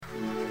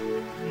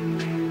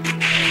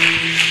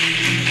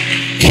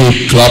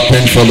Keep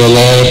clapping for the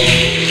Lord.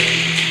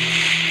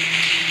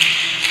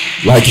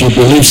 Like you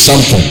believe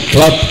something.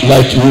 Clap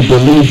like you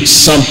believe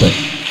something.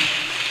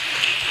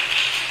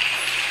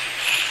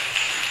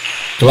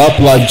 Clap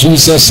like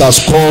Jesus has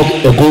scored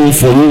a goal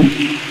for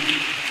you.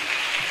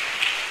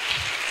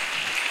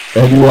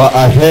 And you are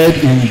ahead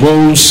in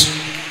goals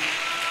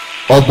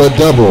of the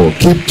devil.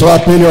 Keep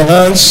clapping your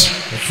hands.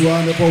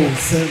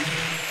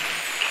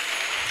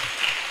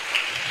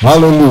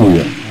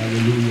 Hallelujah.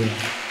 Hallelujah.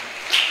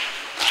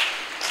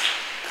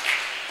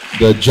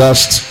 The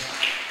just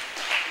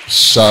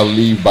shall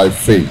live by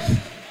faith.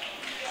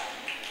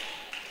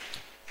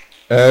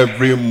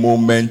 Every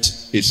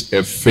moment is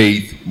a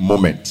faith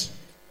moment.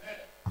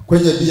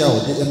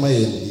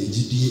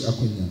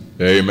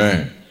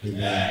 Amen.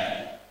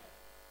 Amen.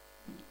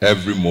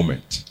 Every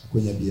moment.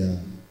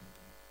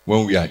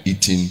 When we are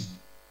eating,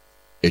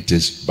 it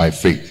is by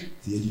faith.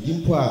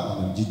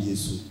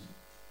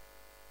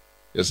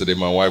 Yesterday,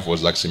 my wife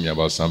was asking me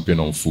about something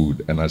on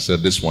food, and I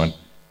said, this one,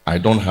 I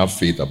don't have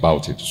faith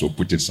about it, so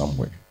put it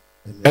somewhere.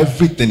 Amen.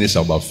 Everything is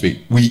about faith.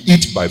 We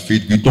eat by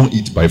faith, we don't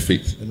eat by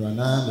faith.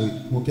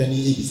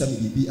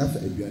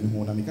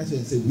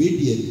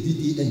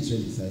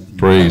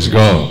 Praise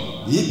God.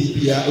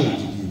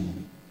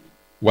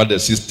 What the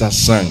sister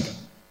sang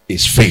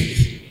is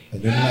faith.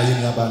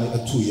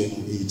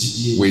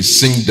 We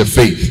sing the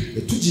faith.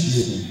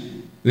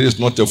 This is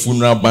not a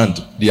funeral band.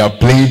 They are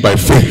playing by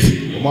faith.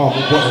 Oh,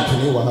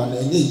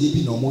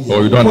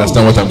 you don't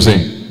understand what I'm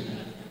saying?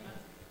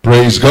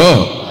 Praise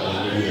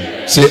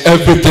God. Say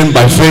everything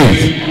by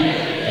faith.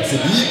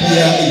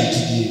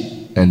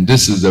 And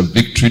this is the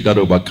victory that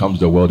overcomes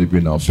the world,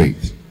 even our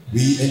faith.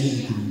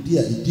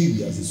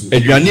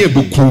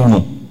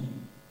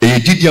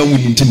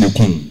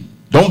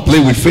 Don't play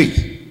with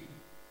faith.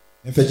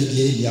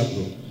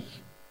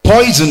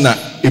 Poison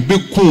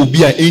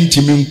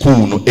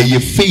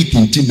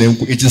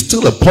it is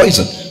still a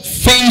poison.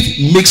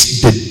 Faith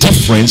makes the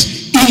difference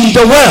in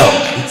the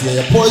world.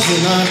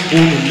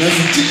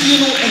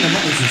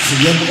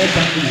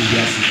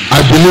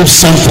 I believe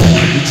something,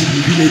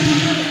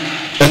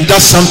 and that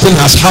something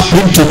has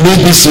happened to me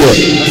this year.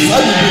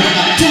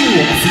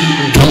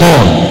 Come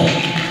on,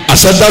 I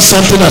said that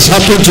something has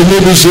happened to me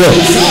this year.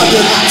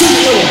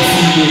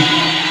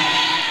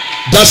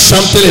 That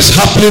something is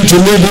happening to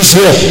me this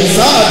year.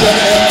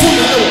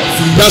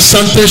 That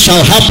something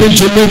shall happen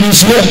to me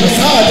this year.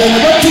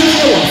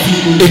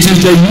 It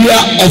is the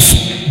year of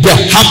the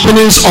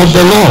happenings of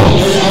the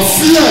Lord.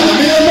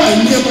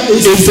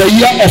 It's the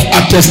year of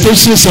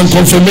attestations and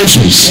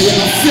confirmations.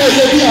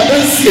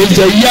 It's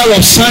the year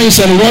of signs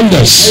and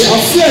wonders.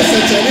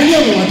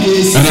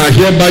 And I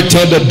hereby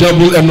tell the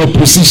devil and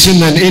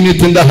opposition and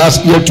anything that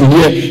has ear to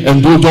hear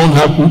and who don't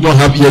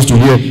have ears to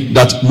hear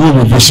that no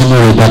revision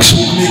or reduction.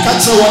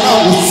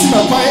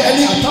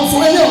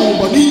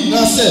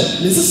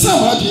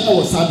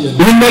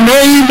 In the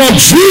name of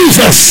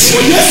Jesus.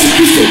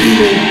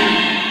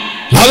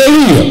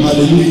 Hallelujah.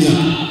 Hallelujah.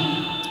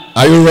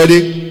 Are you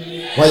ready?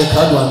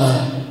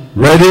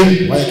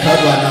 Ready?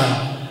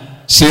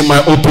 Say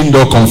my open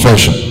door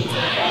confession.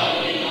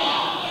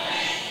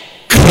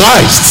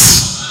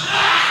 Christ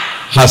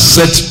has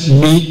set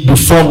me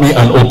before me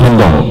an open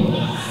door.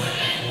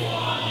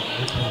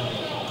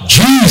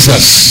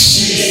 Jesus,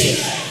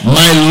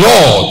 my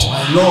Lord,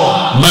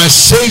 my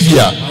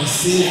Savior,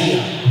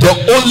 the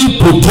only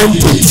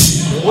potentate,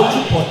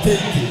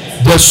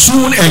 the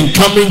soon and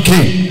coming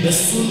King.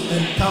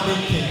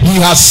 He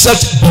has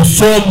set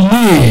before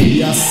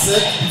me.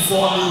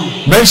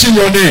 Mention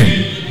your name.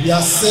 He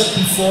has set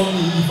before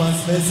me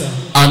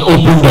an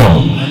open door.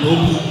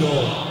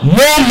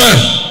 No man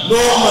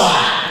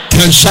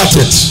can shut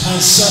it.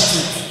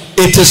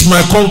 It is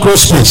my conquer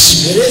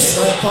space.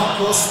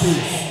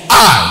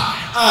 I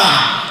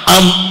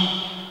am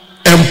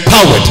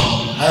empowered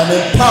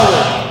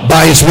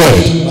by his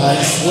word.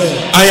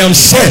 I am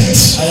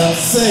sent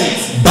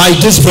by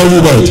this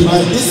very word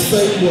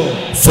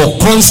for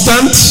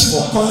constant,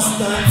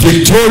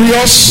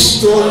 victorious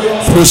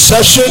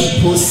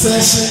possession,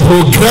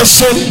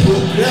 progression,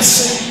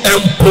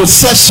 and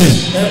possession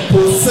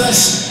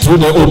through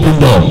the open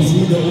door.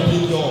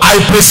 I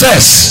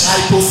possess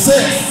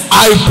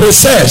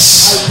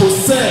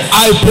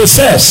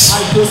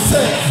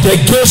the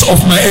gates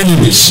of my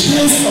enemies.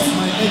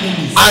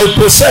 I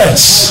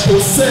possess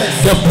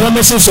the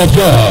promises of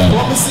God.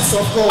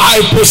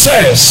 I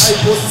possess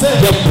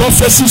the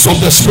prophecies of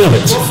the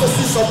Spirit.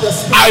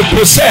 I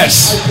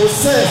possess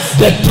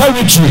the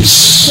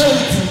territories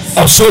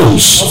of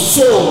souls.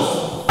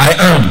 I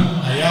am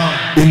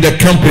in the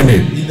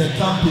company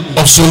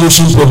of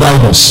solution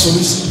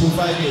providers.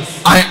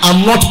 I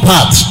am not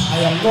part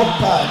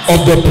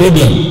of the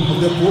problem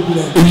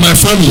in my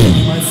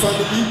family,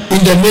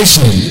 in the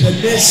nation,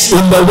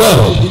 in the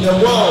world.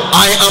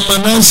 I am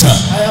an answer.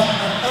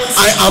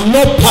 I am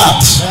not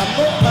part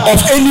of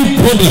any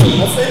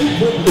problem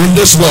in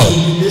this world.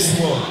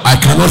 I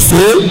cannot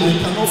fail.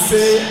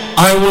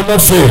 I will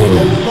not fail.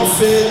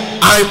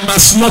 I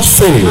must not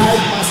fail.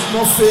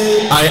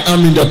 I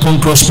am in the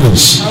conqueror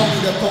space.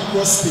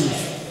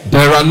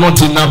 There are not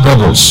enough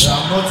devils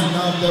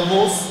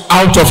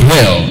out of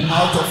hell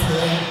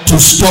to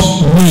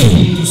stop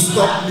me,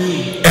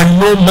 and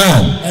no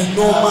man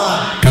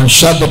can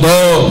shut the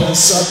door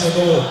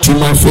to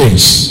my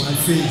face.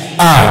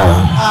 I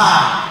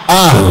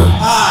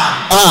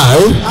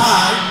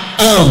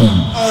am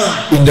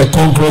in the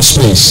conqueror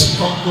space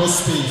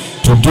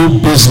to do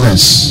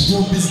business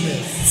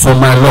for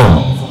my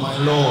Lord.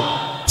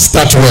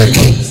 Start work.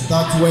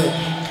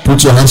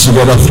 Put your hands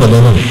together for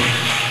the Lord.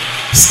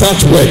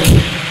 Start work.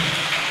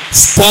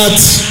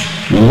 Start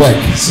work.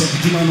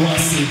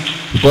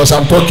 Because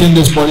I'm talking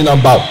this morning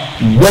about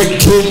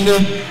working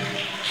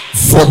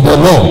for the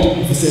Lord.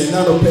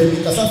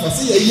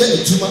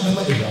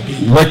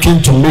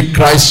 Working to make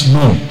Christ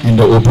known in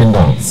the open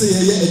door.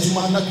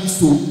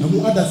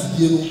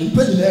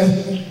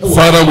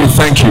 Father, we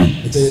thank you.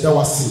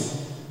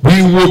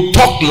 We will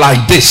talk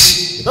like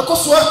this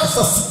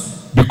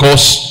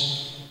because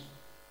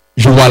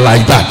you are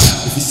like that.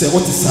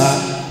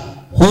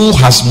 Who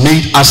has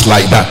made us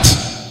like that?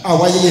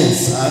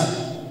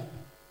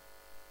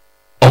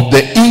 Of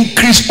the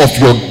increase of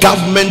your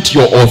government,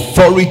 your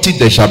authority,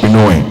 there shall be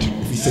no end. You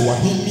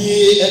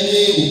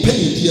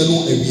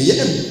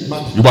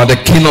are the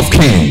King of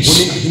Kings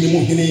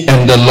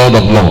and the Lord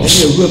of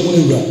Lords.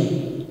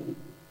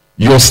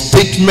 Your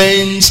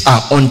statements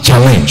are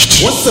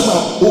unchallenged.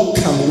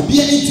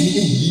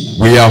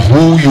 We are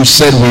who you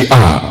said we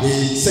are.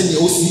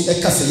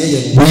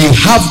 We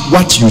have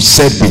what you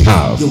said we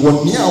have.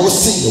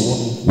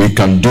 We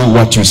can do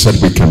what you said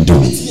we can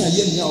do.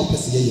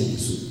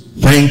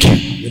 Thank you.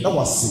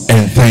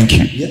 And thank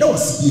you.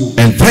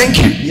 And thank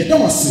you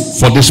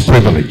for this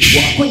privilege,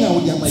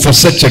 for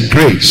such a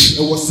grace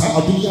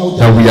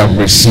that we have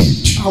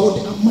received.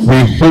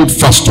 We hold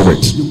fast to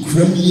it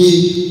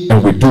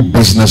and we do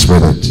business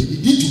with it.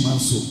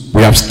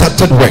 We have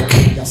started work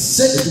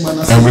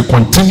and we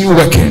continue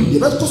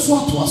working,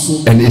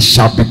 and it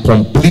shall be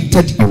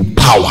completed in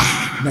power,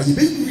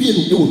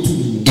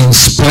 in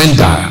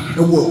splendor.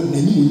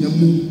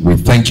 We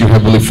thank you,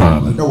 Heavenly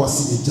Father,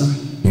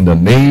 in the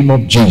name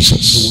of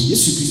Jesus,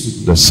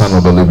 the Son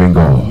of the living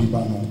God.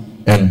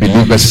 And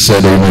believers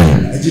said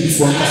amen.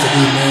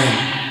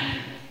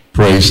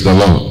 Praise the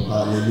Lord.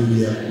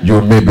 Hallelujah.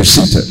 You may be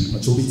seated.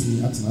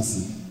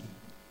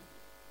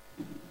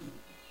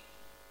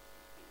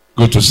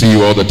 Good to see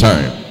you all the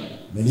time.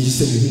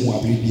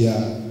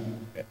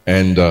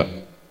 And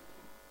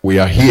we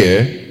are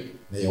here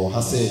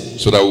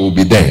so that we will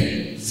be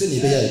there.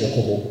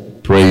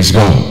 Praise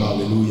God.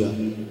 Hallelujah.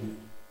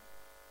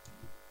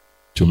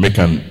 To make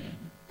an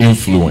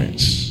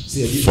influence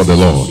for the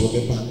Lord.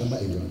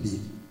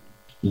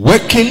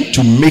 Working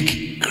to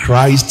make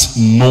Christ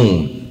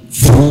known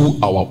through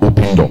our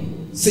open door.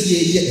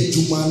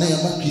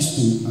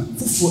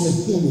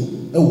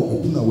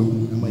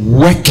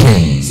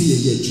 Working.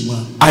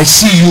 I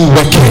see you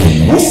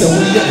working.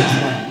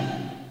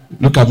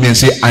 Look at me and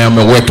say, I am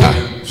a worker.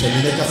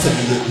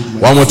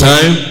 One more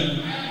time.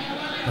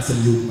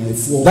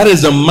 That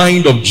is the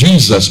mind of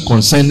Jesus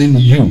concerning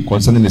you,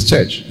 concerning his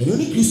church.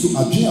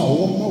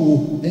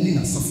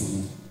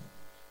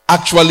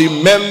 Actually,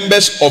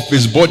 members of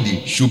his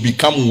body should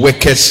become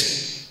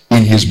workers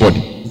in his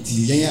body.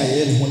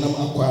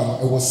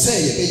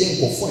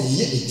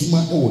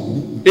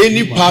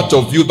 Any part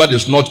of you that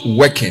is not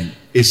working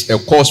is a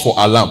cause for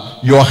alarm.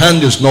 Your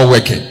hand is not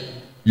working.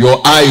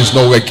 Your eye is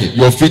not working.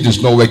 Your feet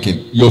is not working.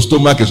 Your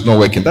stomach is not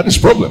working. That is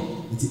problem.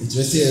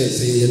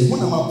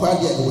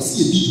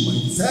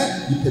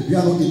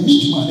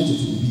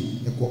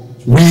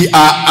 We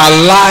are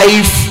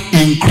alive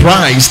in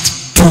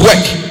Christ to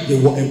work.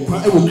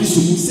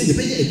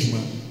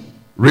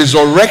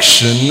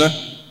 Resurrection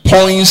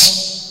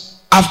points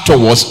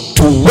afterwards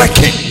to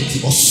working.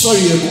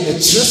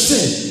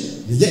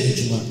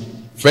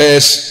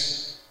 1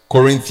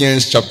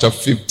 Corinthians chapter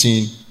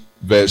 15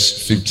 verse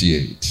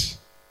 58.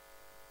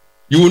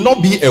 You will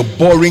not be a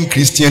boring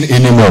Christian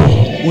anymore.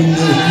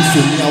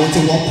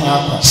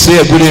 Say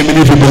a good amen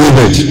if you believe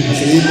it.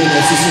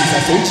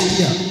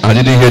 I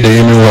didn't hear the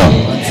amen well.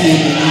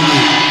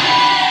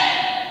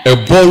 A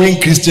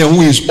boring Christian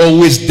who is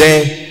always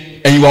there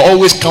and you are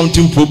always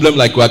counting problems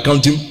like you are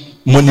counting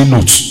money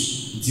notes.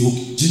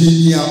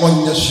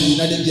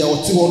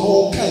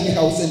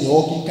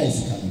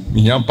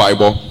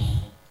 Bible.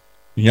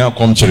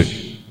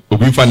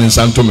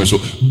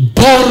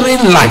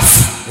 Boring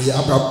life.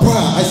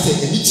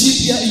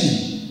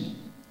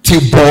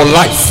 Table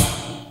life.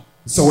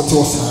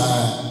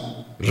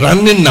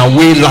 Running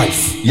away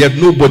life. Yet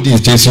nobody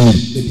is chasing you.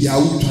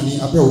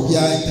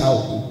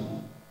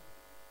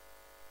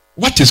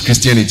 What is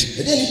Christianity?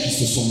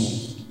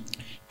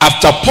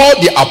 After Paul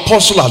the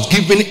apostle has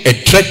given a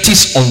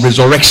treatise on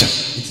resurrection,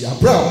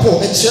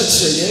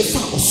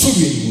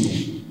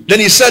 then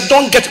he said,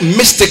 don't get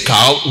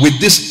mystical with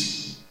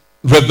this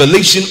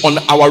revelation on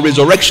our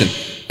resurrection.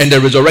 and the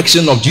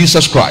resurrection of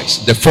Jesus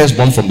Christ, the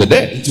firstborn from the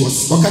dead. The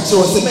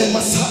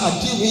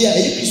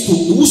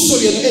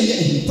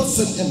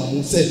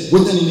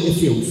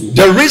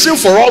reason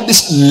for all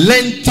this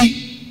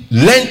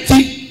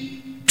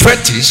lengthy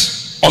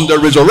treatise on the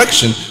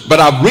resurrection, but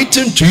I've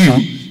written to you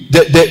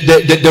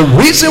the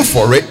reason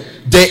for it,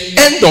 the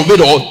end of it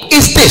all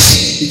is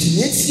this.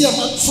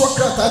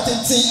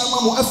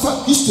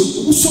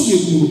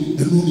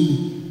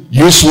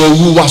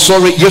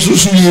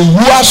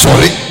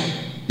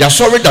 You're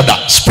sorry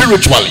that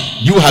spiritually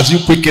you has you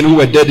quickened who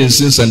were dead in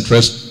sins and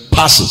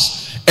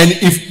trespasses. And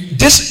if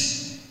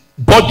this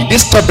body,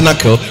 this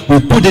tabernacle, we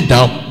put it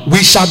down,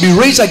 we shall be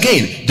raised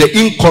again.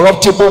 The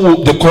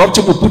corruptible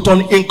put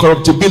on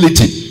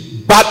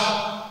incorruptibility. But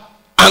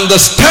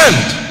understand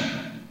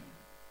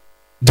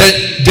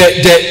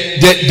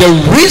the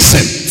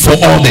reason for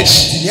all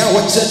this.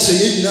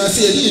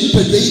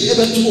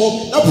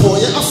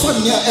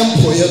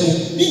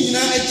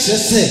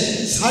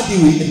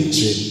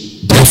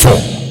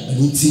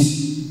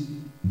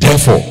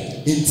 Therefore,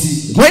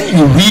 when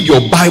you read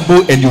your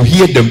Bible and you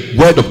hear the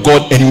word of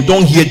God and you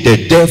don't hear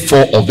the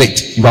therefore of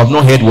it, you have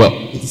not heard well.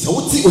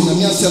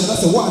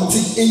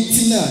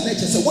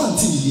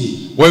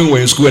 When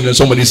we're in school and then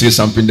somebody says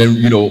something, then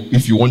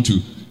if you want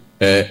to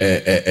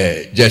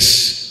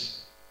just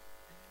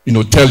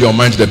tell your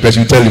mind to the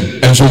person, you tell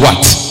him, and so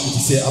what?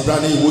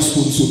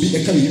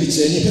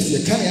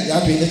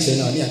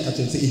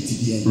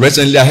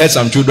 Recently I heard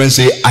some children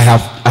say, I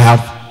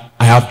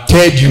have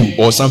told you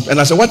or something, and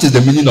I said, what is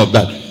the meaning of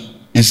that?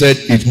 He said,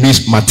 it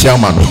means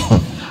Matiamano.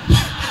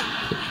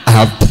 I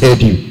have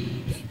told you.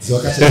 So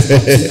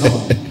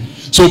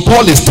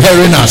Paul is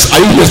telling us, are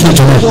you listening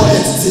to me?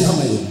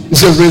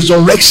 It's a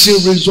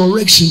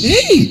resurrection.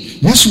 Hey,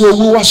 this one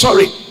we were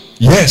sorry.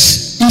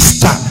 Yes,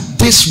 Easter,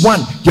 this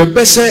one.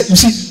 You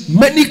see,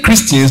 many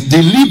Christians,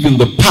 they live in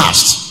the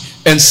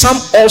past, and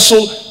some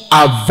also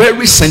are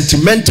very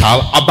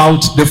sentimental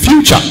about the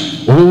future.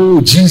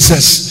 Oh,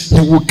 Jesus,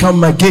 he will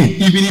come again.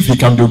 Even if he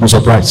comes, they'll be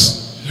surprised.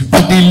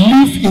 But they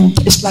live in,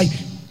 it's like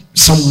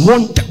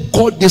someone,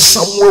 God is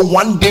somewhere,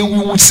 one day we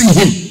will see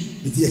him.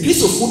 But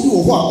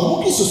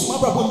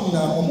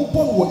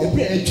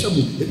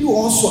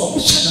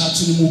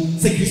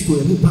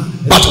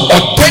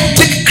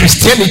authentic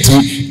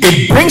Christianity,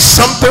 it brings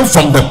something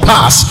from the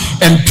past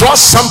and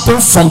draws something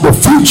from the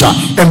future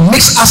and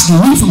makes us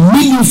live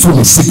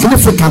meaningfully,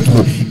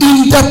 significantly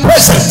in the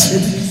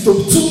present.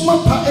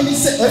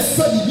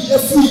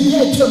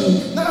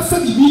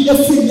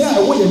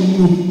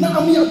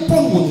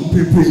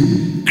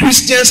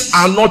 Christians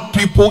are not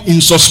people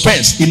in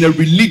suspense, in a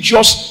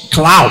religious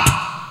cloud.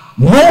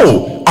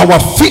 No, our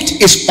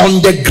feet is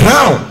on the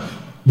ground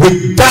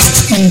with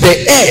dust in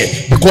the air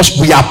because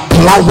we are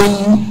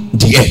plowing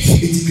the earth.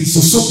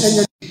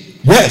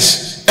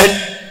 Yes, and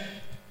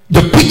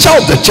the picture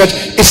of the church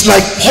is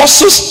like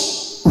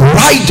horses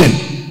riding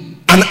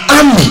an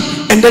army.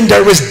 And then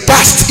there is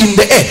dust in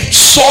the air.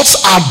 Swords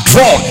are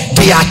drawn.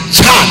 They are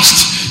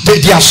charged.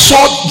 Their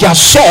sword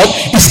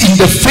is in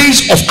the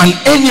face of an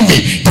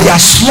enemy. They are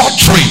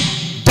slaughtering.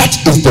 That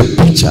is the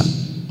picture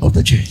of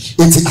the church.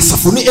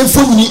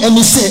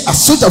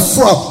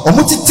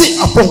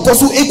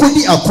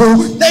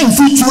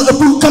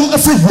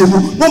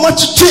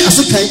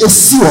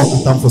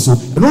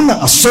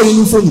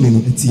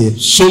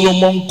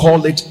 Solomon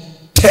called it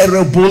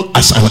terrible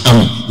as an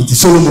army,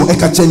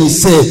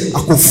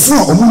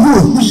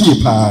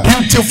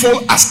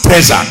 beautiful as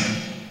treasure,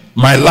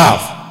 my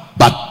love,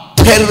 but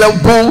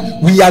terrible.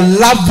 We are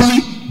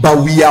lovely, but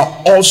we are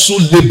also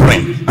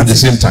laboring at the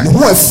same time.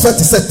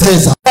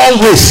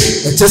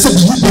 Always, in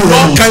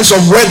all kinds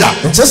of weather.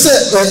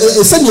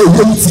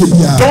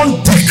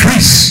 Don't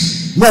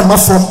decrease.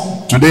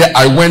 Today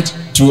I went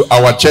to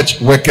our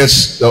church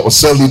workers or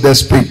cell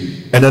leaders page,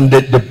 and then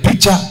the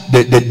picture,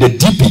 the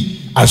DP,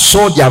 I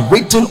saw they are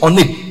written on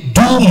it,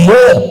 do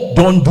more,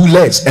 don't do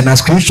less, and I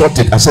screenshot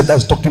it. I said,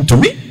 that's talking to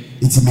me.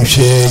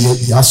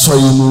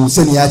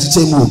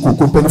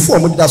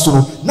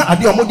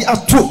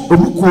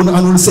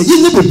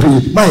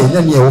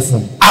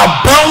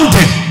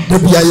 Abounding,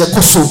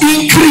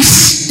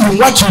 increase in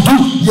what you do,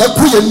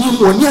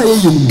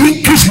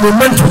 increase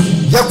momentum,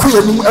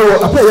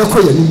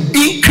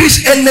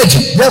 increase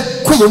energy,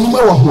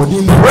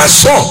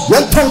 press on,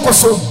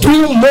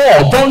 do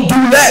more, don't do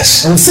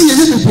less,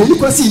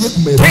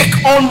 take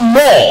on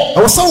more,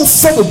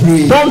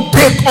 don't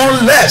take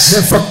on less.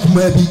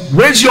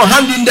 Raise your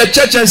hand in the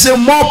church and say,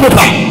 more people.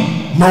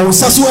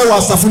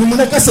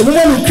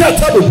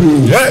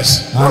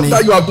 Yes,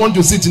 after you are going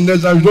to sit in there,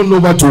 you don't know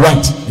what to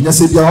write.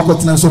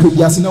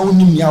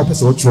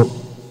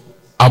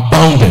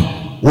 Abounding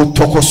in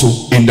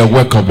the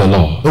work of the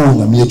Lord.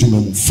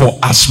 For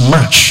as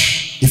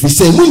much as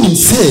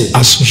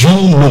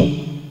you know,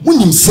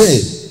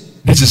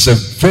 this is a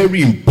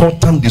very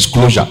important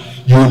disclosure.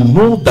 You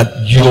know that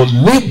your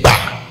labor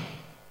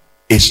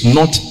is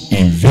not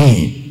in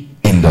vain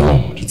in the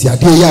Lord.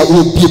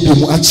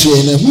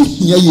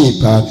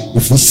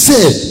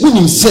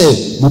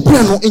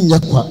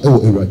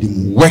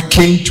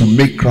 Working to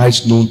make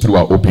Christ known through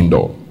our open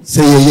door.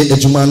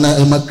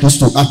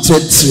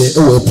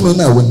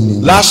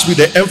 Last week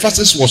the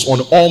emphasis was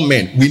on all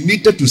men. We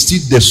needed to see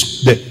the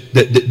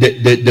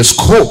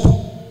scope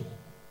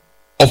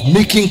of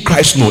making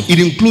Christ known. It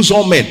includes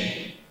all men.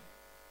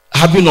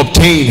 Having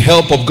obtained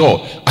help of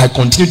God, I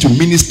continue to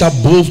minister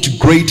both to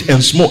great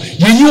and small. A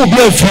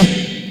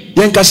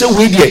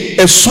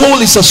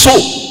soul is a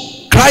soul.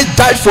 Christ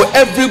died for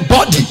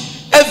everybody.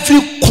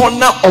 Every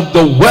corner of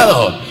the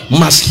world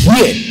must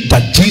hear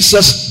that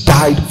Jesus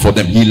died for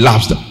them. He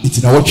loves them.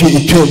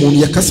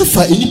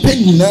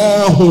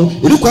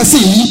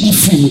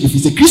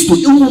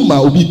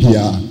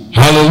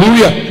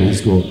 Hallelujah.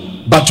 Praise God.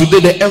 But today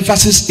the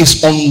emphasis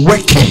is on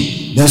working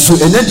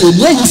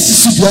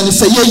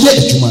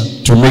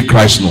to make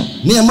Christ known.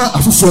 We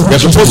are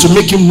supposed to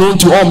make him known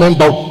to all men,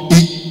 but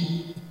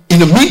in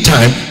the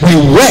meantime we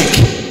work.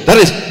 That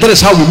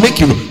is how we make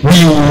him known.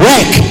 We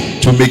work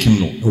to make him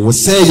known.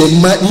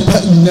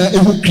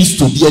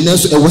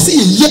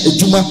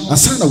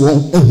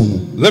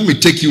 Let me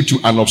take you to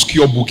an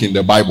obscure book in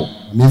the Bible,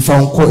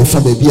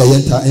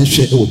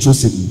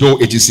 though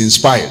it is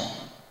inspired.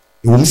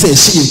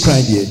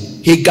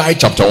 Haggai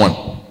chapter 1.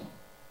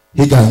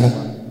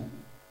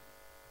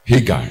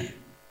 Haggai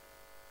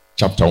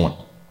chapter 1.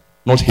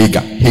 Not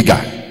Haggai.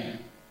 Haggai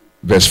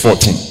verse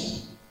 14.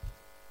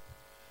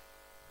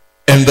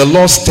 And the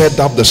Lord stirred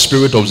up the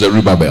spirit of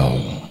Zerubbabel,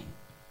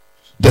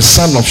 the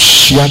son of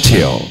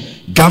Shealtiel,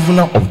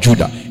 governor of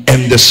Judah,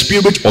 and the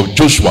spirit of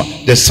Joshua,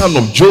 the son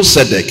of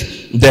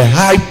Josedek, the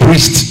high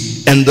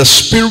priest, and the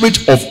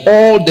spirit of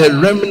all the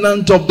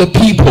remnant of the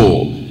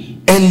people.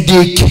 And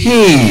they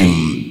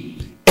came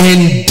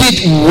and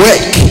did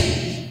work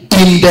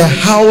in the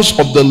house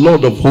of the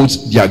Lord of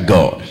hosts their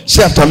God.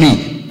 Say after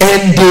me,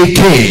 and they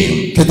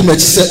came.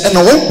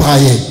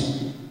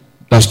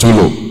 That's too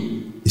low.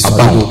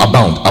 Abound.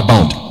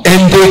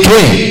 And they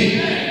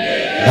came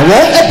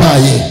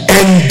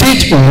and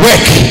did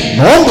work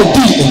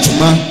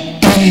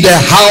in the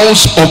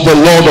house of the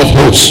Lord of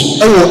hosts.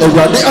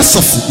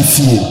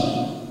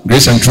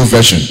 Grace and True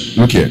Version.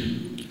 Look here.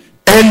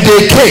 And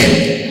they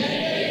came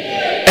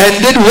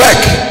and did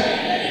work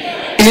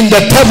in the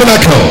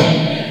tabernacle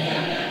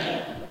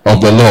of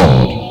the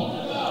Lord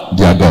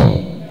their God.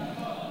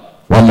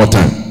 One more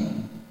time.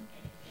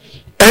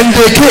 And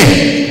they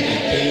came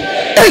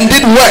and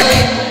did work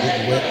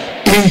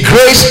in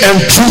grace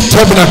and truth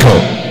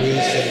tabernacle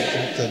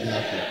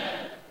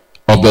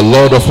of the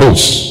Lord of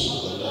hosts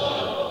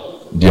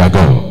their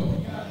God.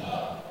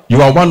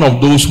 You are one of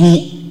those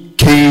who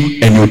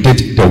came and you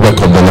did the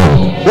work of the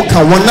Lord.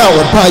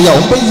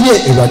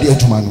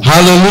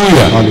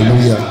 Hallelujah.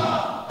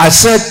 I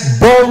said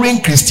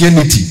boring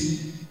Christianity,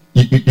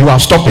 you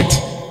have stopped it.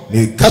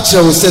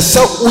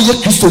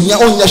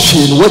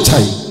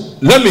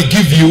 Let me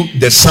give you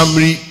the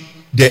summary,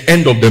 the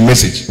end of the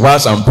message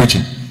whilst I'm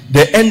preaching.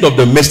 The end of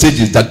the message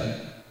is that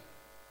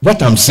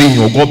what I'm saying,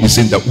 or God is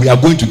saying, that we are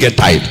going to get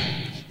tired.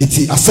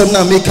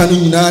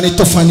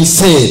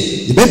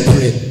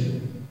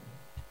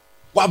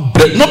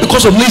 Not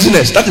because of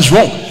laziness, that is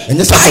wrong.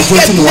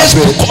 Tiredness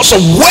because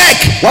of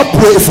work.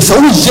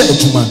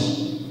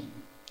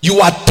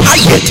 You are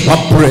tired.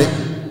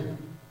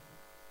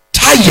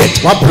 Tired.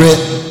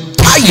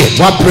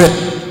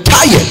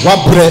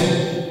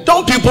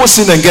 Don't people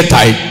sin and get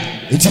tired?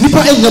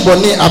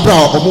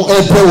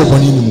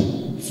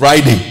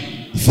 Friday,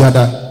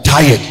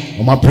 tired.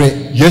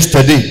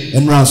 Yesterday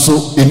in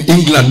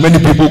England, many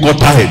people got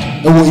tired.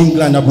 Nobody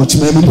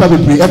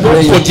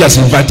has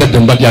invited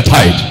them, but they are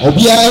tired.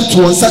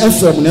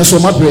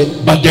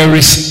 But there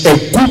is a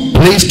good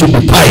place to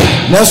be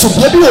tired.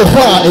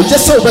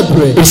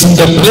 It's in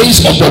the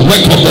place of the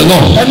work of the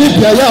Lord.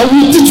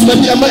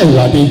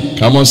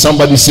 Come on,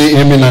 somebody say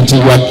amen until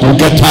you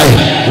get tired.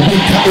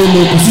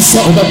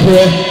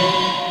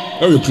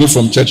 When you close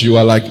from church, you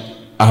are like,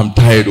 I'm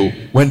tired. Oh.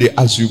 When they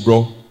ask you,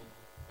 bro,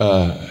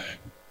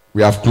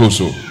 we have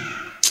closed. Oh.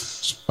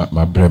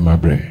 My bread.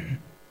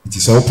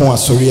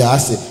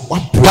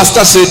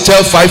 Pastor said,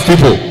 tell 5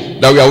 people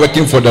that we are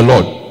working for the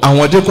Lord. And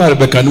what they call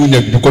because you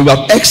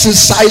have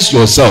exercised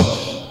yourself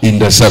in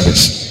the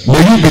service.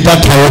 May you be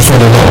that tired for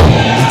the Lord.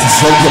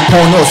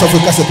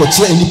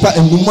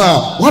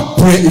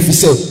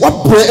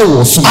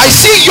 I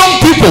see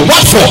young people.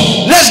 What for?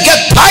 Let's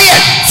get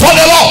tired for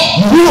the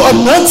Lord.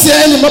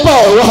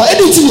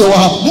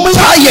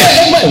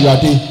 Tired.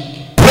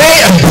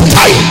 Pray and be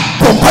tired.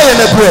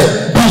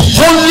 Be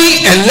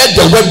holy and let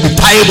the word be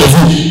tired of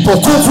you.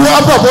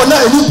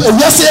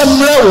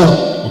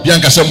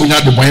 Bianca said, "We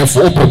have the buy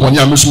for open when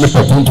you miss me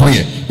for contour.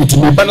 It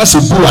may be not a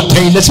bull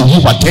attendance and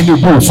you attend a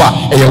bull far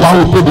a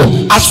wow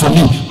problem. As for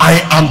me, I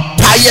am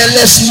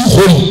tirelessly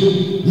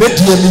holy.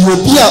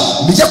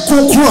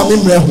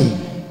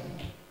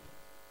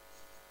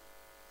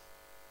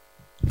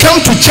 Come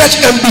to church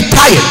and be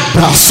tired.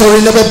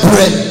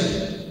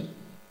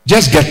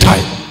 Just get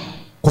tired.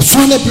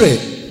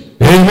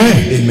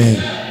 Amen. Amen.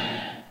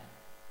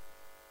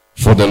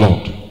 For the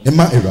Lord.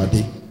 Emma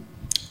Erade.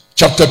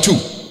 Chapter 2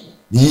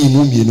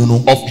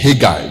 of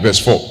Haggai, verse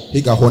 4.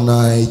 Haggai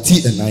hona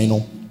ti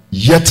enai.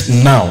 Yet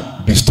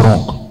now be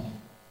strong.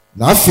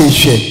 Na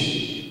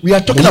afehwe. We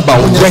are talking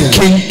about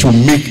working to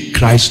make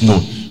Christ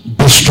known.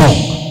 Be strong.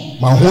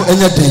 Ma ho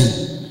enya den.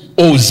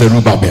 O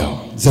Zerubbabel.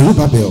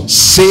 Zerubbabel.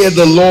 Say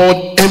the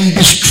Lord, and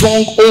be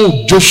strong,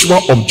 O Joshua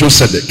of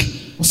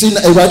Josedek. O say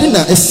na Erade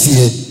na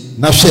esie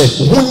na hwe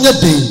ho nya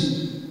den.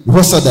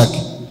 Josedek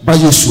ba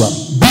Joshua.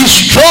 Be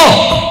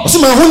strong. O say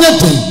ma ho nya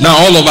den. Now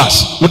all of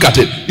us, look at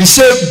it. He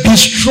said, be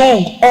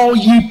strong, all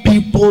ye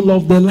people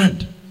of the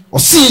land. O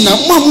say na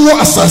mamu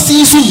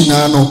asase so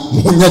nyina no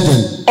ho nya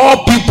den.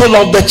 All people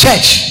of the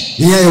church.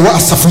 Yeah, wa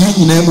asafu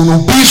nyina mu no.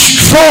 Be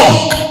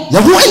strong.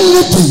 Ya ho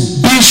nya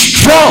den. Be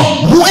strong.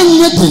 Ho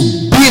nya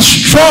den. Be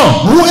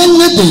strong. Ho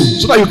nya den.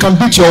 So that you can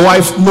beat your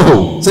wife,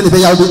 no. So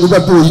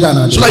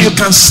that you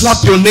can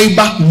slap your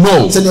neighbor,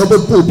 no. So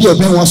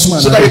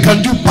that you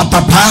can do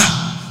patapa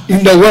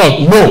in the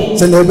world, no.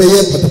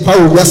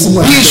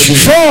 Be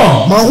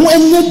strong.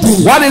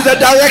 What is the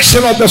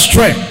direction of the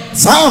strength?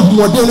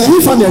 Work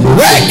and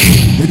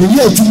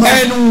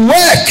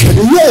work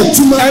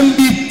and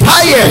be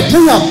tired,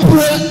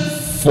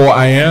 for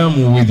I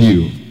am with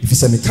you.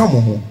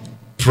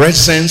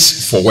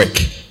 Presence for work,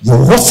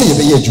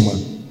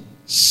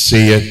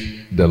 saith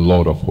the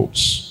Lord of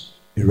hosts.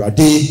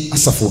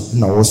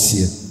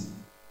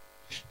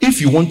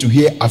 If you want to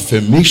hear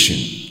affirmation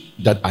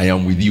that I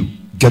am with you,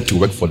 get to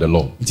work for the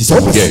Lord.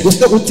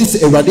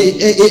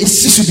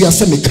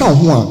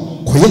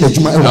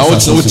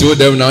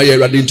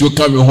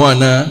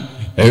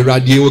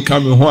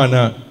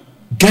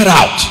 Get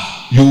out.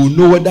 You will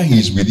know whether he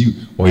is with you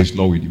or he is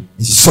not with you.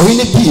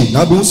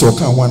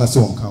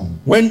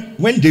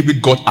 When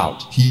David got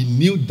out, he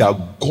knew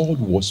that God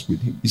was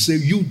with him. He said,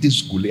 you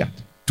this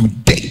Goliath,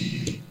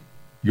 today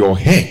your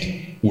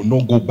head will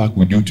not go back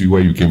with you to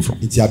where you came from.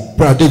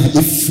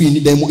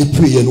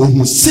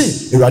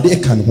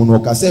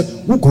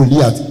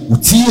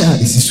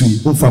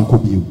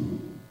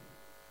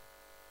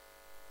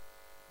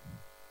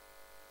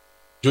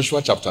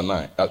 Joshua chapter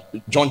 9,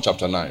 John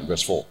chapter 9,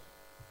 verse 4.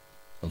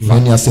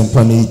 John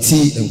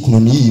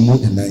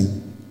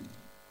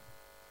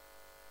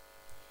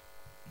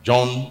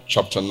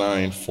chapter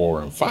 9,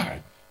 4 and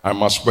 5. I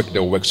must work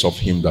the works of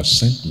him that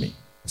sent me.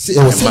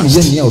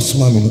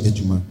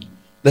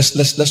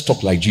 Let's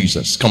talk like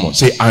Jesus. Come on,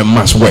 say I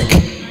must work.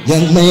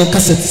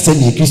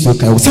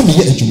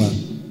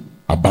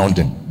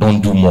 Abounding.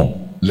 Don't do more.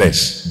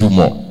 Less. Do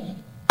more.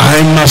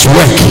 I must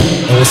work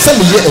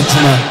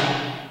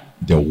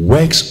the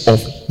works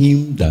of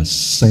him that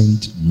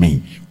sent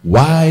me,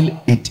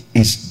 while it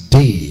is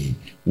day,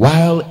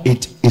 while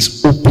it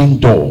is open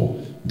door,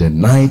 the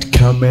night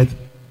cometh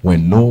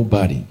when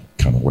nobody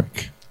can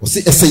work.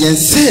 Listen,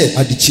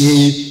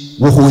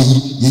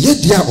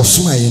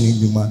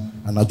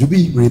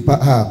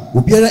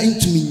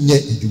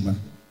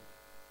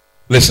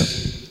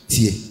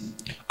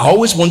 I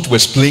always want to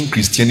explain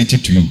Christianity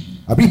to you.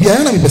 It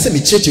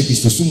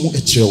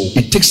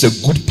takes a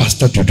good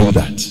pastor to do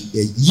that.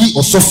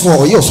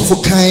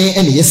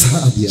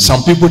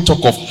 Some people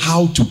talk of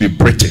how to be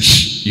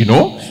British,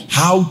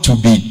 how to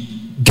be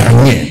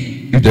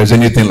Ghanaian, if there's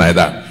anything like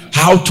that.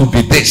 How to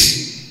be this.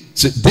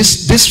 So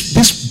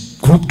this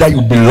group that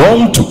you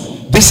belong to,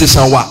 this is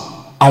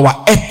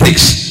our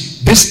ethics.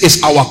 This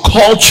is our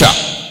culture.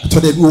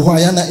 What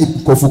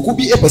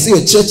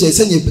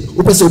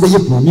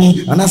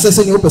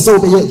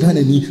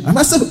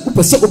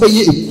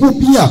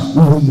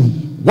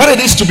it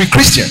is to be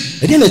Christian?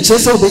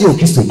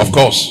 Of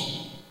course.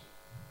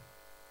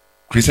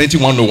 Christianity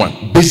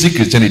 101. Basic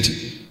Christianity.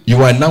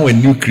 You are now a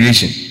new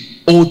creation.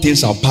 All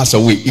things have passed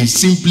away. It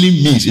simply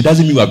means, it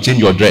doesn't mean you have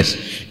changed your dress.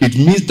 It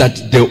means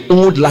that the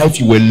old life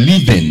you were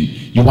living,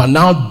 you are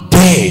now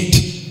dead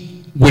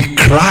with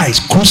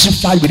Christ,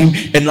 crucified with him,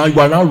 and now you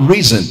are now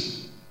risen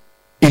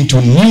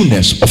into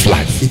newness of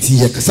life. Since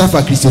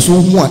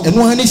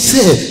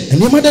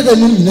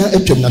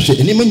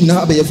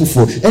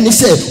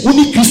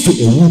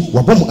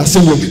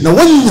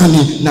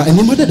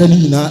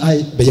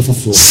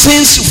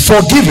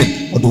forgiven,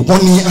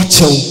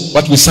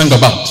 what we sang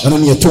about,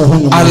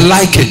 I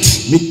like it.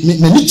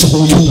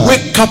 To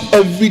wake up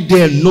every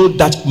day and know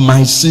that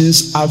my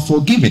sins are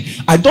forgiven.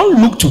 I don't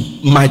look to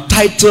my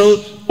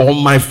title or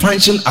my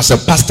function as a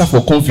pastor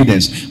for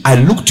confidence. I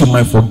look to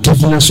my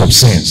forgiveness of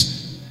sins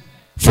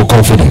for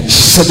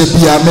confidence. That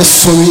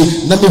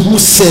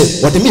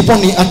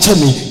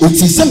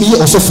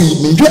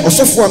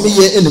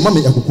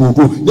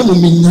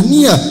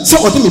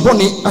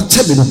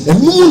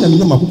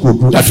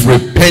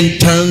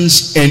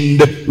repentance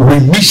and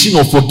remission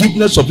of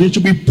forgiveness of sins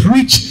should be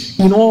preached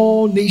in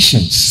all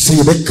nations. So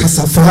a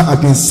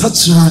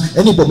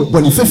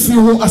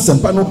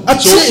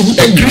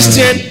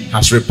Christian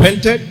has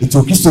repented.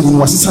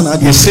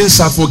 His sins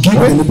are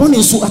forgiven. He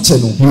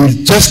is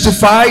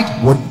justified.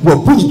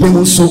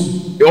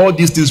 all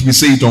these things we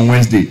say it on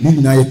Wednesday.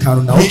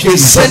 He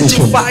is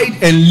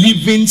sanctified and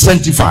living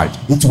sanctified.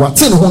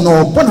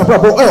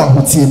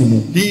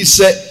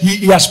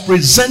 He has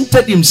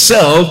presented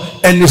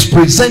himself and is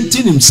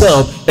presenting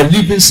himself a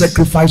living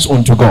sacrifice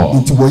unto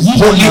God,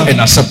 holy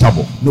and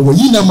acceptable.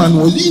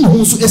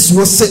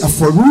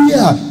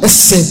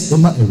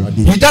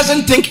 He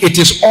doesn't think it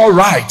is all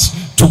right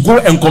to go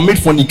and commit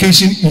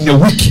fornication in a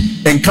week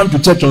and come to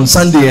church on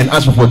Sunday and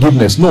ask for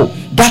forgiveness. No,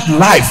 that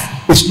life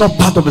is not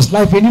part of his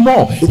life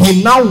anymore.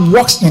 He now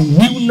walks in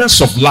newness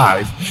of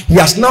life. He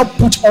has now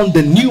put on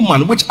the new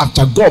man, which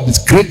after God is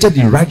created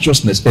in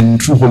righteousness and in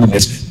true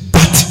holiness.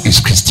 That is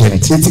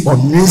Christianity.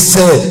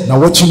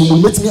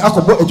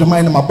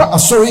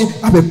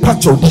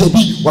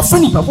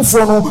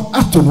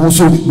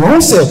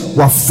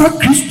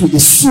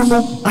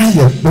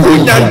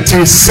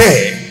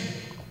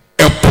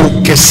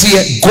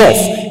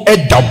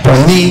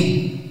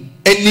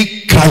 Any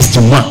Christ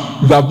man,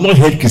 you have not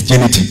heard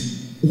Christianity.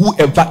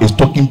 Whoever is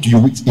talking to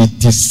you is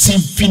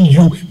deceiving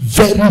you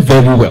very,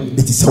 very well.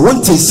 It's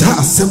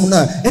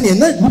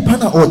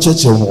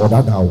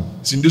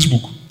in this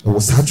book.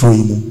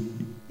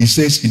 It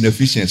says in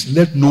Ephesians,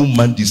 let no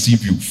man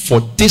deceive you, for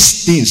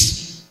these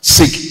things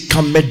sake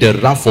cometh the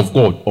wrath of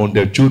God on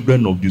the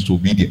children of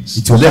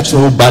disobedience. Let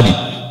nobody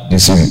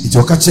deceive you. So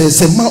all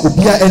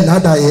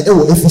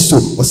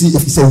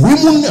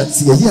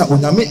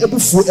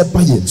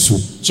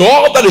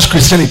that is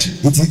Christianity.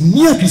 Yet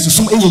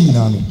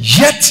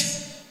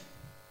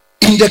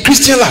in the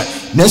Christian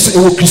life, I'm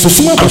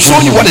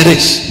showing you what it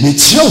is.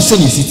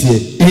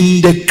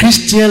 In the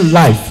Christian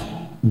life,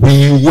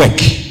 we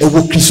work.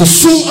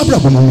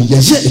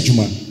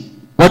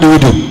 What do we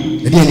do?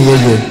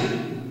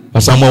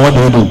 Pastor, what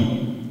do we do?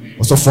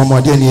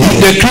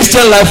 In the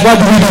Christian life, what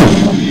do we do?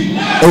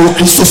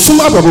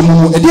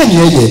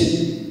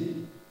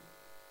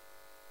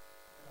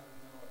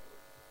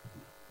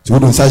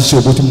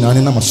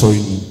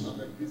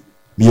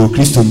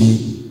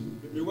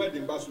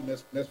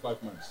 Next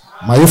 5 months.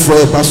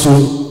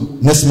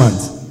 Next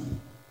month.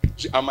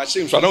 I'm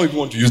ashamed, so I don't even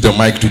want to use the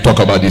mic to talk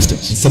about these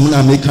things. Then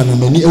the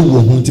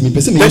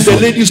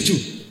ladies too.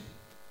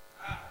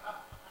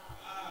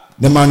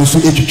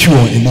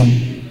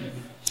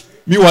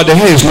 Meanwhile, the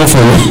hair is not for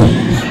you.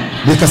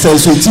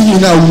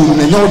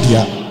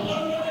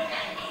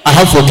 I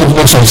have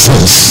forgiveness of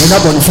sins.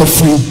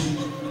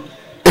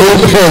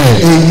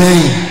 Amen.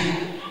 Amen.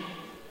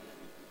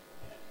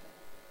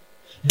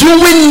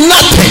 Doing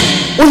nothing.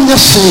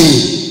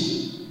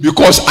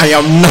 Because I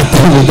am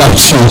nothing without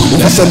you.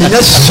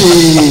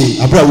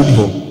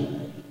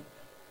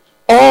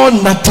 All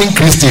nothing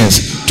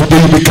Christians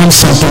today become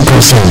something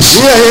Christians.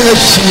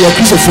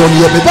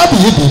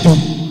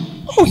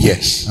 Oh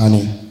yes.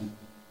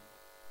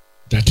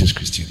 That is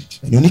Christianity.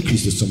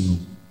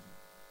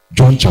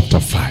 John chapter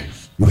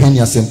 5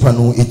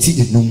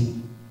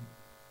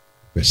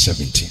 verse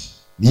 17.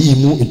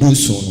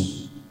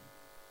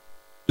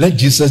 Let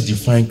Jesus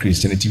define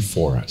Christianity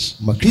for us.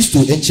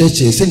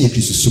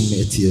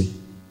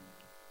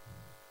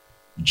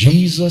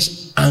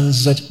 Jesus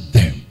answered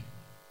them,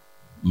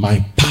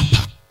 my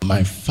Papa,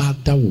 my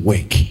Father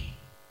work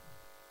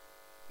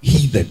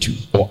hitherto,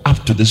 or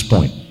up to this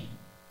point,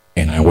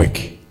 and I work.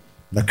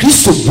 Na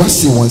Christo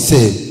brasi won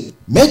say,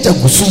 meja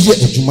gusu ye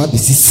ejuma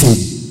besi say.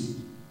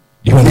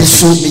 You want to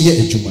show me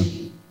ye ejuma.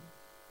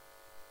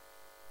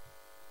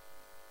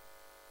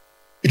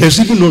 It has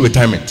even no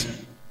retirement.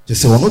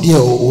 Just say, "Well, that's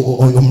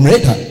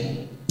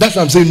what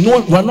I'm saying. No,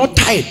 we are not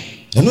tired."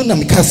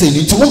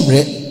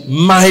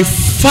 My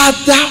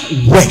Father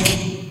work.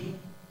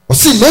 A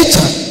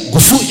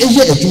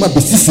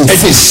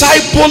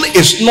disciple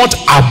is not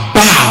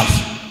above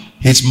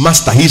his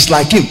master. He's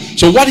like him.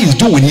 So what he's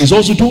doing, he's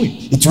also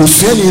doing.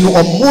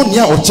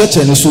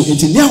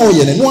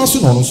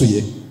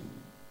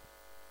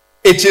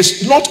 It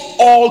is not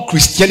all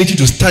Christianity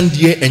to stand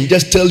here and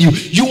just tell you,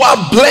 you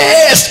are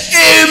blessed,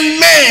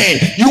 amen,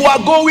 you are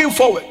going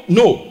forward.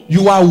 No,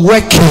 you are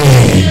working.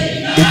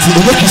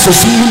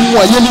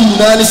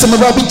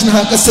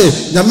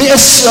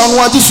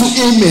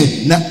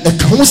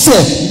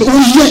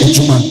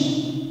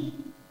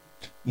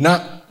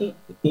 Now,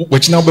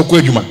 which now be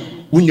adwuma?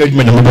 Wunya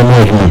adwuma na mebe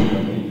adwuma.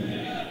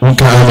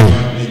 Wonka amen.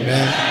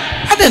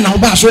 Ade na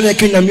oba so na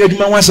kenya me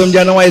adwuma wansam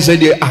dia na why say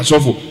dey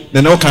asofo.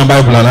 Na no kan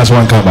Bible and as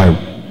one kan Bible.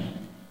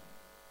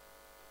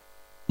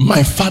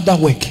 My Father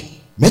work.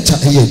 Meta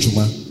eye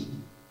adwuma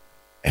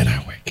and I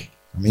work.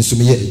 Me so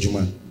me ye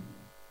adwuma.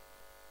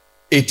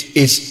 It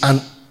is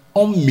an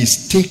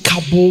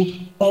unmistakable,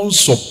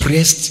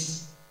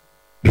 unsuppressed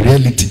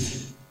reality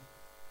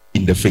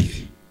in the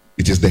faith.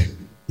 It is there.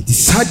 It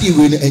is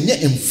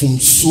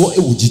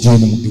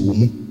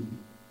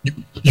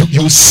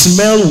you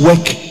smell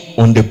work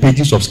on the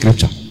pages of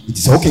scripture. It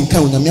is okay.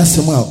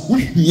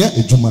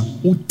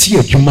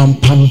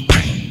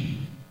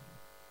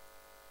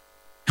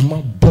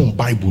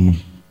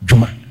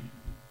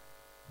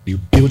 They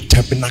build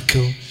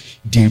tabernacle,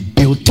 they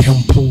build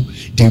temple,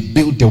 they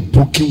build the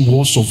broken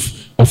walls of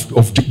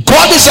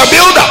God is a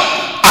builder.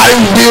 I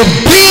will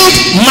build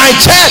my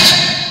church.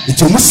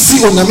 Iti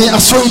omusi onyame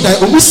asori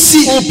dan omusi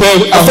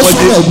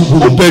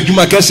Ope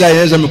adwuma kese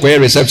aye se me koye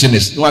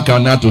receptionist. No aka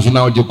na to so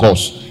na oje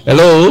course.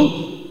 Hello.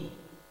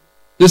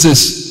 This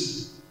is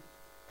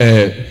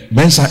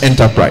Mensa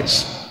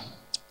Enterprise.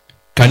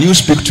 Can you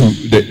speak to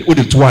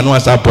the two and one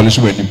start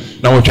policy when you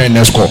now we're trying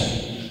next call?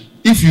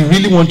 If you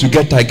really want to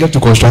get to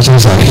construction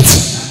site,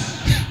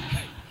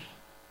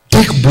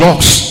 take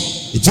blocks.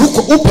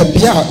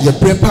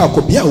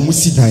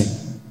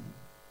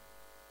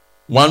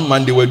 One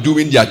man they were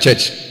doing their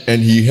church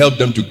and he helped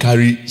them to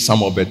carry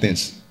some of the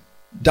things.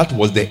 That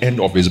was the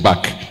end of his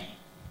back.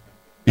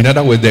 In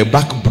other words, their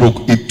back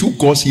broke. It took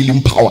God's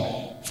healing power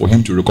for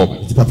him to recover.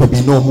 So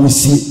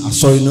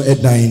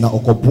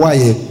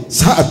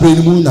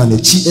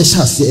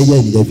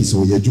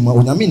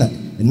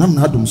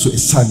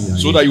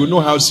that you know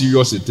how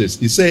serious it is.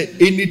 He said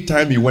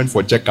anytime he went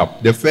for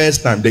checkup, the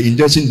first time the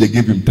injection they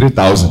gave him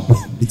 3,000 for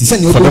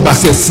the back.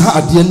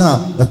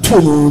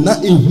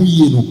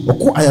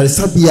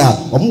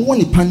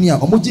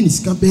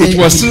 It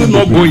was still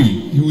not going.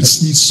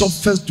 He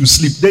suffers to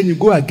sleep. Then you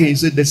go again. He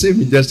said the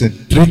same injection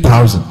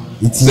 3,000.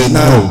 Said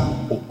no.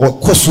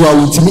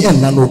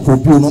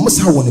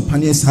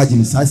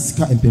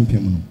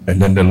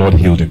 And then the Lord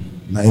healed him.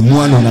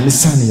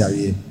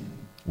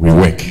 We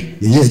work.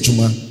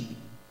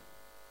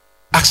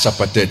 Acts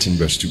chapter 13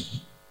 verse 2.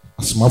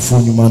 We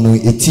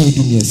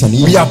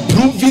are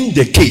proving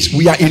the case.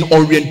 We are in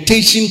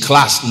orientation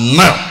class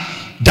now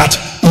that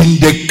in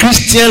the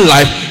Christian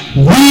life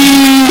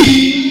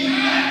we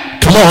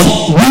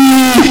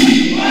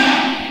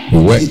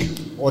work.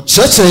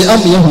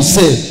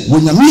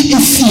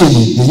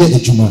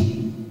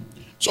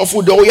 So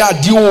for the we are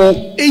due,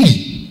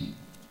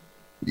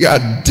 we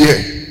are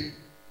there.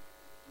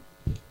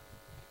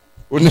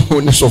 Only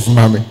of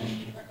mommy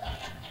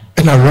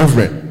and a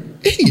reverend.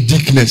 Hey,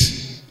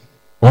 dickness.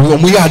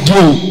 When we are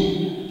due,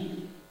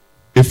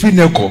 if we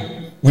never,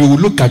 we will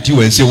look at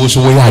you and say,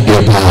 "Also, we are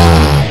there."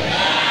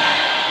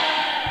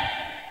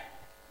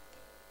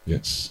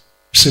 Yes.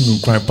 Same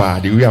crying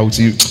party. We are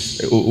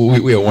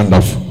we are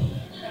wonderful.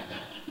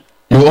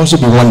 You will also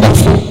be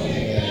wonderful.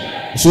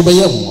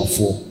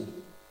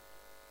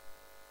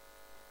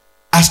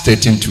 Acts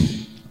 13:2.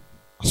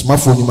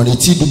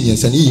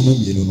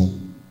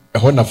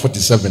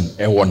 147.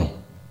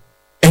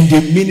 And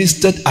they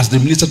ministered as they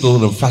ministered to the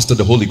Lord and fasted.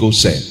 The Holy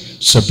Ghost said,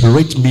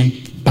 "Separate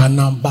me,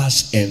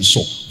 Barnabas and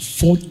Saul,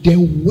 for the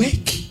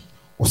work."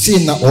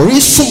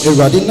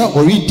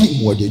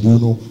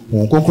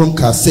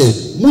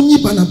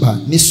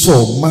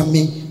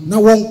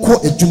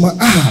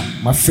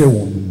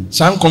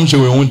 Some come to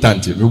we won't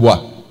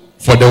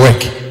for the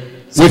work.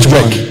 Which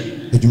work?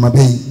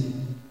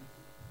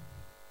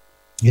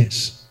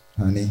 Yes.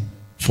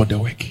 For the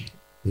work.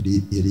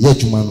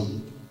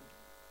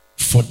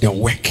 For the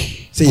work.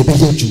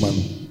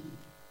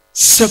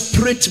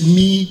 Separate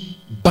me,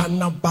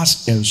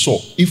 Barnabas and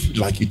Saul. If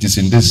like it is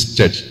in this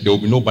church, there will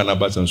be no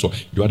Barnabas and Saul.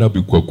 The other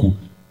will be Kwaku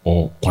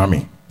or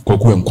Kwame.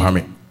 Kwaku and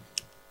Kwame.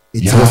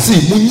 And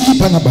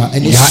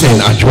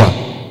Ajwa.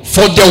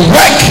 For the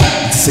work.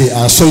 The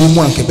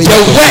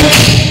work.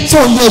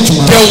 For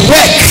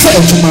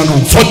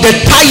the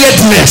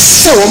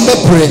tiredness.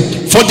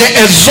 For the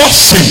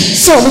exhaustion.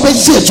 For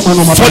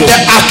the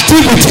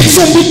activity.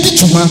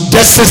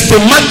 The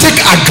systematic,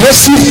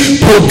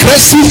 aggressive,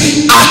 progressive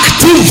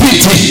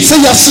activity.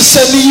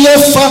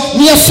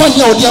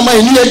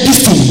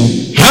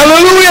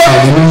 Hallelujah.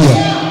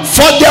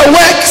 For the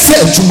work.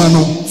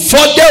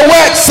 For the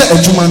work.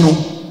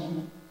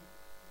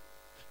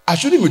 I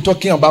shouldn't be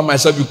talking about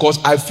myself because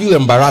I feel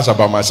embarrassed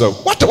about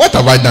myself. What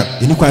have I done?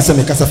 Can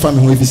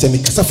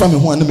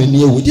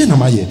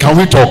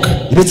we talk?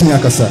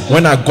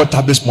 When I got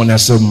up this morning, I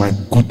said, "My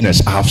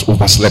goodness, I have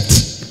overslept."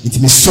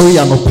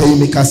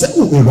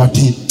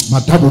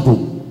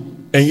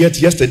 And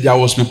yet yesterday I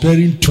was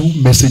preparing 2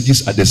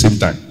 messages at the same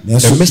time. A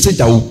message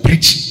I will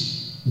preach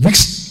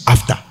weeks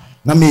after.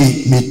 I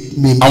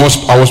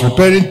was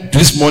preparing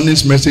this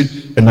morning's message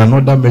and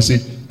another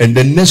message, and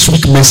the next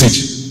week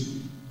message.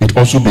 It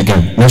also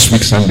began next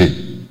week Sunday.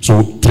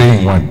 So 3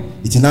 in 1.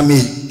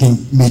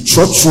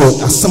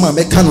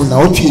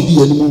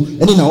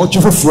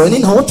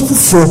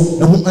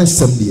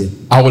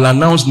 I will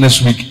announce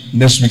next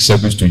week's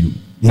service to you.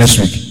 Next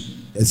week.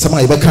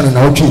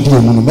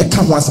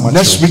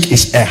 Next week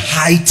is a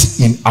height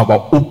in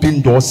our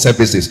open door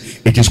services.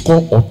 It is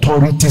called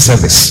authority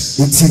service.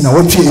 And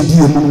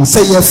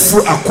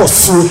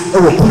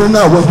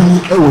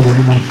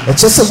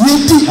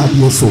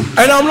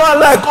I'm not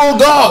like, "Oh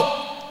God,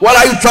 what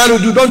are you trying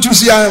to do? Don't you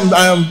see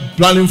I am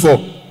planning for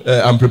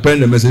I'm preparing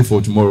the message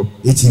for tomorrow."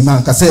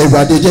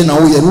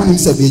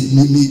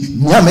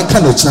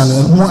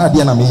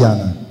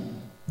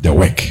 The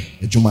work.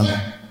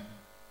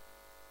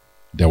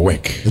 The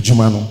work.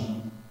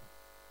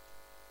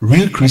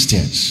 Real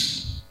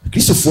Christians.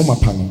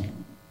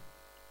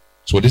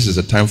 So this is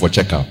a time for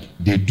checkup.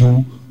 They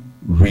do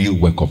real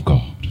work of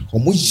God.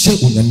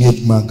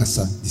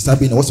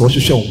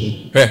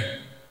 Hey,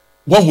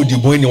 One would you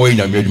boy in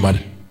your married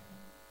mother?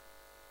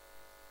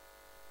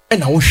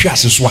 And I will share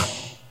this one.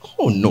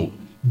 Oh no,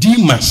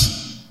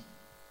 Demas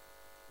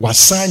was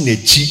signed a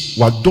cheat.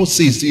 What does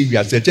say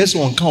Savior said, just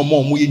one count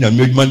more in a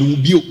married man will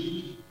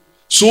be.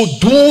 So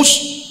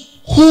those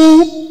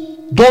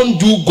who don't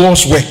do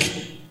God's work,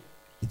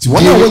 they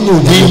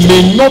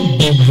may not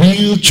be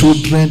real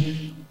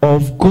children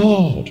of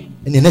God.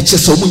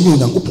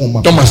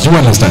 Thomas, do you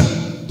understand?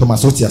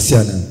 Thomas,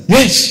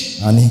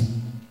 yes.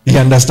 He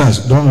understands.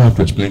 Don't have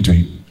to explain to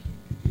him.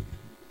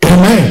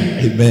 Amen.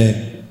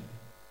 Amen.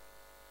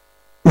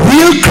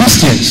 Real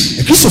Christians.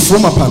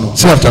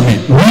 Say after me.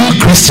 Real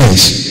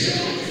Christians.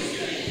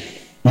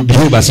 You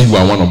believe as if you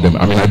are one of them.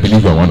 I mean, I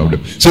believe you are one of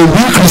them. So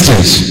real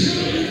Christians.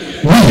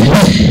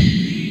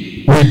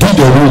 We do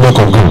the real work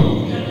of God.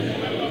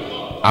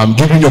 I'm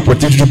giving you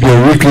opportunity to be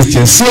a real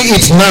Christian. Say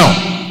it now,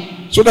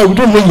 so that we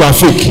don't know you are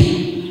fake.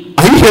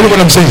 Are you hearing what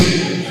I'm saying?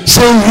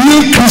 Say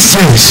real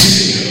Christians.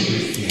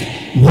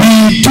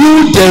 We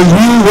do the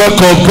real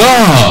work of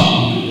God.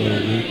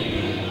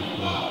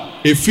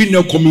 If you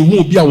know coming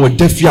home, be our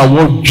deaf,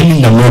 our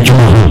dream and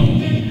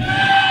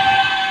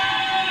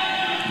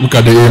look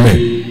at the amen.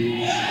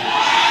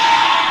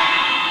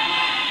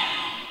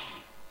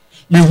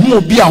 Me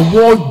who be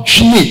our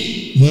dream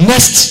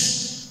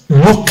next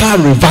local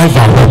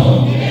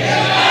revival.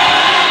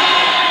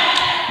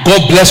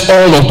 God bless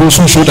all of those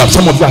who showed up.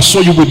 Some of you, I saw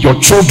you with your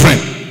children.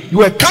 You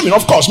were coming,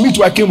 of course. Me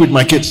too, I came with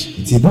my kids.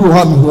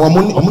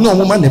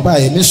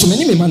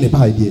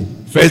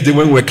 First day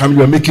when we were coming,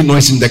 we were making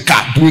noise in the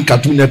car, doing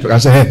Cartoon Network. I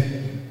said, hey,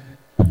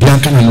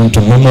 Bianca and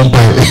to Mama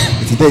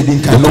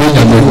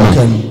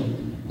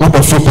what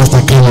the fuck,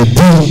 Pastor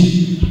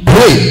Kennedy?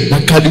 Hey,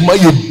 Nakadima,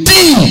 you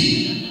ding!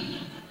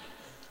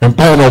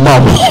 Empire no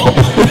mama.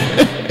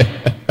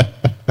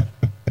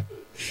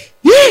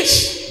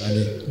 Yes.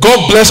 God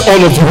bless all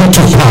of you who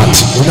took part.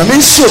 I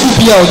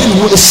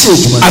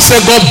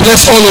said, God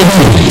bless all of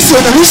you.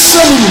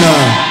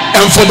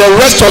 And for the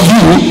rest of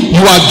you,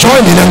 you are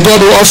joining, and God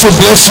will also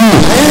bless you.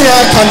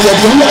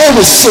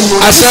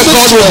 I said,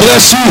 God will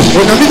bless you.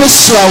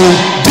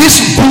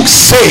 This book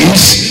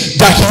says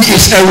that He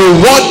is a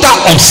rewarder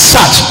of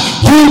such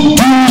who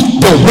do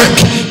the work.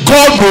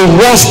 God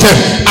rewards them.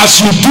 As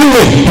you do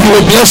it, He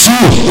will bless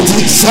you.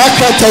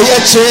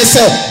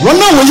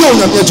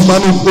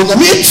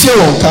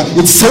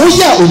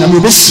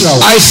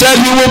 I said,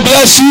 He will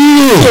bless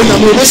you.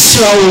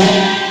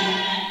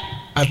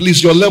 At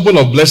least your level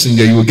of blessing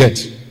there you will get.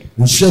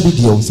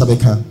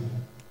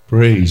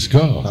 Praise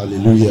God.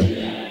 Hallelujah.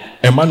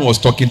 A man was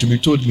talking to me,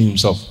 told me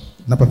himself,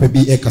 you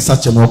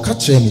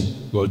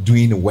are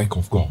doing the work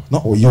of God.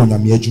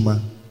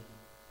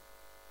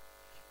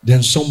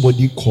 Then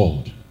somebody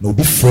called.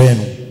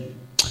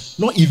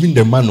 Not even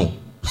the man.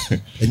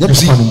 You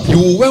see, you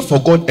will work for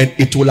God and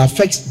it will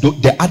affect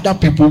the other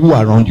people who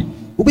are around you.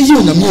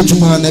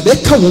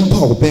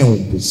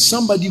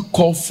 Somebody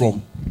called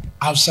from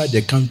outside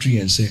the country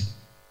and said,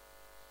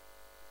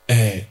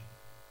 I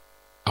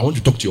want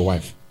to talk to your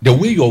wife. The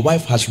way your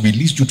wife has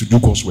released you to do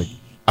God's work.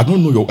 I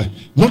don't know your wife.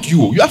 Not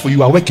you. You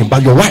are working,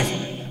 but your wife.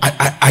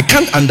 I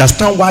can't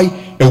understand why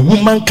a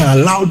woman can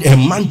allow a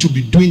man to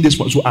be doing this.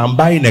 So I'm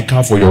buying a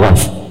car for your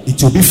wife.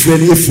 It will be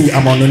friendly if we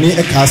are on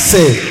a car.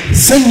 Say,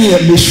 send me a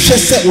if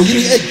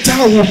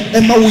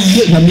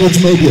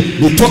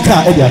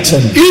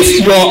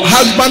your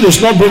husband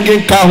is not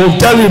bringing car home,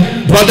 tell him,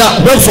 brother,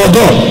 work for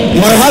God.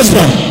 My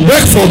husband,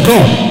 work for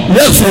God.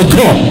 Work for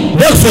God.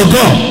 Work for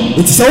God.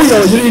 It's so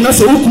you're not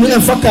so open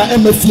and fucker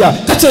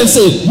MFia. Catch and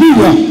say,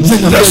 work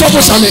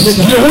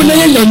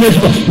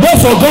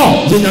for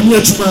God. You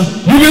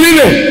believe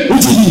it?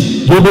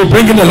 You'll be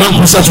bringing the Land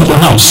Cruiser to the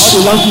house.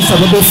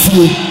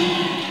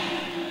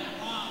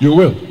 You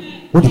will.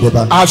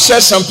 I've said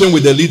something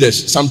with the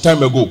leaders some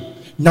time ago.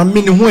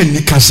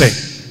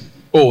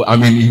 Oh, I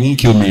mean, he won't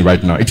kill me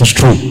right now. It is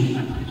true.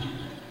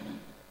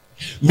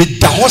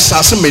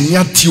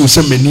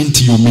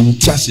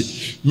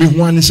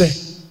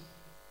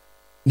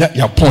 That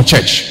your poor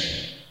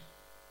church.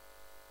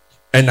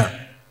 And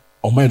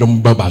oh my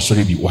don't baba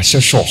sorry be was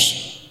your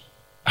shows.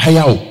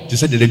 Hayao, they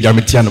said the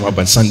Jamitiano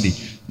about Sunday.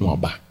 No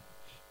ba.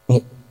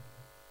 Oh,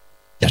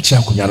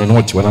 Yacha Kunyano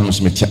not when I'm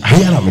Smith.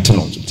 Hayana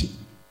Metanonti.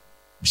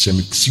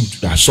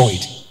 I saw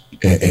it.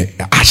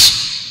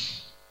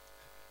 Ash.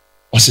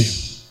 I say,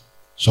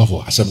 so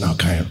for I said now I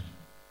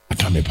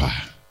can't be pa.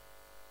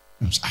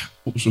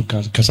 So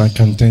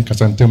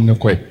can no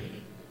quite.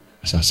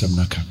 I said,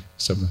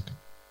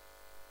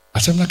 I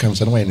said, I'm not going to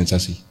say,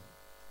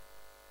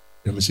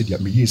 let me say,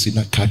 me say,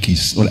 not car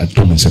keys, not at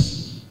home.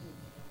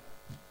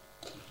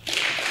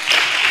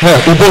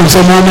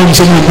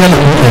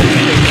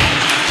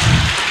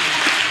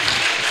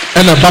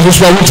 And a baffle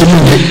swallow to me.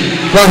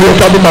 Why you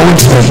probably my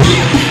winter?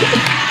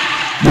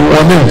 You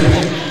are no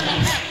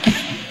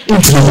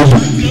into the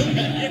woman.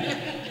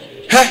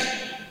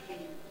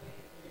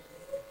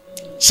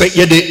 Say,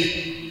 you're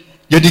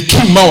the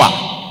king Mawa,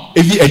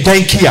 if you a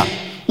dying Kia,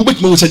 who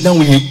bet me was down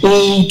with your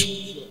old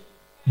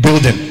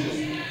building.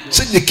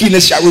 Say the key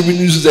is shall we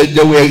use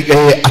the way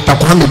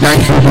Atakwame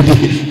Bank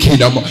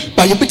kingdom.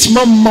 But you bet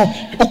Mamma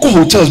Oko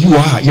hotels you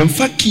are. In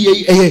fact,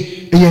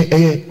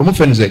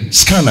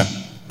 scanner.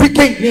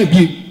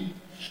 Maybe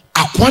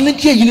a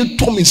quantity you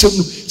told me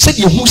said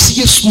you who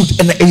see a suit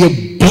and a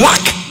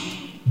black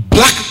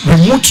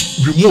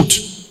remote.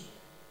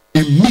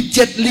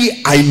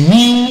 Immediately I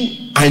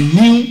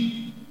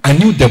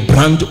knew the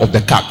brand of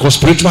the car. Because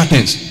spiritual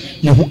things,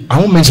 I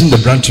won't mention the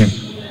brand to you.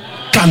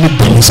 Can't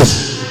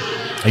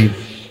be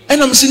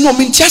and I'm saying, no, I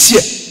mean, just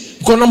here.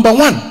 Because number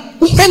one,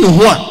 you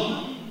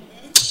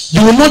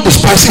will not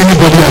despise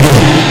anybody again.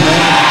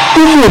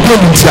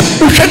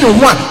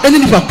 And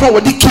then if I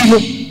call the kilo,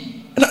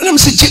 and I'm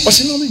saying, I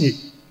said, no,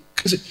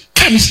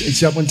 can you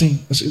say one thing?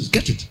 I said,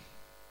 get it.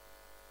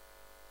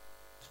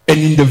 And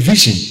in the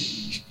vision,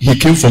 he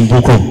came from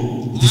Boko.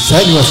 The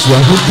sign was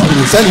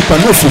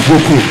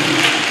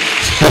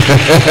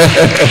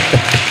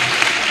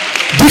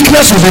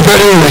Dickness will be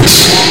very rich.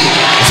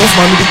 Just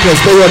my Dickness,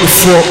 very well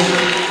before.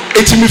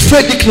 It will be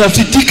fair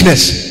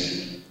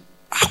Dickness.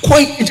 I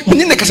quite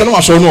when the Casano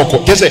was so no.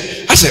 Just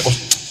say, I say, oh,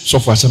 so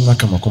far, some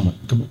come.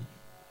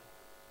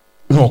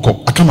 No, I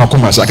come.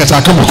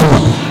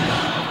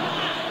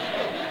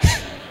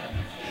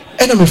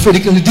 And I'm afraid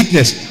of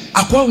Dickness.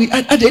 I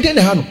didn't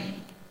have.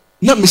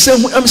 Not me say,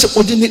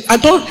 I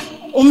don't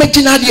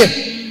imagine idea.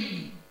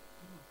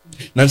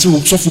 Nancy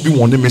will so be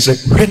one day, say,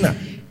 Rena,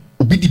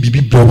 Obi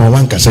Bibi Broma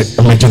Wanka said,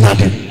 imagine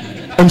idea.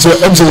 I'm so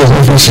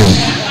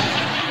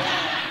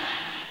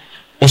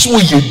also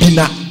you be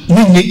not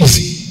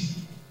easy.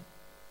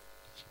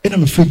 And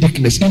I'm afraid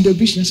Dickness in the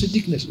vision. I said,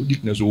 Dickness,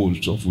 oh,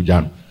 so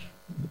Fujan.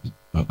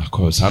 Of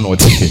course, I know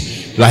what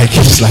like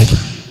it's like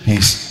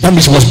he's that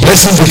means was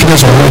blessing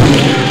Dickness already.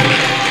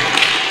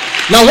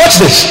 Now watch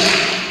this.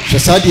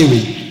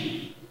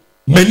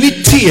 Many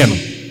TM.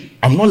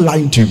 I'm not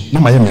lying to you. No,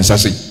 my name is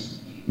Sasi.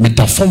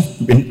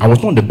 I was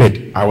not on the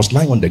bed. I was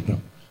lying on the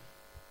ground.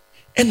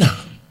 And now,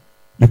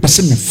 the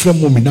person me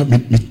frame me now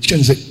me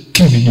change the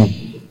killing you.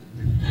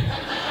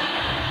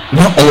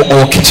 Now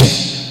our kitchen.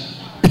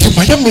 It is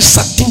my name is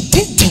Sati.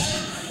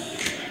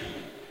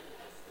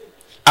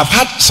 I've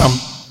had some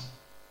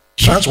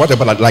trans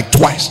whatever like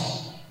twice.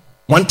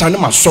 One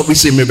time I saw me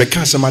say me be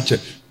cancer match.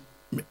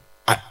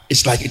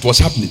 It's like it was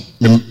happening.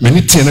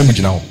 Many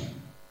TM now.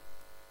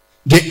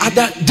 The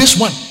other, this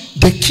one,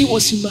 the key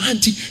was in my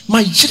hand.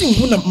 My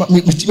children, my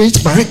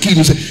key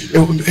was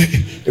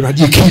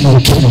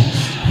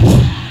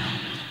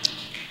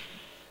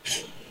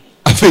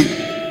I think,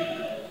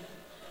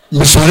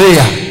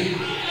 Messiah,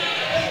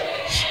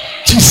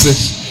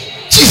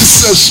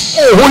 Jesus,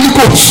 oh, Holy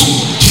Ghost,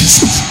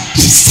 Jesus.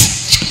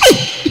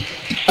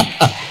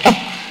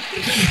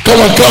 Come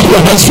on, clap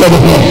your hands for the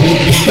Lord.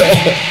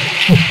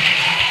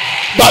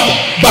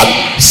 But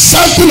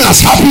something has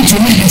happened to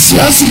me this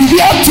year.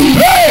 We have to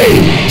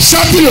pray.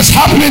 Something is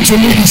happening to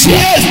me this year.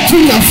 Yes,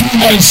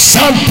 and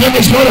something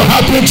is going to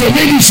happen to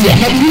me this year.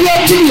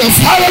 Hallelujah.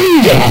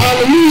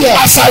 Hallelujah.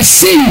 As I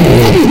see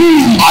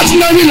you,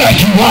 ordinary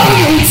like you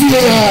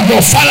are,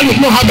 your father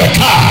did not have a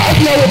car.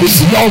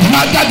 Your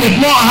mother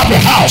did not have a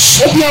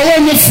house.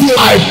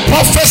 I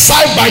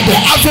prophesy by the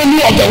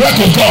avenue of the work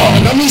of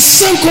God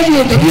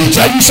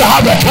that you shall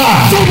have a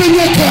car.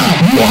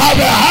 You have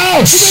a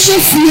house.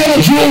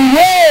 You will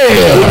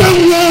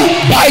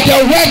by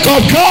the work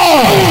of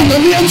God.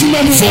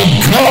 For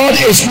God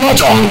is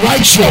not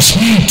unrighteous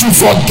to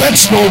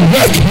forget your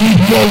work,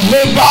 your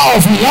labor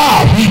of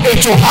love.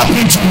 It will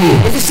happen to you.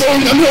 It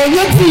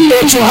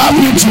will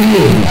happen to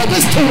you.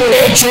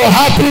 It will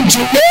happen to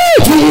you.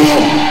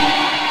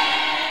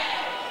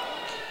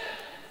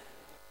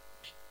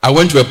 I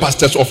went to a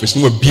pastor's office.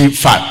 We were being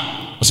fat.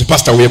 I said,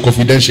 Pastor, we are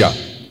confidential.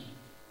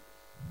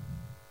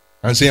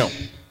 And say, our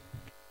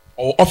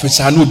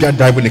officer, I know they are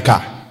driving the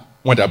car.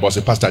 What about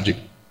the Pastor J?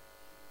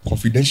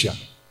 Confidential.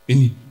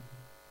 Any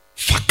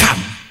fakam.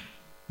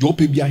 You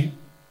pay behind.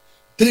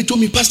 Then they told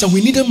me, Pastor,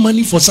 we needed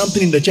money for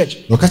something in the church.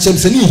 Like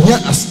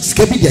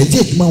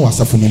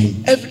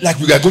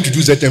we are going to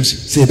do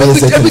ZMC.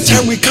 Every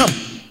time we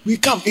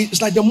come.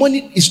 It's like the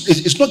money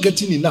is not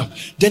getting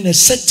enough. Then a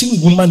certain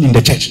woman in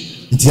the church.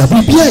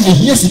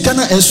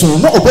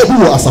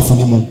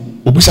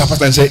 Obisa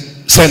pastor and say,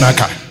 send a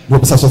car.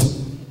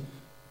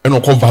 And I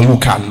call value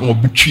can or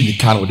between the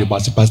car or the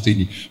pastor. Pastor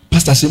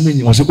said,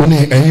 "Me was going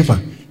to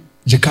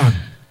Jekan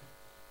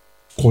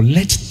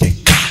collect the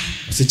car."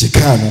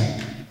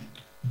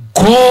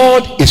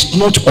 God is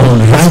not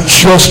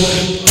unrighteous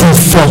to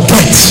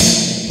forget.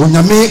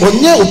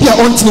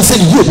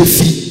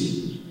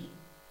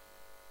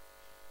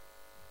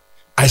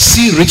 I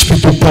see rich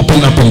people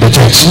popping up in the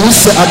church.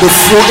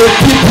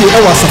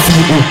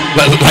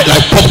 Like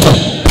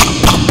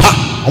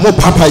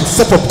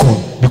popcorn.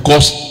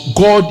 Because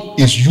God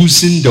is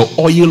using the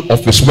oil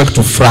of his work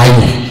to fry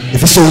me.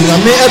 Sit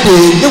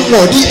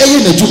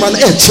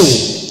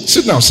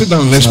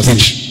down, let's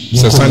preach.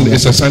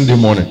 It's a Sunday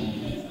morning.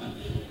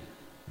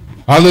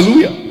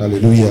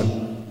 Hallelujah.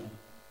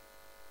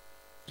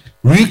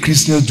 Real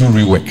Christians do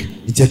real work.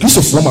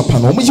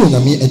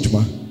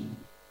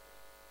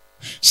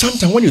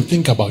 Sometimes when you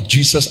think about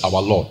Jesus,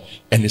 our Lord,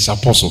 and his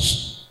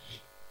apostles,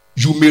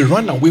 you may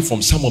run away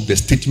from some of the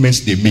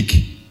statements they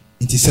make.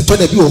 But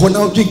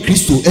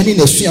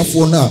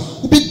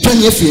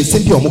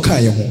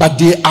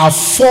they are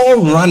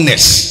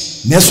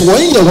forerunners in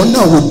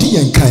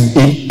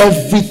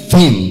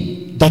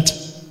everything that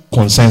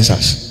concerns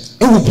us.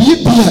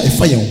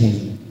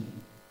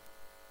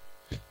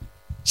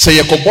 Say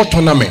a football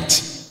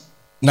tournament.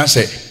 Now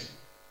say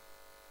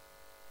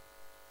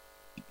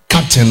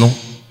captain no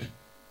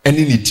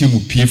any the team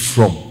will pay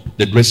from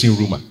the dressing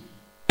room.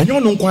 And you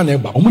don't know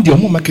neighbor.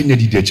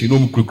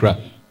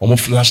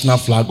 National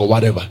flag or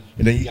whatever,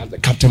 and then you have the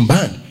captain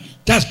band.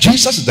 That's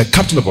Jesus is the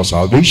captain of our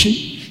salvation.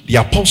 The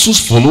apostles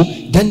follow,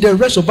 then the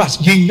rest of us.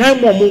 For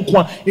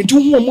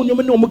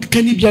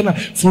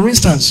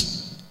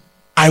instance,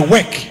 I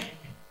work,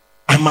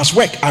 I must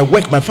work, I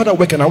work, my father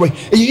work and I work.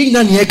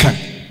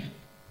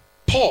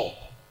 Paul,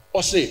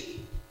 or say,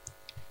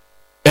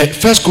 1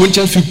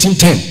 Corinthians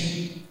 15:10,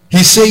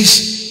 he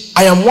says,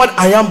 I am what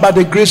I am by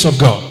the grace of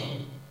God.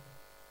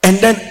 And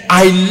then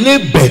I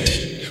labored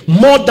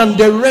more than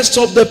the rest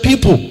of the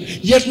people,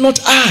 yet not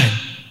I,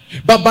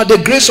 but by the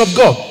grace of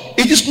God.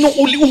 It is not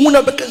only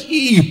because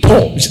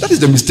Paul. You see, that is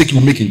the mistake we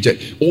make in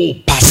church. Oh,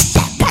 pastor,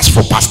 pass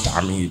for pastor.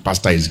 I mean,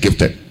 pastor is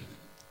gifted.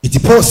 It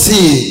Paul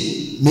say,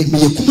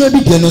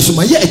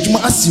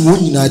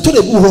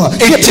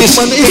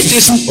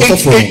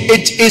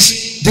 it is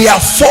they are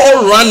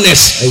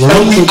forerunners,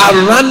 and we are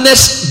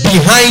runners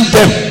behind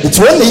them.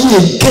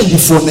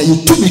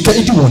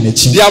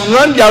 They have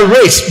run their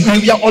race.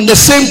 We are on the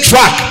same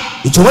track.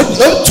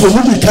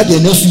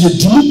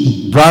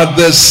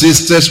 Brothers,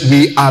 sisters,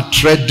 we are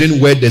treading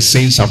where the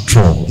saints have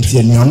trod,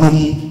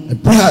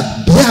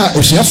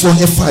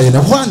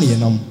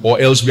 or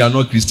else we are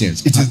not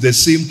Christians. It is the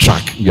same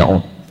track we are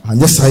on.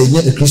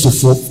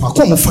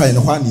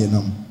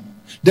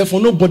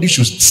 Therefore, nobody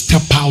should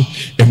step out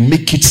and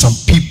make it some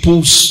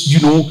people's,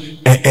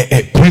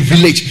 a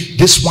privilege.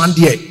 This one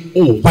there,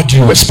 oh, what do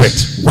you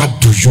expect? What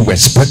do you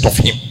expect of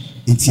him?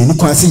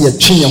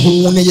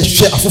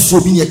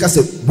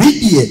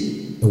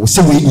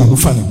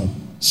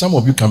 Some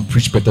of you can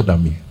preach better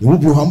than me.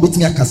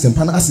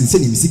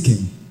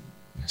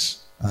 Yes.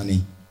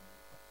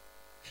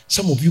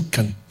 Some of you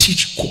can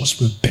teach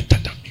gospel better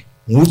than me.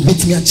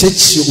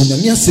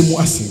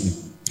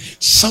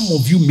 Some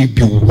of you may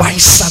be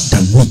wiser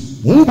than me.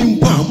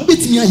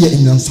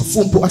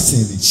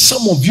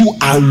 Some of you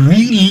are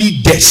real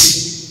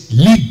leaders.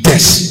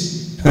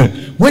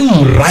 When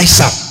you rise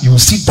up, you will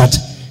see that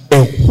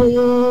a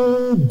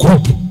whole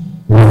group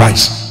will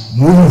rise.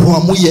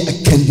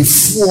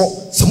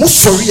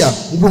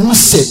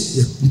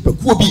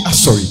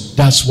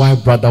 That's why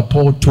Brother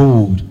Paul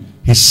told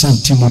his son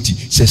Timothy,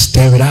 say,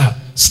 stir it up,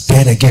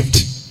 stir the gift,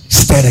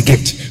 stir the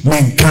gift.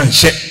 Man can't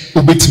share.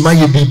 Timothy,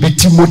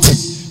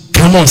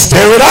 come on,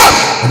 stir it up.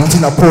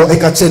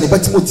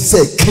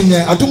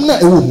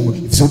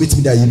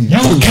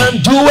 You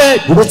can do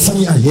it.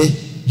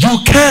 You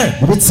can.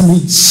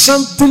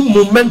 Something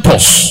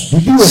momentous,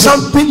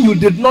 something you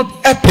did not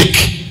epic,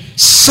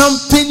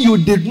 something you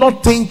did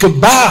not think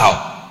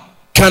about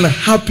can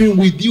happen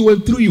with you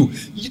and through you.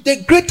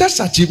 The greatest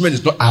achievement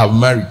is not I have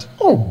married.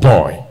 Oh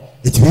boy.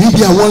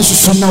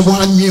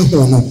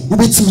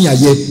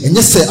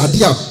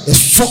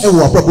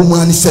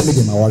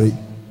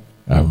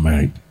 I'm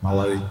married.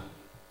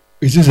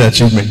 Is this an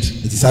achievement?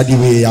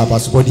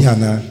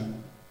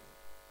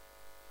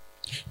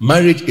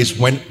 Marriage is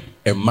when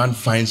a man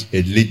finds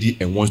a lady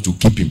and wants to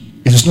keep him.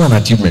 It is not an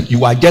achievement.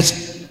 You are just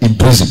in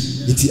prison.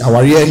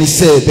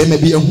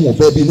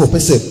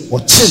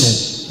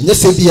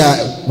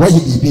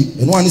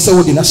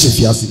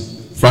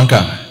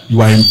 Franca, you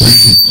are in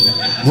prison.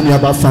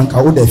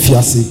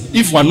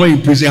 If you are not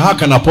in prison, how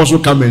can Apostle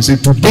come and say,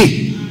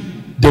 today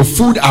the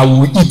food I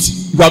will eat,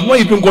 you have not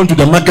even gone to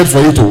the market for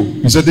it?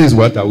 He said, this is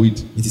what I will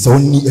eat. It is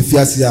only a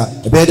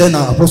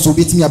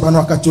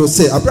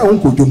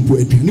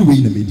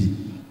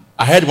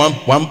I heard one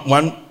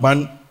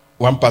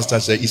pastor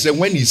say, he said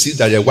when he sees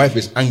that your wife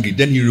is angry,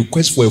 then he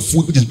requests for a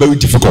food which is very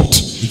difficult.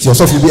 It's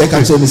yourself.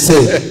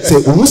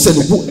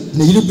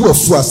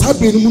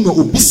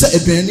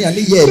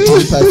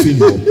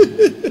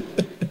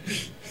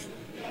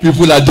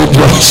 People are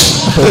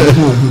dangerous.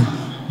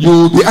 You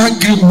will be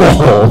angry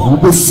more.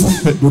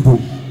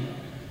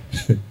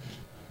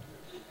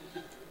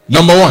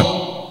 Number one,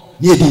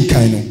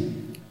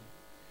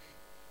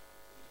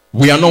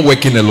 we are not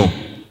working alone.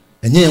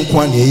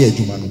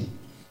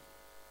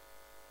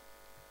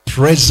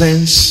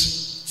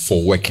 Presence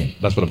for working.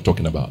 That's what I'm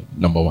talking about.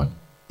 Number one.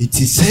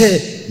 It is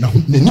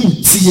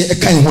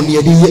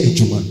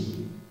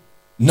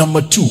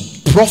Number two,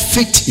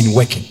 profit in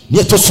working.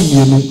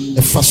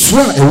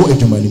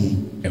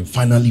 And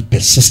finally,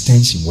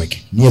 persistence in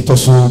working.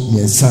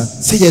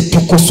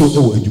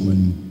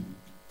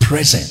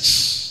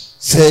 Presence.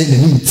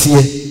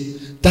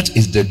 That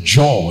is the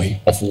joy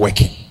of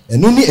working.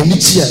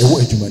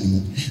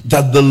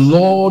 That the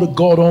Lord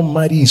God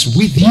Almighty is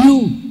with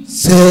you.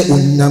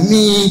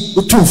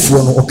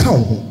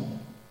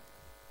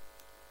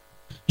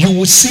 you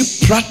will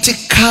see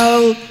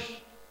practical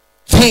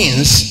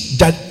things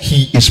that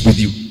he is with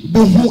you.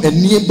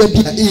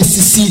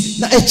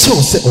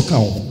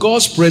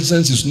 God's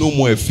presence is no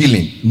more a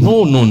feeling.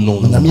 No.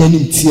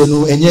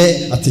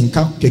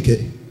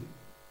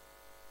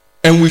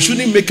 And we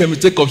shouldn't make a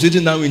mistake of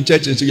sitting down in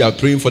church and say you are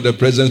praying for the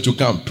presence to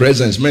come.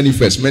 Presence,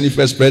 manifest,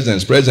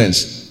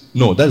 presence.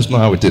 No, that is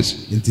not how it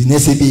is.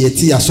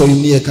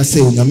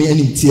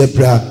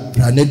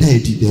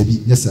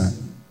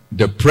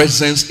 The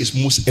presence is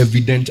most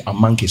evident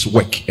among his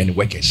work and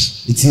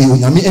workers.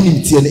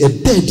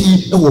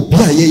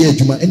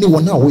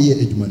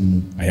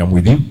 I am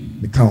with you.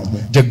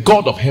 The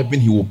God of heaven,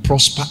 he will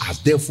prosper us.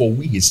 Therefore,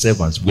 we his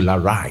servants will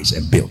arise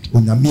and build.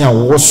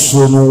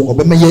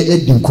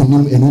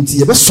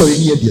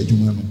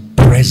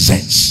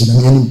 Presence.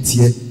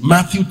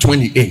 Matthew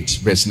 28,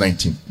 verse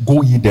 19.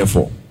 Go ye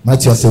therefore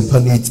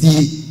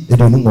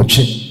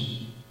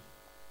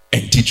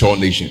and teach all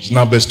nations.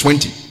 Now, verse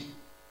 20.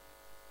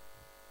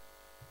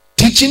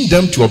 Teaching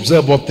them to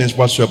observe all things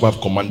whatsoever I've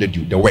commanded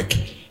you, the work.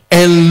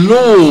 And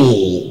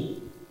lo,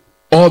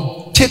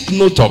 or take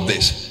note of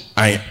this,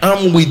 I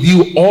am with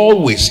you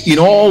always, in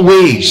all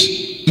ways,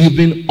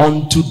 even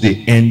unto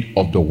the end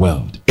of the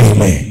world.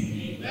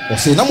 Amen.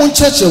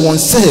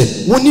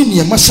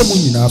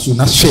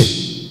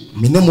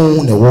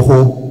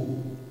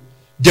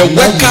 The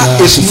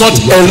worker is not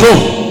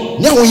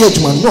alone.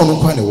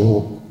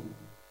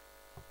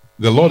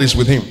 The Lord is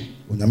with him.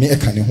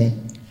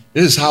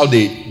 This is how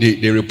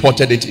they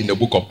reported it in the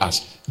book of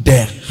Acts.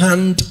 The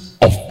hand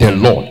of the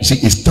Lord. See,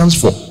 it stands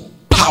for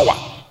power.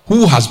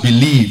 Who has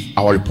believed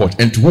our report,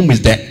 and to whom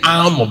is the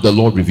arm of the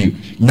Lord revealed?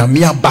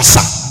 Namia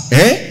Basa.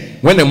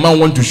 When a man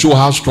wants to show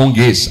how strong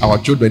he is, our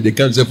children, they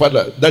can say,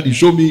 Father, Daddy,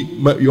 show me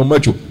your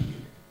macho.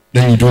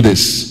 Then you do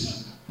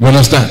this. You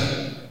understand?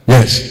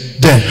 Yes.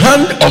 The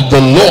hand of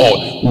the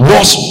Lord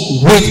was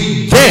with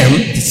them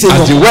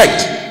as they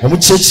worked.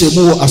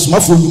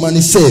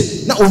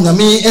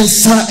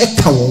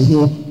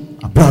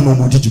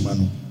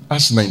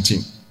 Acts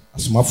 19.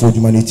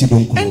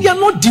 And they are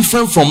not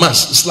different from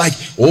us. It's like,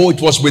 oh,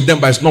 it was with them,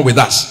 but it's not with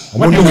us.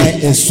 What do you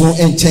mean? It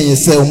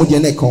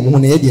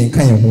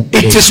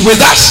is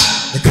with us.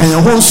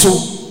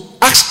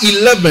 Acts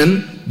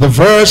 11, the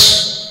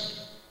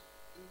verse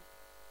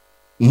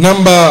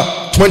number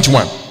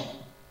 21.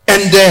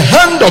 And the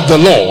hand of the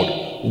Lord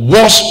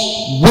was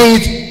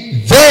with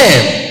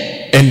them,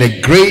 and a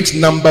great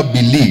number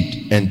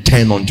believed and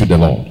turned unto the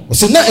Lord.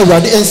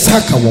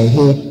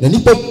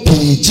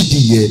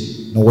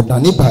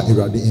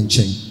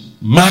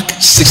 Mark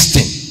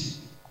 16.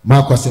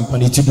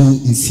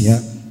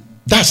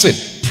 That's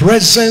it.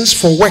 Presence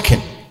for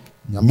working.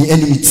 Mark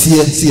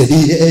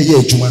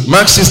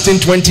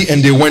 16:20,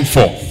 and they went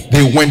forth.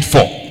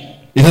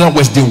 In other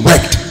words, they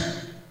worked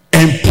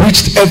and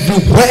preached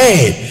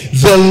everywhere,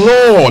 the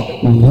Lord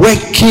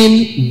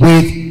working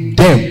with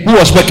them. Who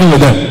was working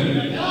with them?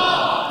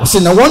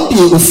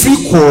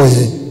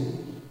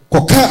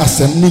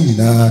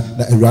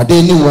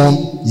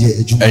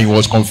 And he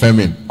was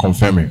confirming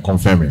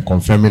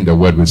the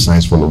word with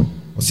signs following.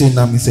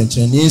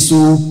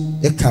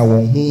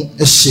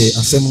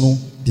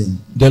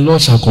 The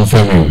Lord shall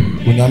confirm you.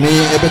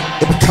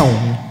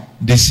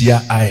 This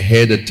year I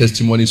heard a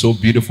testimony so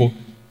beautiful.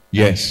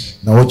 Yes.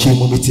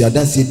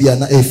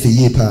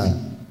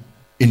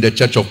 In the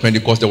church of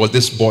Pentecost, there was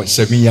this boy,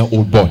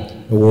 7-year-old boy.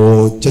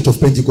 Church of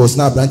Pentecost.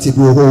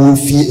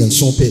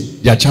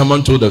 Their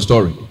chairman told the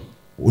story.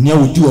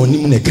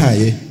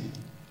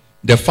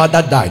 The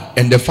father died,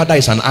 and the father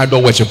is an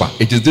idol worshipper.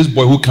 It is this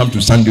boy who comes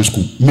to Sunday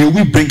school. May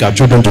we bring our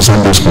children to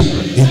Sunday school.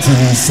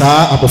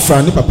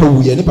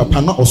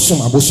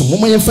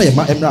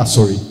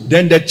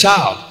 Then the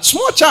child,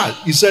 small child,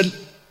 he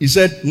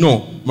said,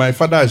 no, my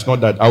father is not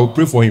that. I will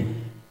pray for him.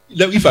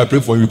 If I pray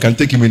for him, you can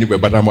take him anywhere,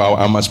 but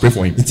I must pray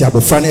for him. 7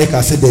 years.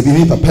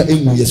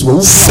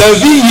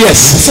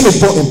 He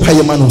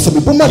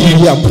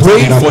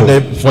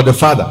prayed for the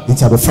father.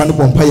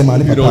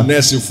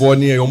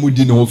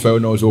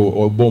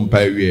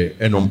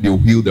 They'll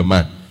heal the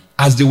man.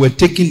 As they were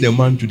taking the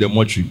man to the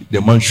mortuary, the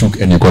man shook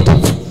and he got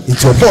up.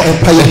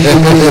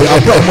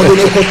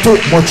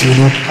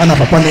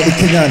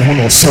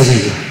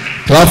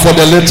 Clap for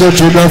the little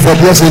children, for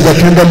this is the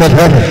kingdom of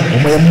heaven.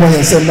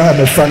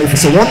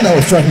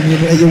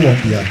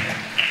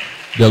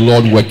 The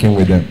Lord working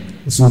with them.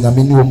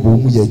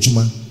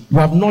 You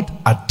have not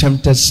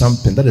attempted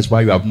something. That is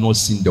why you have not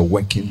seen the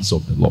workings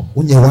of the Lord.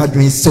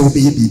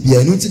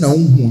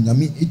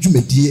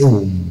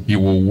 He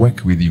will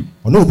work with you.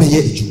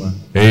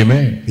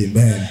 Amen.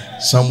 Amen.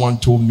 Someone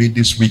told me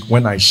this week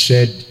when I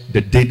shared the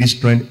daily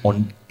strength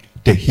on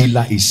the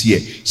healer is here.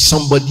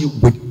 Somebody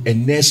with a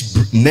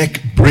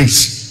neck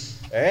brace.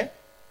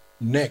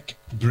 Neck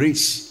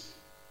brace.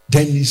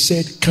 Then he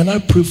said, can I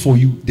pray for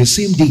you the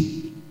same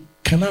day?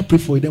 Can I pray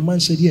for you? The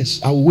man said,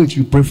 yes, I will wait.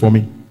 You pray for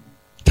me.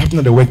 Happened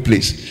at the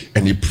workplace.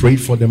 And he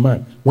prayed for the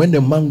man. when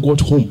the man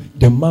got home,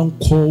 the man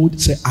called,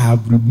 said, I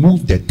have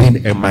removed the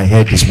thing and my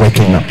head is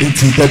working now. Keep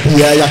clapping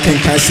your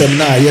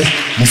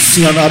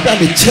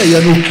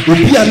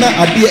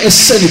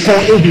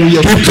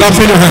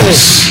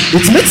hands.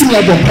 Those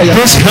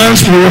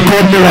hands will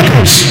record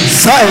miracles.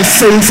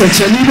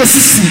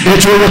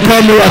 It will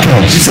record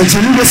miracles.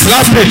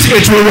 Clap it,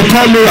 it will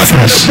record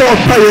miracles.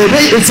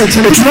 It's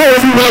not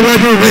everywhere where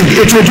they ring.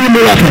 It will do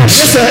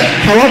miracles.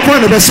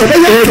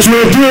 It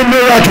will do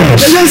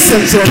miracles.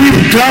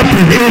 Keep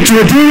clapping. It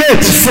will do it.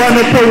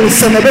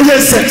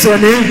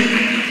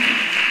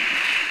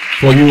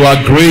 For you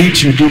are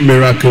great, you do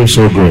miracles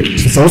so great.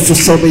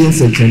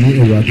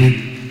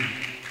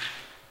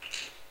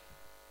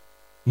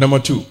 Number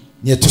 2,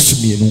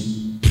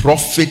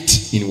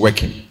 profit in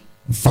working.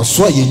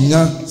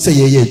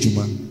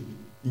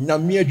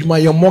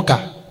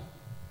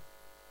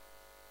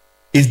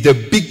 Is the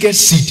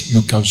biggest seed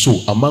you can sow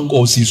among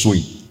all seed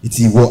sowing.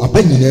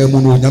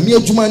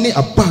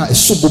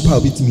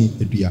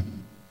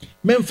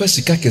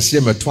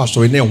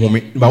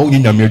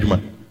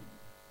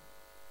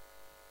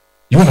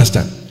 You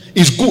understand?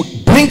 It's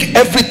good. Bring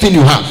everything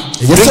you have.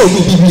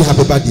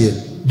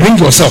 Bring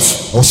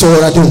yourself.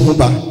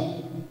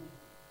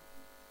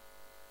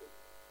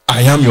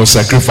 I am your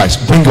sacrifice.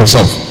 Bring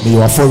yourself.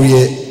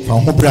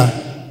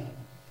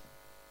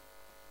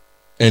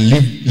 And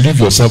leave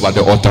yourself at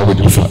the altar with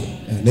your Father.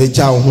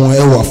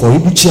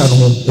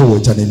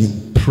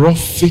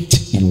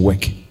 Profit in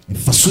working. 1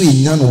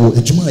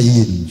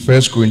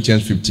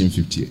 Corinthians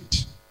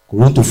 15:58.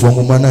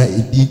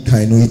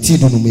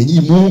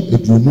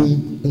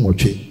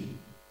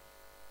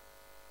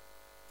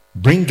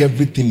 Bring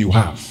everything you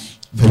have.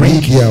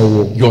 Bring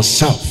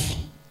yourself.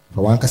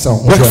 Work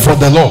for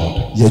the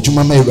Lord.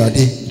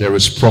 There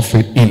is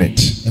profit in it.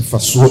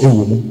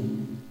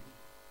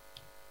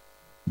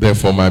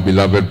 Therefore, my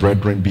beloved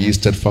brethren, be ye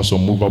steadfast,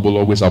 unmovable,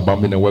 always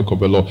abounding in the work of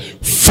the Lord.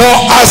 For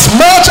as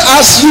much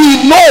as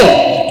ye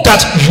know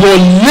that your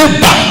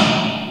labor,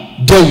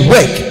 the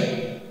work,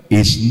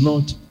 is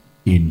not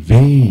in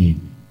vain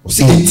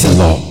in the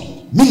Lord.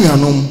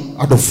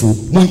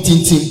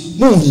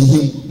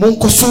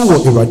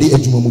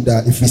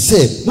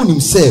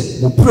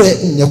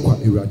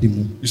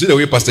 You see the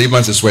way Pastor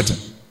Evans is sweating?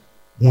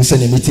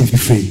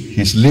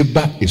 His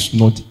labor is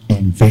not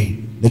in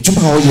vain.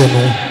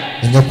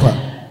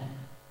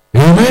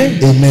 Amen.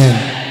 Amen.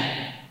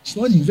 It's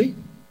not in vain.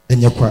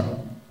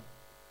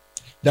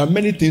 There are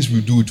many things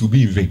we do to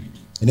be in vain.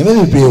 In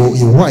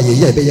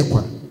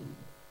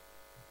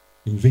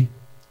vain.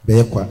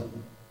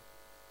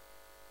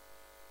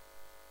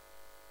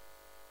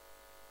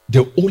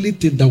 The only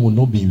thing that will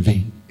not be in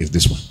vain is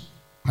this one.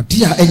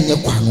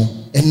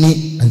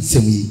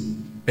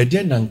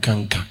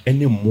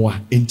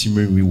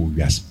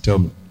 Tell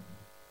me.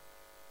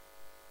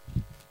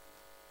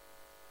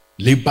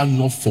 Labor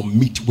not for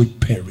meat with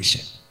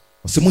perishing.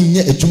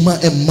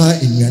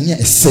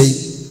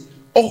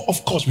 Oh,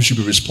 of course we should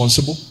be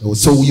responsible. No,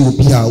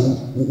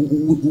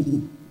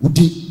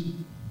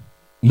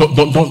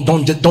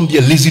 don't be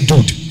a lazy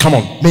dude. Come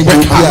on, work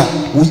hard.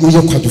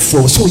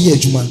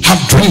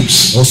 Have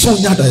dreams.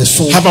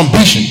 Have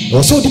ambition.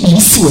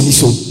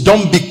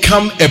 Don't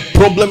become a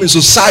problem in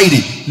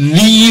society.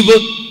 Leave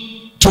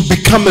to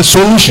become a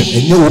solution.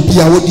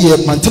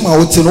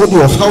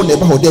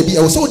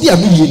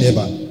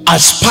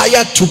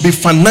 Aspire to be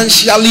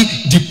financially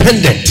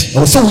dependent.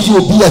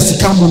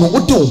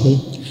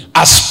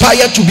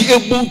 Aspire to be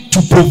able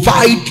to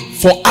provide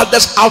for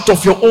others out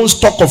of your own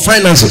stock of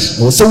finances.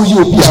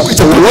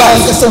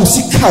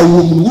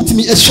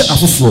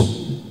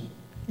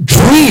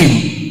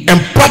 Dream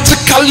and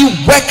practically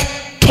work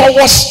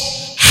towards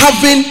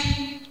having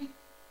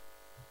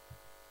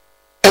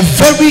a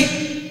very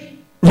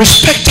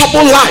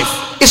respectable life.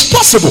 It's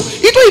possible.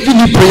 You don't even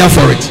need prayer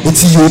for it.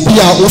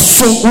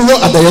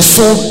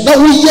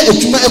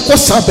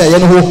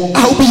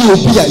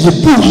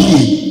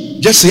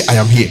 Just say, I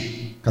am here,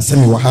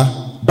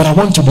 but I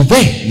want to be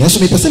there.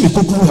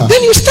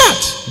 Then you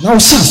start.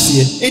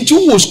 And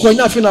you was going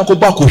to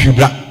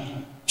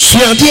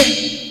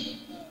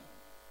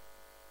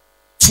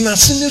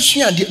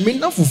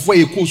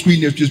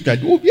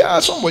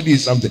somebody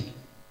is something.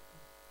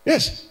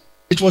 Yes.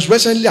 It was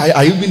recently,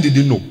 I even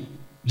didn't know.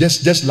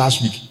 Just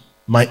last week.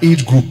 My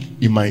age group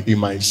in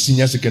my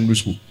senior secondary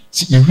school.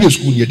 See, in real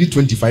school, nearly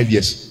 25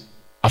 years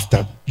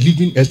after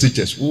leaving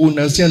SHS.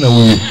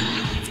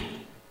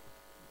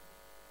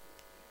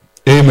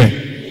 Amen.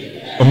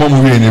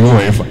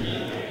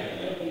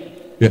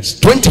 Yes,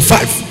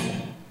 25.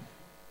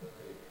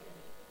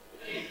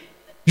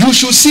 You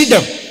should see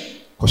them.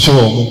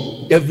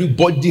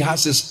 Everybody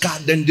has a scar.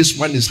 Then this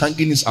one is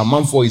hanging his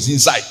amount for his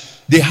inside.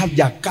 They have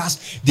their cars.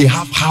 They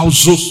have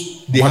houses.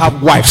 They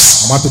have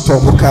wives.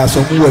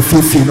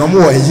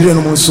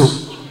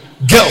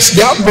 Girls,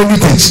 they have many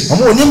things.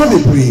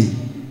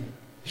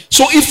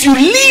 So if you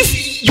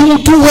leave, you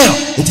will do well.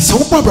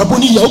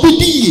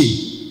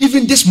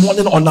 Even this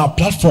morning on our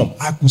platform,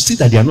 I could see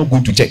that they are not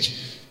going to church.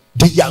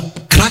 They are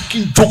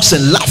cracking jokes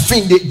and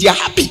laughing. They are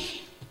happy.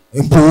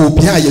 Mpo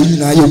bia ye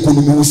nyina ye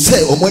konumu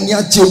se omani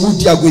aje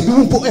wudi agwe bi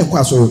mpo enko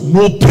asoro.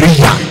 No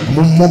prayer.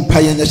 Mom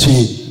paye na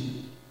hwe.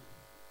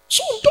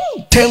 So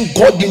don't turn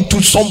God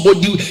into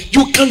somebody.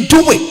 You can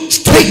do it.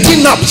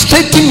 Straighten up.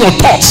 Straighten your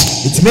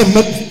thoughts. It may be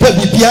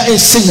bia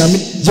ensenya me.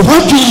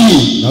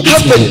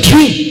 Have a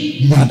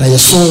dream.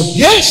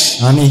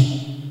 Yes.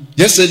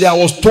 Yesterday I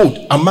was told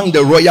among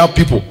the royal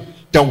people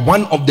that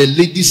one of the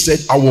ladies said,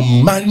 I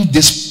will marry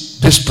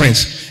this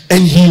prince.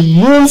 And he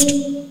moved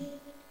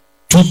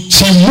to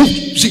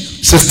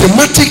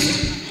systematic,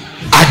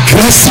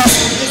 aggressive,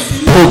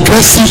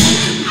 progressive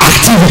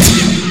activity.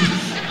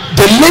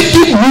 The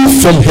lady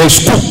moved from her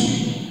school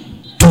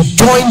to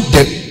join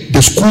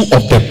the school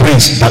of the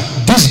prince, that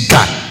this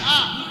guy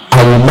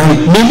I will marry.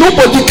 May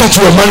nobody catch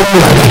you marry me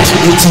like that.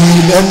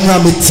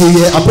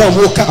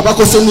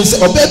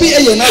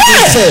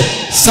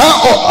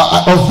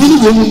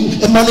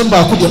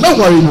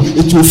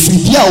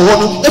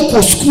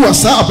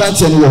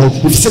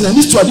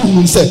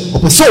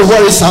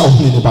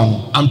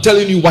 I'm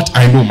telling you what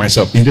I know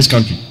myself in this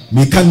country.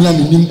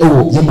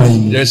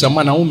 There's a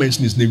man, I won't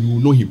mention his name, you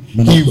will know him.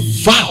 He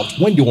vowed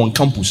when they were on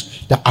campus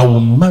that I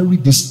will marry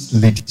this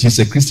lady. She's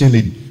a Christian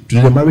lady.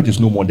 Today the marriage is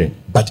no more there,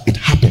 but it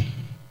happened.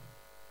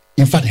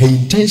 In fact, her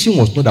intention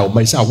was not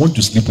that I want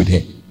to sleep with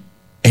her.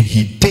 And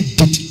he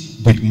did it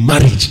with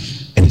marriage,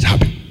 and it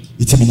happened.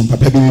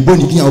 Systematic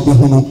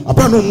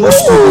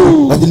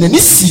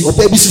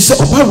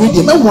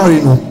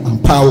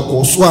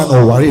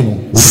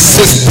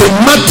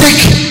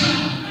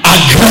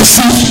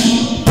aggressive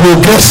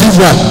progressive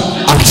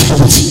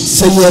activity.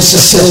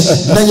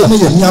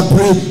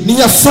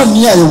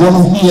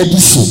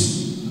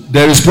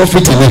 There is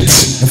profit in it.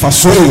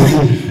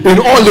 In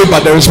all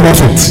labor there is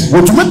profit.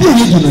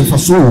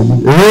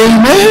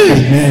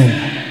 Amen.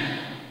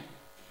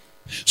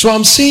 So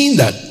I'm saying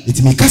that,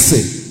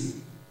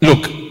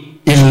 look,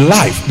 in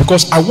life,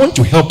 because I want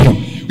to help you.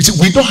 You see,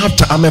 we don't have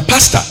to. I'm a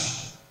pastor.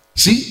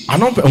 See,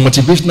 I'm not a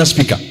motivational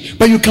speaker,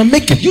 but you can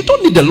make it. You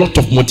don't need a lot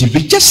of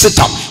motivation. Just sit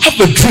up, have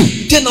a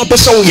dream. Then I'll be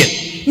so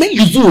May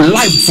live your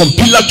life from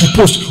pillar to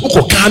post.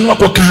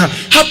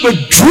 Have a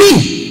dream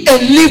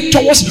and live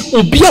towards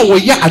Obia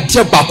Waya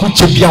Adia Baku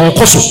Chebia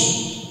Okoso.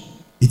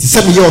 It is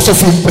some years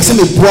of him, person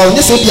of brown.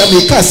 Yes, we are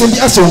making send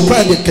us on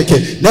Friday.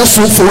 That's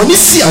so for when we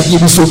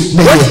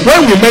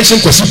mention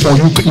Kosipon,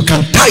 you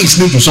can tie his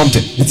name to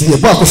something. It is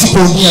about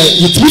Kosipon here.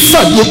 It is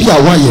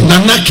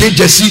Nana K.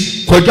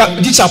 Jesse,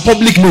 these are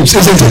public names,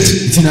 isn't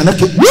it?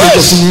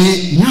 Yes.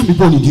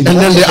 And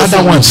then the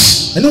other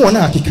ones.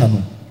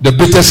 The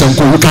Beatles and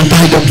Co, we can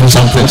tie them to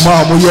something.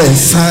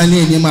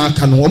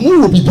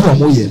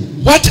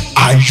 What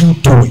are you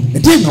doing?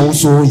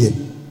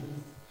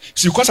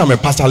 See, because I'm a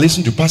pastor, I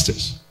listen to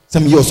pastors.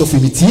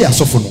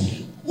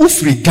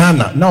 Ufri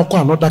Ghana, now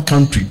call another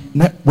country.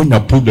 When you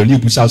problem,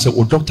 you say,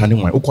 "Oh, doctor,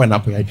 now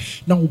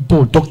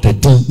doctor,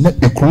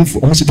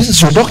 this is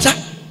your doctor."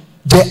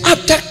 The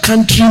other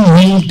country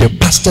named the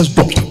pastor's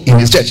doctor in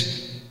his church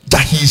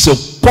that he is a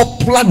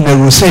popular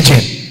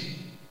neurosurgeon.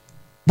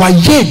 Why,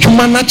 yeah,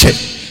 human nature.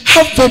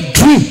 Have a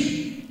dream.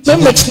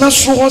 Let's not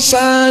show us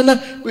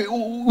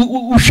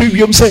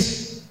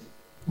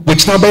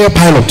which now by a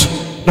pilot.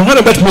 Now, how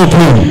about more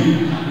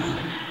plane?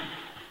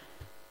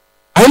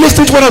 I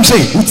understand what I'm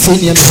saying.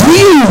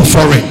 Dream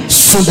for it.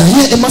 So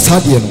that must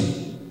have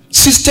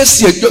sisters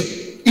here,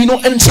 you know,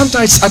 and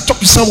sometimes I talk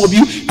to some of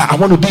you. I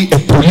want to be a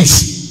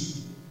police.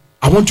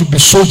 I want to be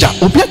soldier.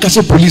 Obia can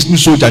say police, no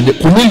soldier.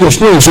 Cornelius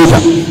no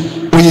soldier.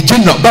 Or a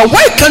general. But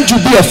why can't you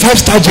be a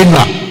 5-star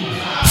general?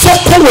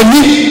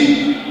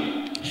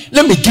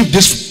 Let me give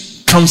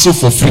this counsel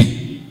for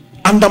free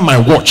under my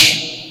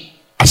watch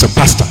as a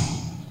pastor.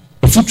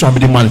 If you try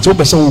to manage,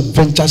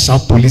 venture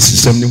south police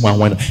system,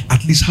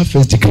 at least have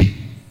first degree.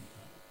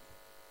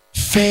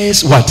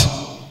 First what?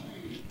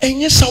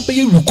 And yes, I'll be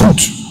a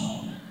recruit.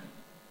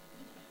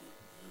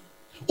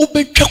 Are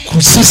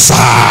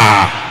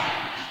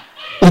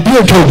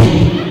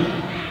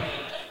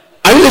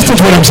you listening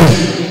to what I'm saying?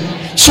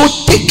 So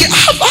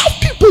have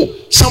people.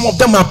 Some of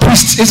them are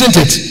priests, isn't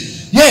it?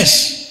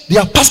 Yes. They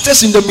are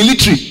pastors in the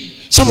military.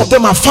 Some of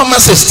them are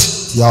pharmacists.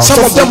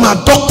 Some of them are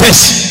doctors.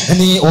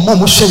 Some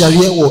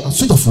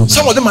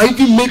of them are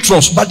even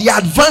matrons, but they are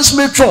advanced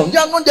matrons. They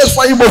are not just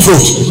flying both. Are you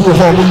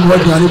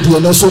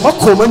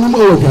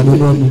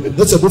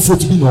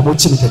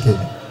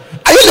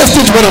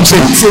listening to what I'm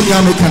saying?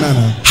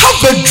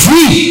 Have a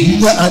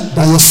dream.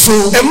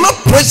 And my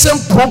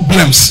present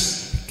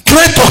problems. Can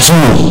I talk to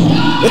you?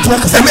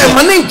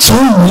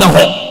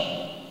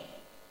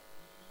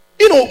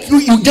 You know,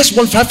 you just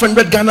want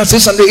 500 Ghana,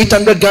 600,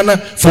 800 Ghana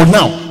for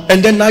now.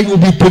 And then now you'll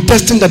be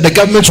protesting that the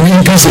government will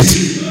increase it.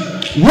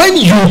 When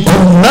you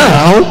go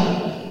now,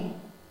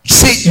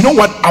 say, you know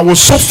what, I will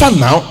suffer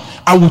now.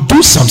 I will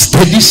do some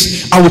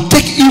studies. I will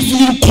take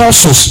evening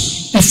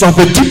courses. If I have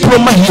a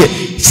diploma here,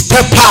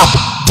 step up,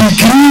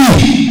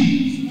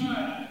 degree.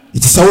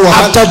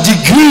 After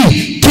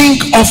degree,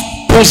 think of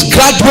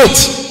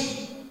postgraduate.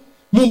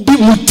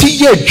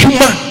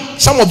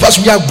 Some of us,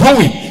 we are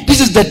growing.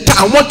 This is the time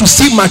I want to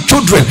see my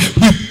children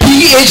with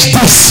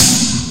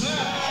PhDs.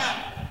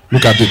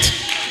 Look at it.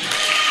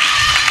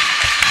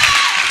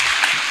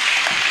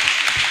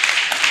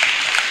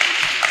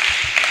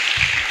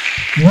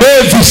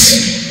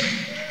 Mavis.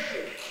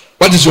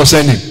 What is your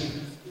surname?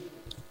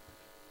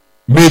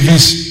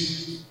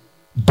 Mavis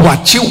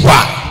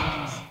Boachiwa,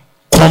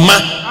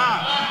 comma,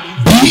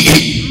 BA,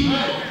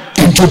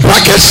 into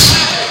brackets,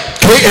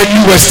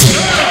 KNUST,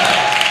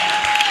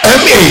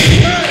 MA,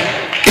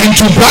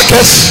 into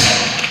brackets,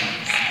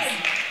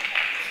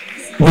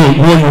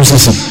 no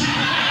uses it.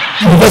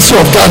 University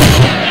of Ghana,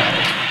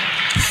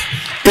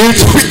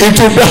 into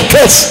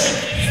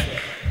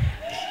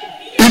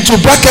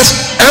brackets,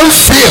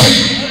 MPhil.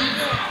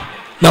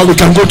 Now we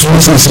can go to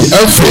UCC,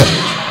 MPhil,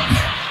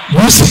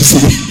 UCC.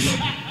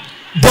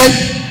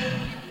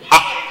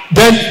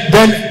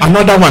 Then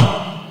another one,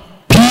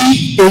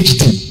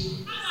 PhD,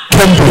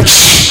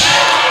 Cambridge.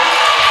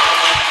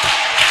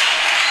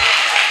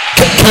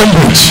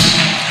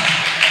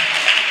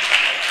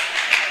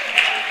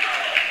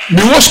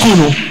 Me was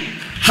school,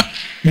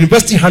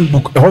 university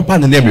handbook.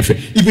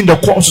 Even the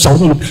courses I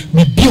want to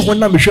me be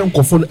one of mission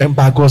conform and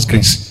by God's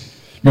grace.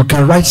 You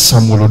can write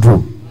Samuel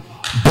Odo,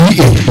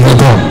 BA,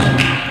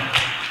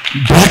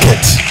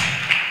 bracket,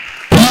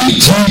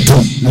 PGD,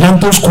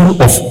 London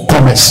School of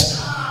Commerce,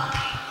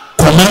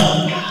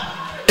 comma,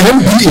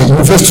 MBA,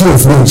 University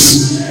of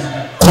Wales,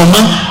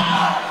 comma,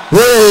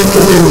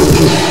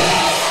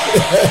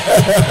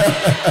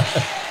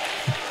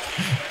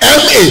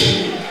 MA,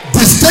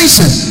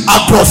 distinction,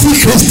 Aprofi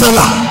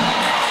Christella.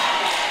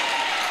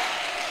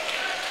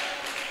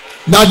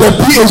 Now the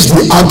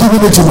PhD, I'm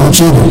giving it to my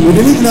children. You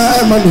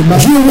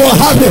will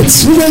have it.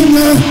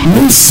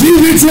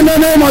 Receive it in the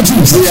name of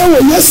Jesus.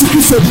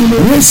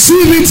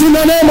 Receive it in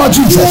the name of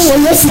Jesus.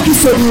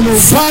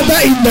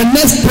 Father, in the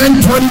next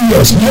 10-20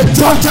 years,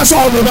 doctors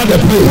all over the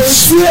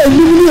place,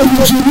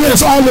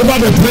 engineers all over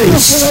the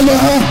place,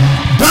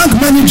 bank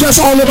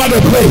managers all over the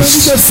place,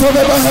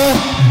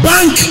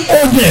 bank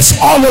owners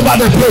all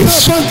over the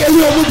place,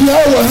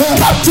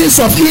 captains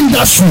of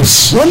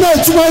industries.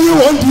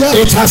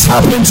 It has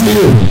happened to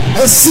you.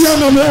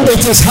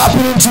 It is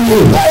happening to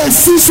you.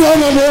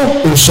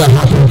 It shall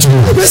happen to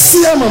you.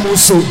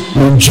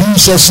 In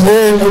Jesus'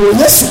 name.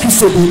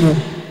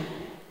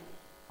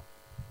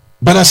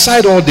 But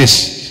aside all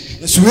this,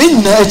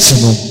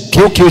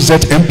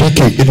 KOKZ MPK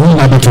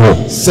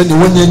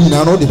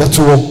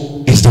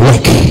is the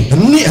work.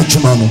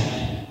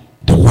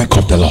 The work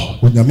of the Lord.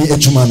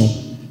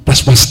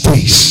 That's what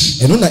stays.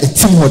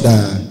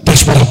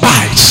 That's what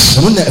abides.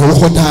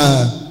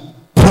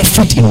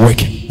 Profit in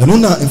working.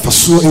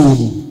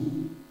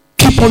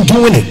 Keep on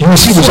doing it. You will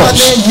see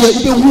results.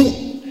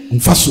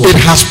 It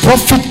has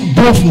profit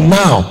both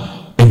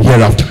now and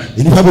hereafter.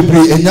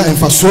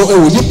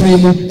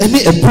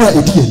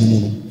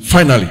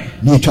 Finally,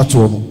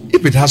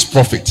 if it has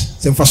profit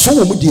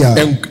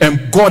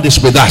and God is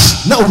with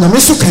us,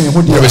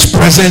 there is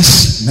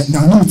presence,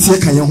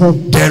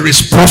 there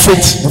is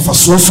profit.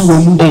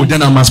 Oh,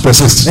 then I must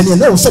persist.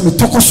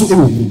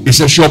 It's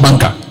a sure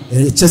banker.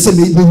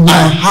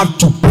 I have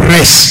to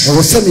press.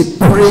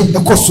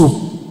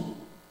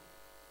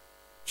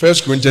 1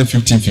 Corinthians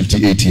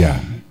 15:58 here.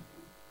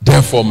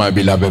 Therefore, my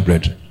beloved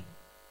brethren,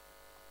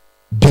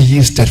 be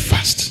ye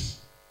steadfast,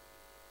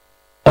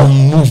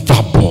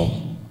 unmovable,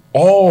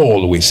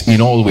 always,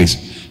 in all ways,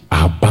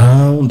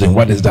 abounding.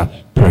 What is that?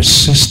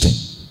 Persisting.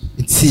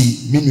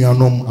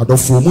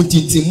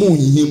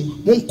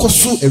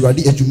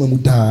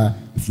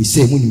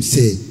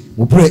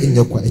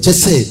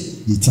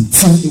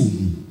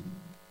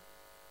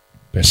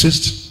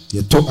 Persist.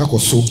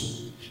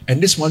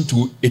 And this one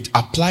too, it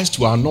applies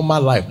to our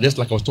normal life, just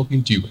like I was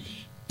talking to you.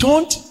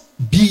 Don't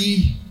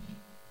be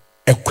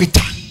a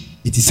quitter.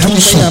 It is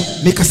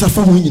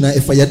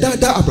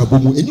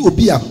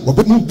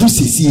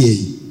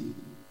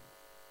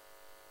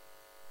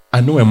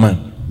I know a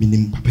man.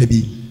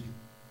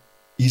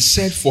 He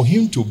said for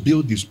him to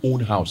build his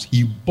own house,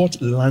 he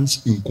bought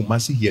lands in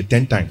Kumasi here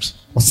 10 times.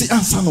 You see,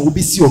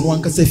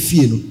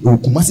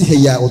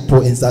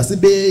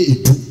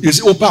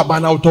 Opa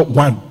Bana auto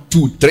 1,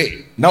 2,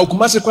 3. Now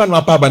Kumasi kwa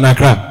no Opa Bana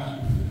kra.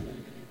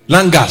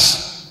 Langas.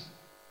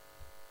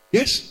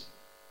 Yes.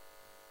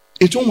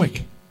 It won't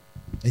work.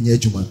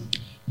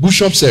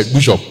 Bishop said,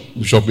 Bishop,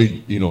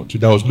 you know,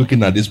 today I was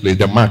looking at this place,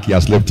 the mark he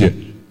has left here.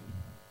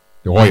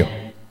 The oil.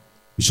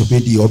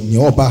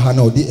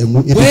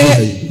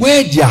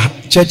 Where their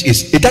church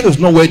is, that is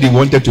not where they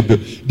wanted to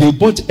build. They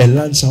bought a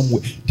land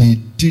somewhere. They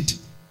did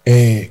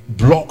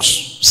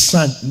blocks,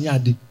 sand near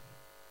the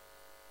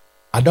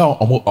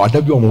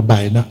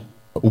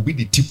Obi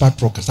the tipper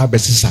truck and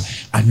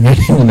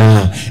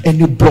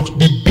the blocks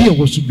the beer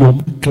was your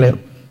clear.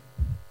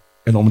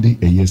 And only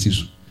a year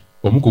is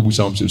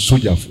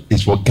soldier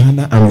is for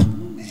Ghana and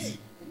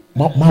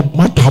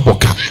my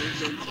taboka.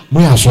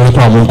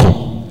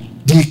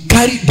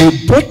 They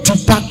brought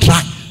tipper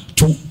truck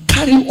to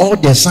carry all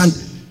the sand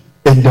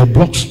and the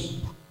blocks.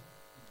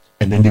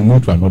 And then they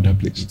moved to another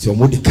place. The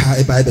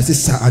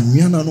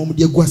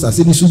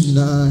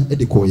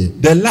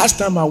last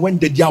time I went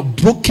there, they are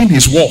broken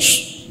his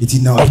walls of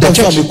the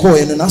church.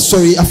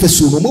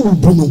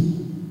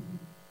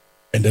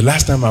 And the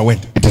last time I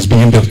went, it is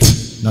being built.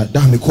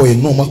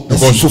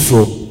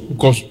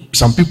 Because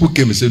some people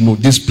came and said, no,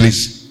 this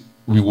place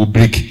we will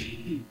break.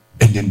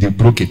 And then they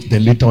broke it.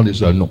 Then later on they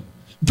said, no,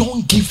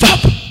 don't give up.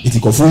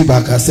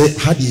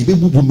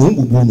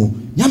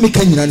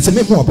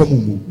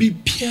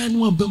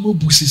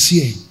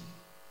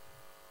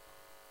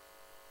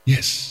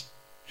 Yes.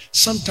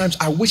 Sometimes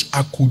I wish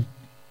I could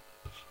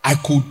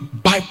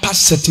bypass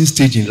certain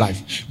stage in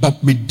life.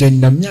 But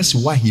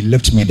why he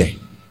left me there.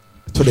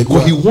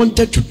 Because he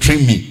wanted to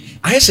train me.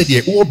 I said,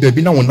 yeah, oh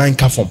baby, now nine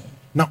form.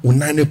 Now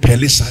nine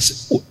pellis. I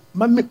said, oh,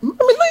 my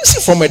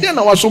from my then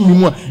I was so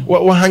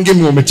hanging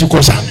me on my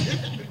tickles.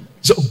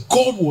 So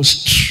God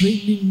was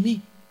training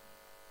me.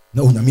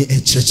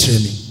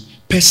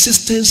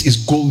 Persistence is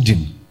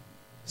golden.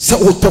 It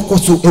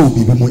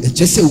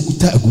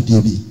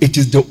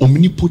is the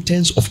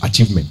omnipotence of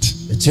achievement.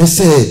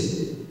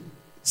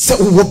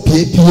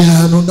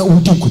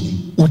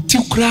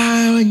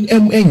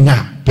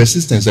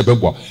 Persistence.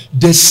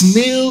 The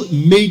snail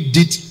made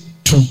it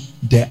to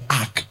the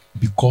ark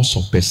because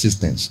of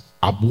persistence.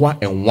 Abwa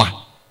and wa.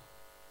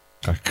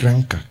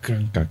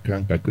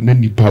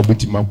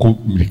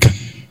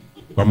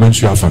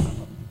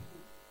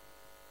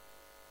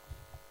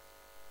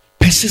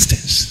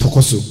 Persistence.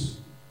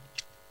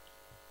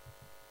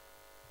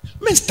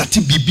 Men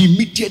started BB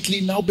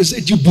immediately now. Be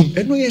say boom.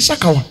 And no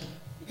sakawa.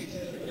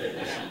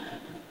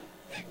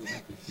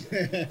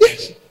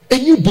 Yes.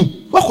 And you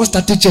boom. What was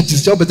started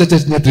churches? Job better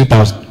church near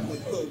 3,000.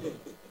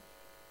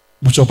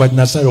 Bishop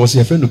Nasari was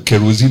a friend of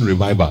kerosene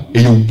revival. And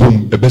you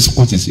boom. The best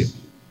quote is here.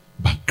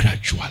 But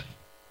gradual.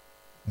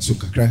 So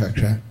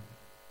kakra.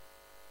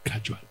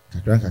 Gradual.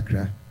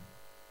 Kakra.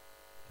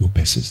 You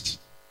persist.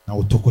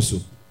 Now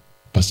tokoso.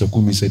 Pastor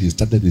Kumi said he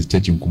started his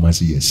church in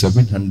Kumasi here.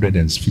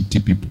 750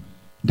 people.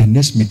 The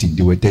next meeting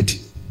they were 30.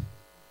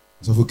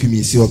 So for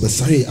Kumi say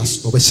immediately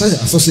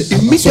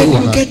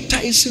you get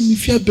tiresome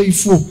if you are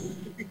before.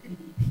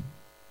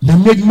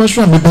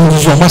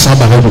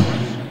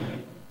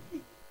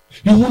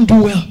 You won't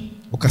do well.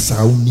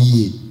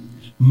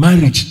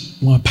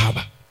 Marriage no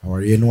power.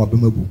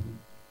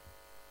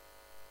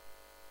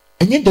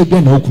 And yet the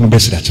Ben open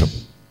best that job.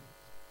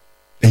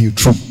 And you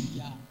true.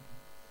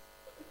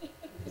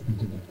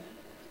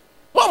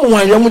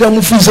 Mama, young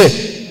woman say,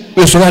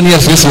 "We should not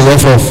yes, this is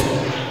rough off."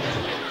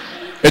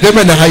 It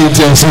depends on how you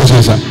tell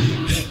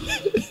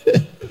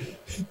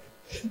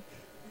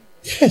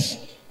yes.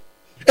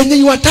 And then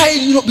you are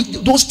tired, you know,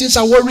 those things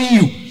are worrying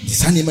you.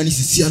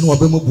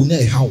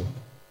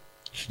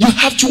 You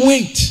have to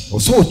wait.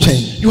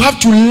 You have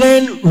to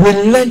learn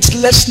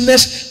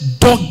relentlessness,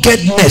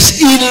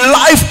 doggedness in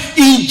life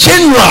in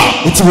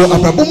general.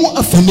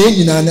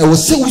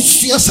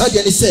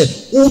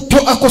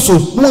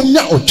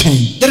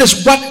 That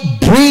is what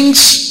brings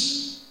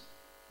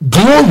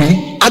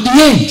glory at the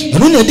end.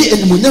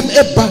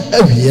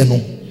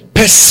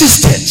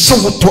 Persistence.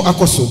 And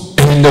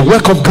in the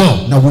work of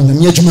God,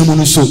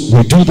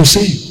 we do the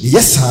same.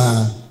 Yes,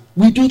 sir.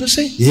 We do the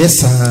same. Yes,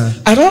 sir.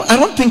 I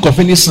don't think of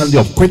any Sunday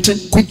of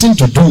quitting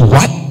to do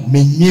what?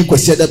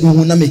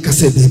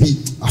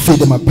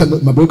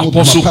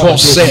 Apostle Paul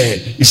said,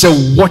 he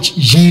said, watch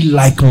ye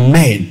like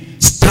men,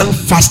 stand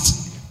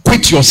fast,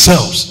 quit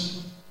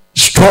yourselves,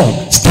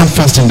 strong, stand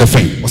fast in the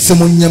faith.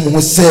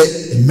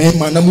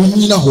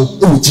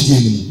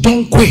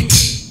 Don't quit.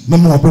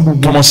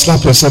 Come on,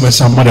 slap yourself and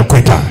say, I'm not a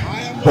quitter.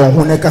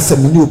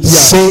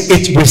 Say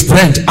it with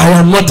strength, I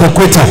am not a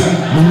quitter.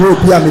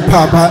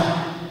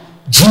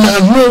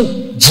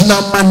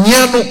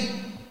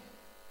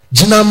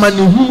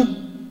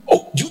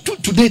 Oh,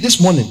 today,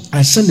 this morning,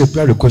 I sent a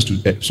prayer request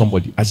to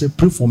somebody. I said,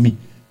 pray for me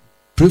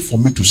to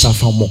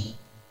suffer more.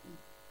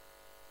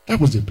 That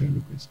was the prayer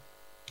request.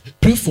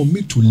 Pray for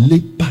me to lay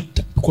back,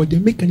 because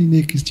they're making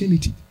in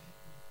Christianity.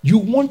 You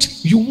want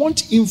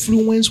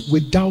influence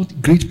without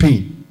great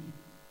pain.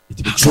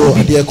 Pain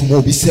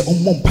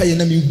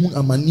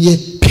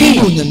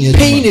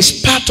is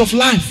part of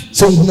life.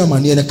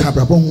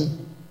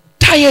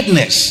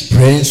 Tiredness,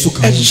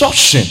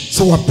 exhaustion,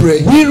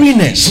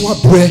 weariness.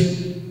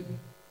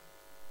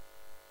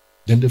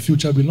 Then the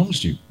future belongs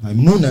to you.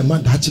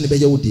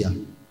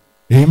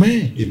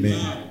 Amen.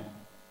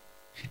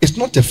 It's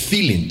not a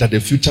feeling that the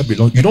future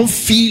belongs. You don't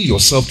feel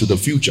yourself to the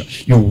future.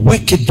 You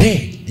work it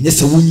there.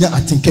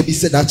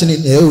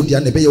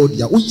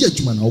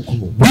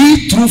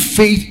 We, through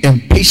faith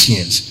and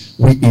patience,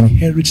 we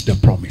inherit the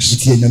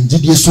promise.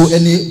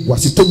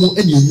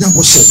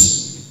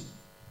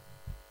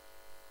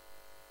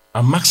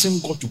 I'm asking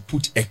God to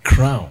put a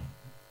crown.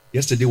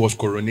 Yesterday was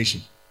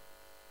coronation.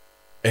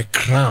 A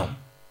crown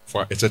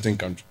for a certain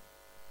country.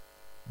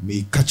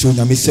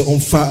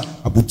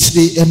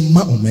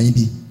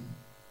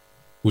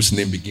 Whose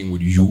name begin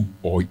with U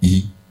or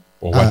E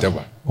or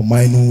whatever.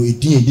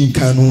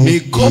 May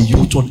God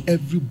put on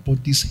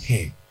everybody's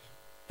hair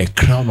a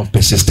crown of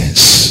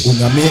persistence.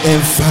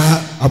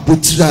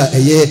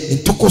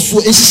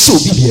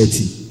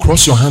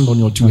 Cross your hand on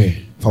your two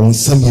head and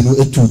say,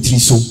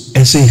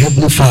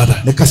 Heavenly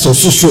Father,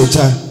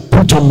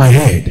 put on my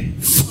head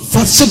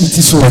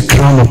a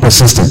crown of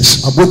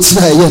persistence.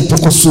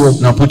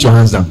 Now put your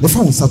hands down.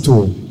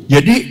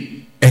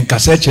 Yedi and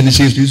cassette and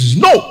says,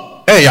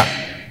 no, hey,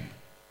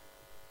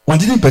 one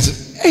didn't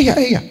persist. Hey,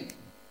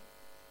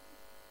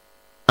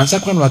 and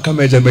Sakwan will come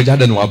as a major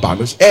than one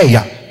bounds. Hey,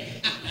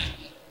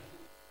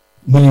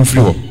 money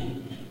flow.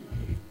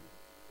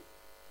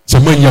 So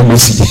when you're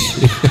missing,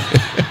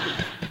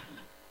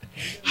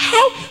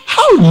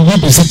 how will you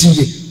be sitting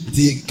here?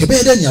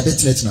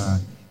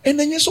 And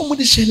then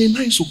somebody saying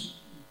nice.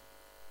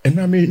 And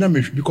I mean,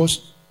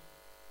 because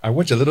I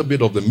watched a little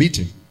bit of the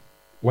meeting,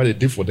 what they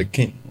did for the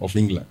king of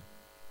England.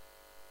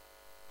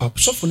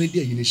 So for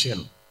the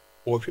initial,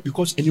 or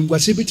because any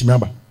was able to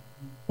remember.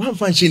 One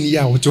function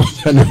here, what it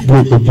was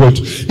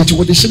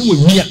the same with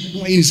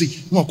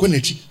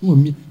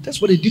me.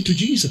 That's what they did to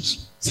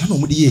Jesus.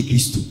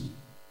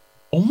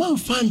 Oman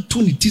fan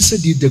Tony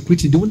said the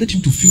creating, they wanted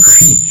him to feel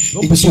free.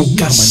 It's so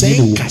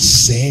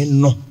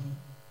Cassano.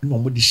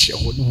 Nobody share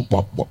what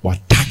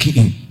attacking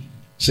him.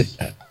 Say,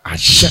 I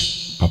shut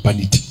Papa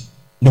Niti.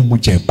 No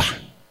mujeba.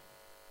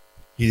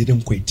 He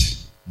didn't quit.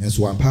 There's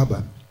one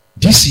papa.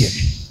 This year,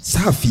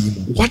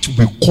 what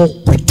we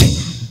call quitting.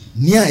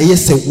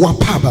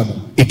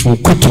 It will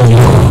quit on you.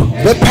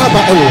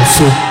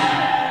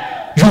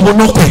 You will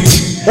not quit.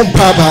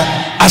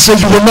 I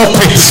said you will not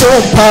quit.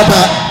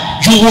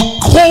 You will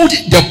hold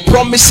the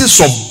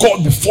promises of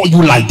God before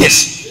you like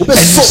this. And you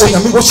say, I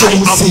am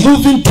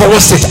moving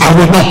towards it. I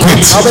will not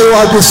quit.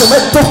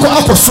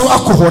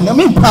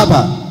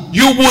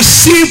 You will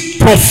see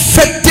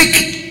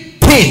prophetic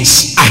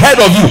things ahead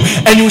of you,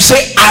 and you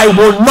say, I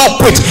will not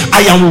quit.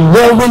 I am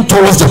rolling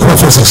towards the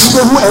prophecies.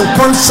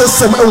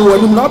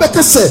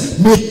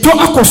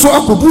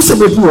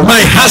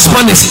 My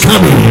husband is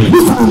coming.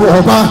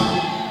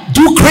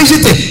 Do crazy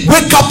thing.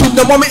 Wake up in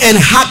the morning and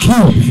hug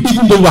him,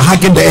 even though we're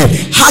hugging the air.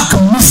 Hug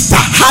Mr.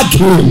 Hug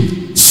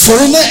him.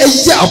 Sorry,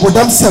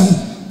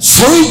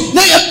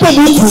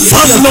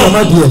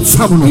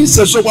 family.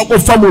 So what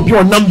family be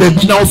on number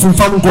be now from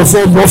family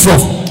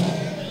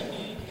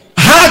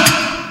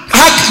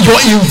hug your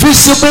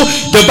invisible.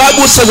 The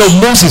Bible says of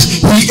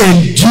Moses, he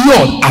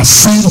endured as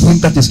seeing him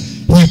that is,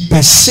 he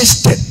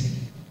persisted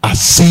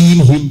as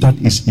seeing him that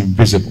is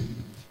invisible.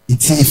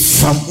 Iti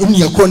fam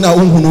unya kona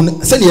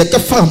unhunu sani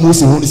yakafa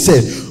Moses hunu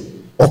say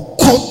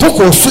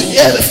okotoko so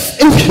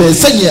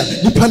sani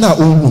nipa na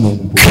unhunu.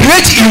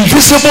 Create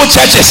invisible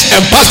churches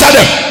and pastor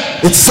them.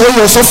 It's so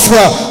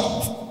for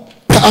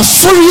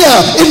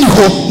Asuria in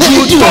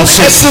you don't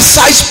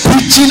exercise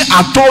preaching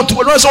at all. You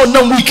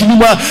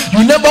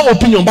never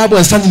open your Bible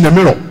and stand in the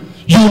mirror.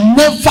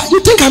 You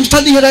think I'm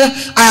standing here?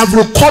 I have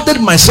recorded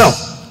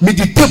myself.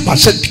 Meditate, I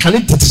said, can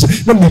it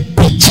let me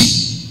preach?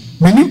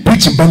 When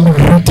preaching, but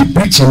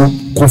preaching,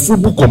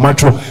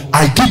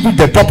 I give you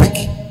the topic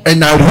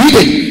and I read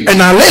it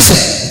and I listen.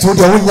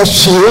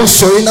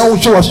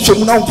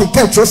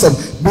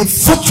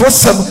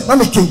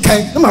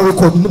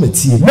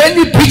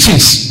 Many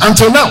preachings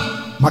until now.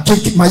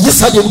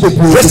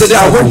 Yesterday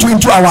I went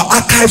into our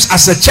archives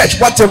as a church.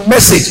 What a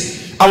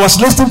message! I was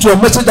listening to a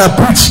message I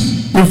preached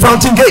in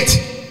Fountain Gate.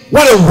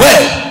 What a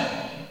word!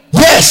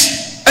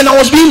 Yes, and I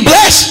was being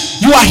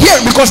blessed. You are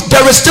here because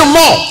there is still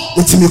more.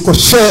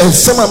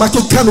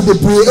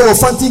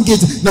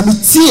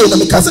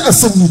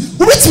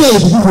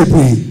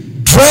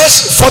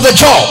 Dress for the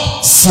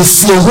job.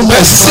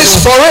 Persist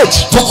for it.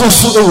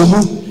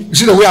 You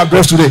see the way I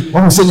dress today?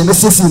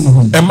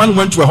 A man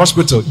went to a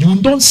hospital. You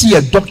don't see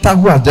a doctor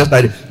who has just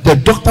died. The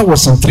doctor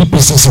was in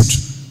 3-piece suit.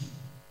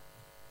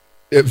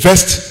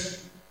 Vest,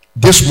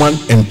 this one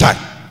and tie.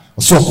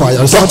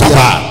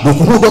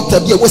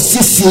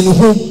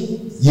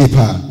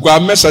 I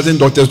met certain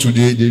doctors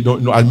today. They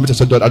don't know. I met a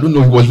certain doctor. I don't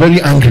know. He was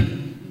very angry.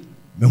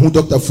 Then he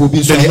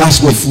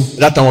asked me.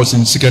 That time I was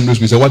in secondary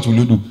school. He said, "What will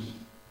you do?"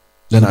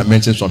 Then I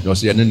mentioned something. I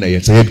said, "He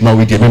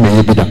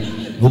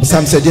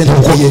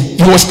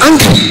was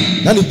angry."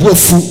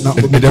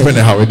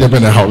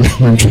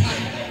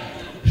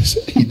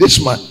 This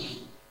man.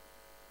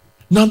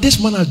 Now this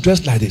man is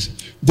dressed like this.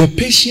 The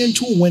patient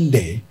who went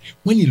there,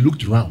 when he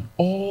looked around,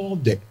 all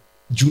the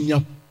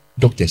junior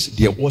doctors,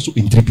 they are also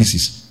in 3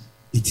 pieces.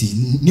 And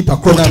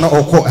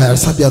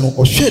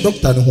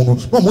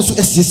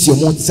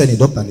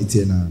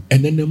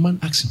then the man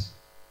asked him,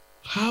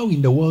 how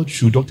in the world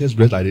should doctors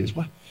dress like this?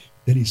 Why?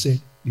 Then he said,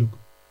 look,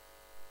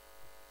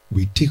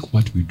 we take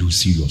what we do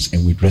serious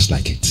and we dress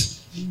like it.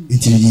 And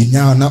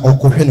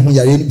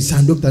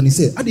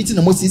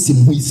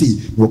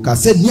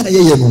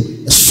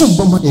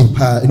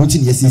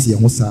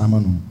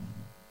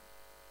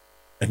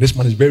this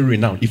man is very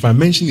renowned. If I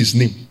mention his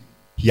name,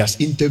 he has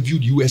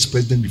interviewed US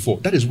president before.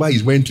 That is why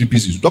he's wearing 3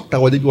 pieces. Doctor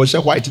was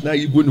white. Now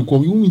you're going to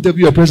come. You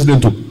interview a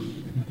president.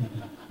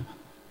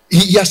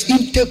 He has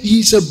interviewed.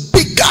 He's a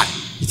big guy.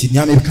 He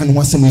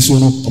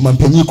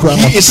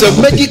is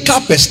a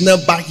medical personnel,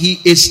 but he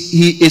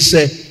is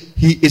a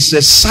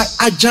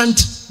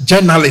adjunct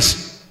journalist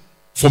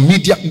for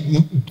media,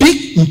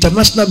 big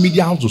international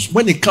media houses.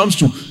 When it comes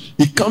to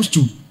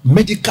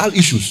medical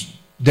issues,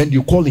 then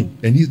you call him,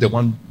 and he's the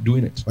one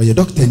doing it.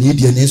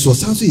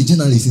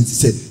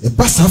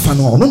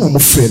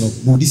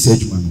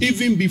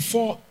 Even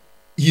before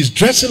he's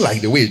dressing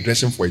like the way he's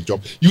dressing for a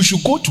job, you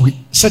should go to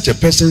such a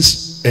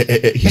person's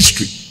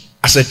history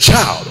as a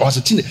child or as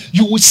a teenager.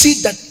 You will see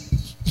that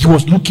he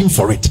was looking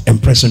for it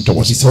and present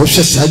towards it.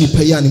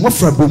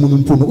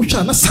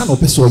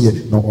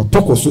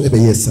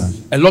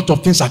 A lot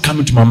of things are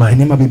coming to my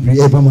mind.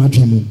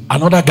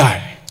 Another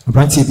guy,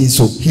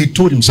 he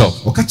told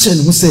himself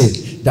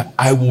that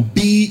I will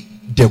be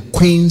the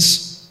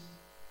Queen's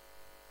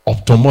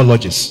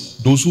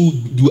ophthalmologist. Those who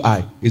do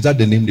eye, is that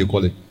the name they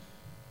call it?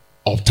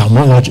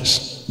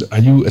 Ophthalmologist. Are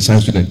you a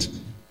science student?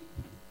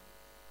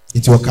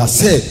 When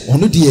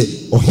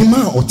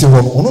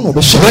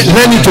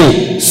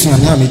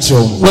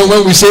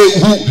we say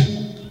who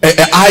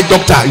eye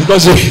doctor, you don't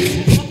say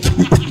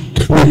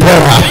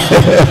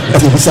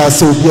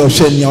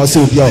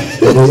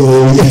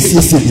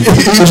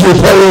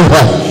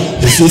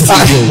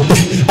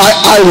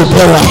eye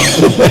repairer.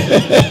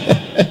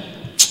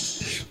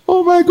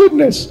 Oh my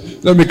goodness.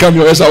 Let me come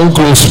here as our own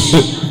close.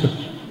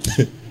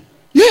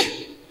 Yeah,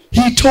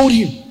 he told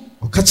him.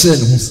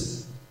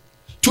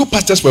 Two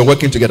pastors were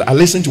working together. I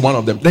listened to one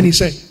of them. Then he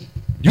said,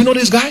 you know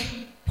this guy?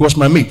 He was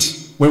my mate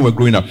when we were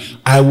growing up.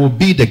 I will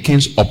be the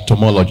king's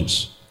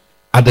ophthalmologist.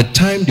 At the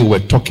time they were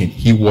talking,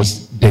 he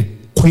was the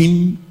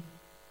queen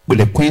with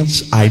the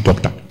queen's eye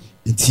doctor.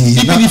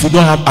 Even if you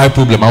don't have eye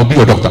problem, I'll be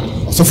your doctor.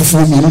 I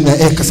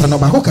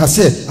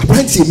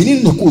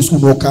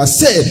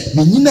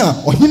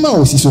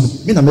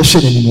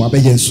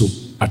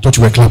thought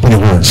you were clapping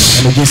your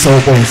hands.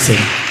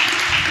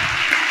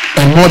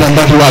 And more than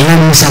that, you are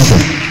learning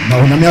something. What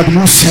are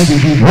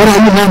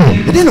you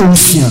learning?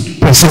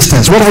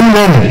 Persistence. What are you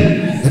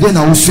learning? What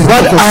are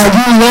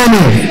you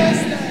learning?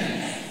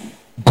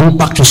 Go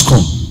back to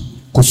school.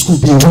 Do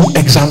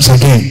exams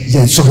again.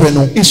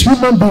 It's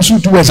human beings who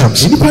do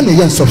exams.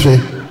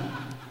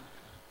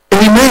 Amen.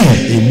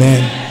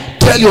 Amen.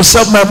 Tell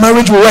yourself my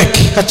marriage will work.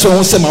 Stay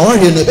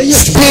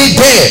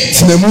there.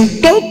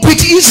 Don't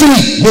quit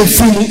easily.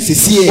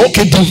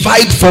 Okay,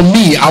 divide for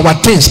me our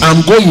things.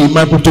 I'm going.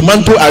 My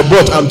tomato I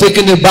bought, I'm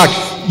taking it back.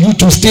 You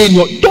to stay in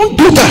your. Don't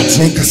do that.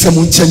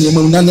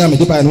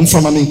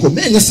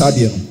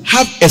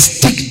 Have a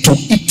stick to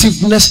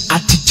itiveness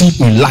attitude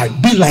in life.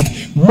 Be like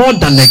more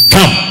than a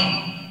gum.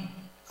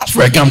 That's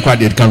for a gum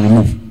card it can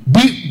remove.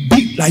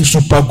 Be like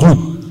super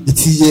glue.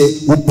 This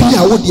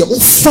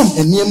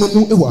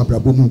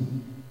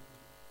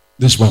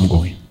is where I'm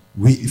going.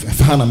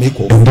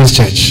 In this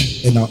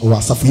church.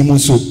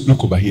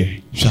 Look over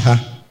here.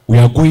 We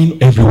are going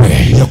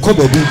everywhere.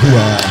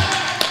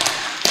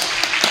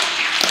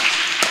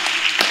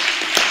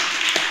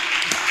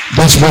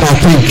 That's what I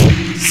think.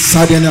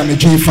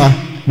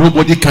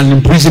 Nobody can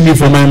imprison me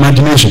from my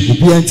imagination.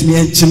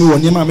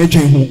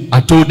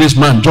 I told this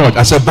man, George,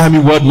 I said, buy me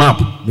world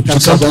map. You come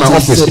to my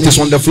office. It is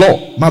on the floor.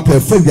 Have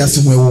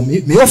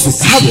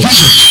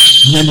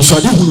vision.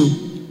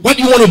 What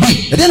do you want to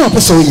be? Who do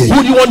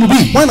you want to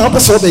be? Where do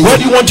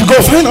you want to go?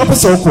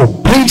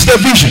 Paint the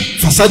vision.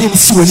 Start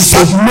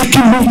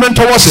making movement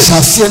towards it.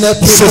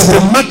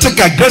 Systematic,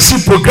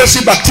 aggressive,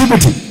 progressive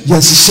activity.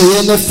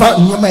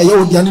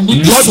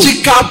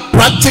 Logical,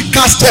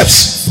 practical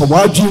steps.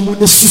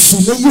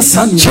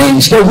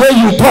 Change the way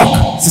you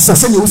talk.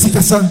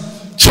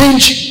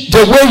 Change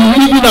the way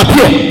you even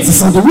appear.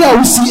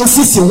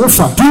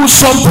 Do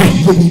something.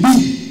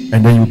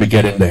 And then you'll be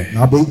getting there.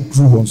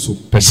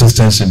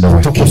 Persistence in the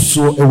work.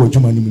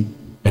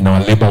 And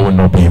our labor will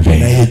not be in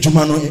vain.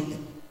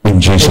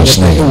 In Jesus'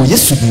 name. In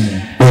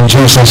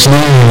Jesus'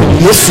 name.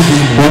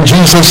 In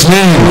Jesus'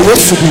 name.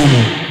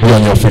 Be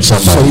on your feet,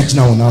 somebody.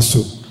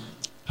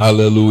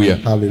 Hallelujah.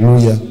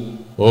 Hallelujah.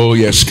 Oh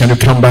yes. Can you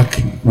come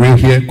back real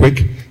here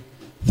quick?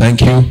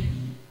 Thank you.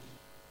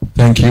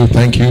 Thank you.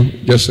 Thank you.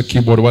 Just a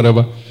keyboard,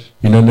 whatever.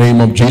 In the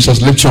name of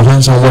Jesus, lift your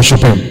hands and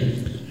worship him.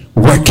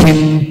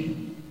 Working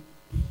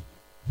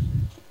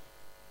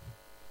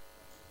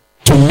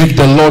to make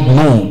the Lord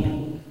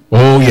known.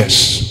 Oh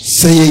yes.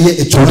 To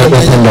the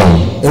open door.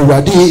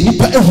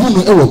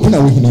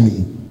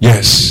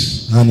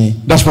 Yes.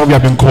 That's what we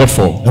have been called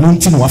for.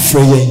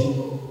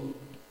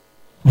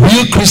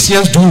 Real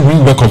Christians do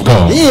real work of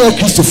God. They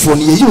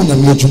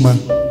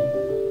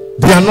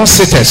are not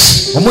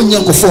sitters.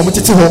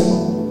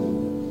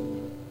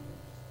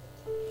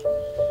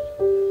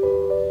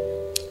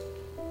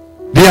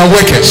 They are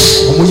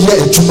workers.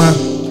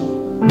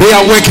 They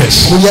are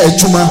workers.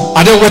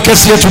 Are there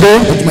workers here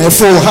today?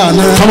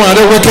 Come on, are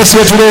there workers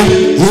here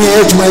today?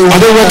 Are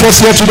there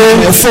workers here today?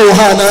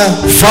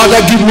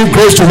 Father, give me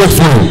grace to work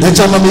for you. Give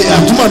me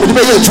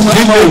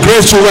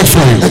grace to work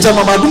for you. Let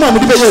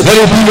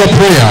it be your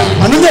prayer.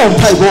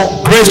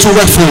 Grace to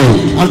work for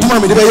you.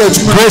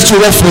 Grace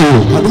to work for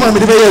you.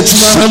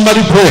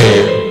 Somebody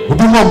pray.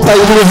 He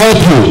will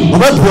help you.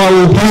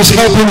 He is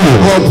helping you.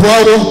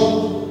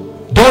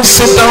 Don't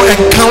sit down and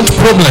count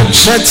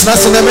problems.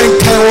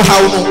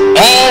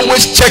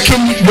 Always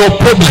checking your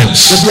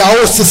problems.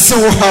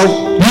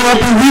 You will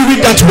be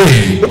weary that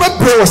way. Get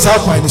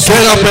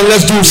up and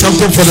let's do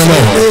something for the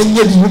Lord.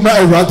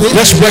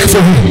 Let's work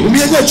for Him.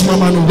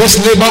 Let's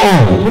labor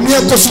on. You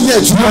will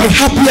be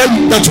happier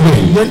that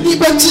way.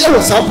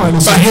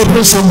 By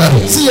helping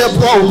somebody.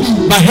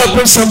 By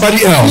helping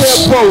somebody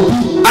else.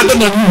 Other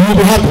than you will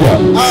be happier.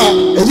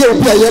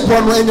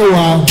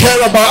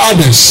 Care about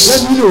others.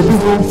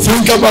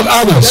 Think about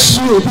others.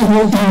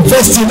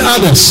 Invest in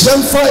others.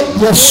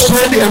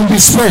 Spend and be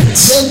spent.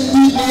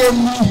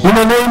 In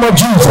the name of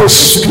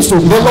Jesus, the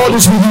Lord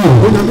is with you.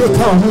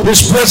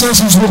 His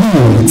presence is with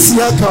you. He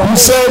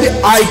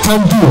said, I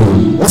can do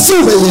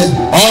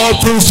all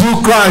things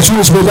through Christ who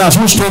is with us,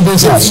 who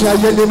strengthens us.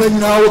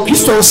 He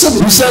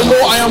said,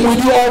 Lord, I am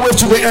with you always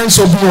to the ends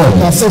of the earth.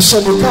 He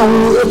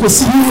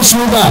is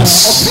with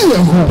us. He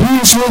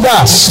is with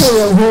us.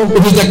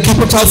 It is the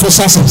capital for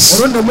success.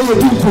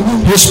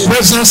 His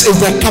presence is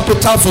the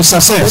capital for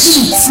success.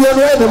 He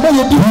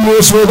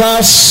is with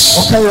us.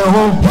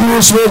 He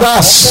is with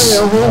us.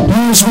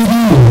 He is with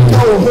you.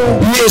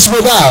 He is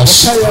with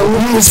us.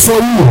 He is for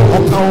you.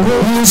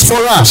 He is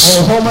for us.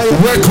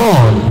 Work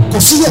on.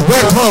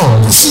 Work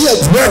on.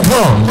 Work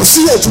on.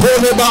 Go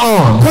labor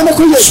on.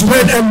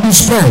 Spread and be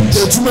spent.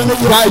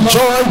 By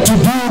joy to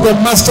do the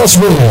master's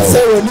will.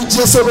 It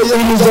is the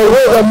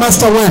way the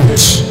master went.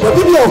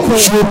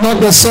 Should not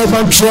the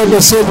servant tread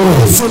the same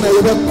way?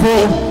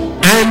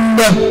 And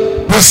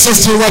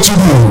persist in what you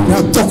do.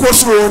 Don't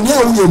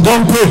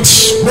quit.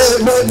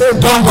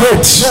 Don't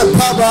quit.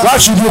 Why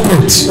should you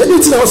quit?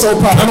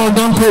 Come on,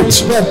 don't quit.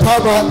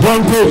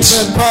 Don't quit.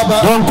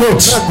 Don't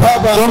quit.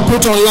 Don't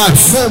quit on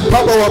life.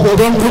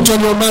 Don't quit on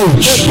your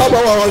marriage.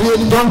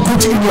 Don't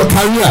quit in your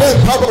career.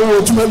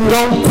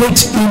 Don't quit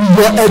in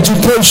your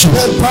education.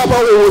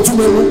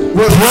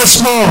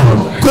 Press on.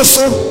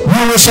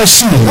 You will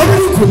succeed.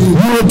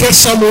 You will get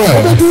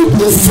somewhere.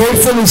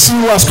 Faithfully see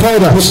who has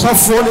called us.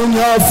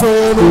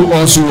 Who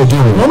also will do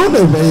it.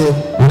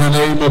 In the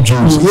name of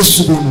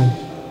Jesus.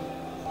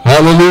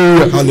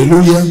 Hallelujah.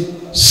 Hallelujah.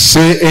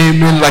 Say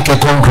amen like a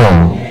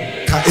conqueror.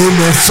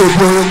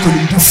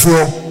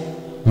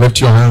 Lift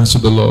your hands to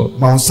the Lord.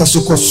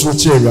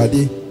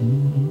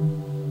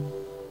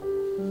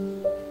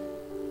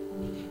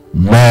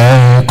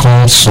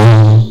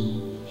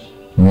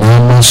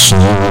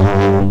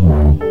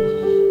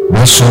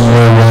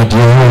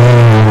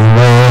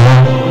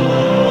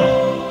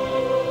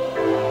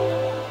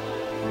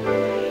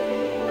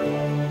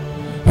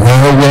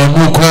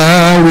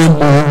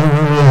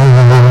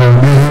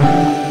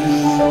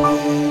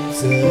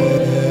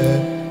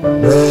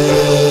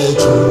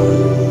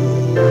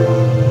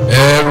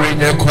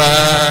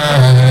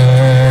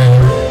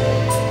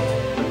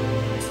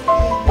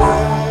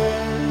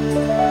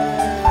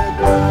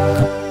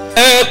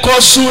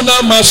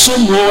 Suna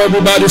masumo,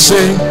 everybody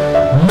say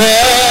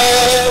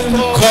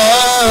Mekosu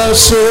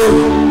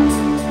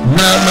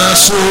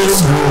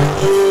namasumo.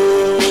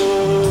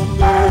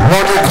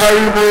 Wanna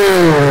carry me?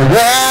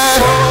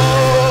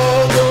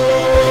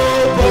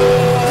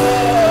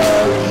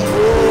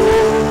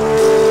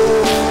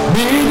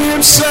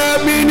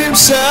 Minim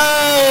sa.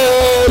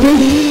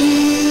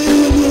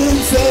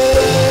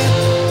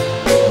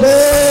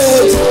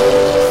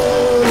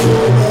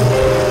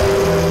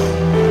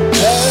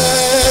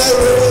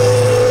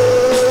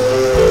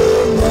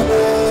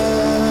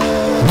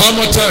 One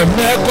more time.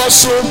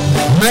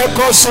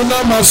 Mekosu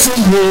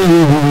namasumo.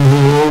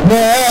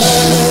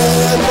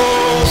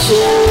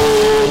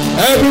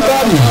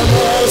 Everybody,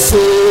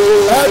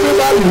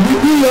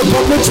 renew your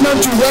commitment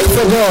to work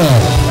for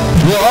God.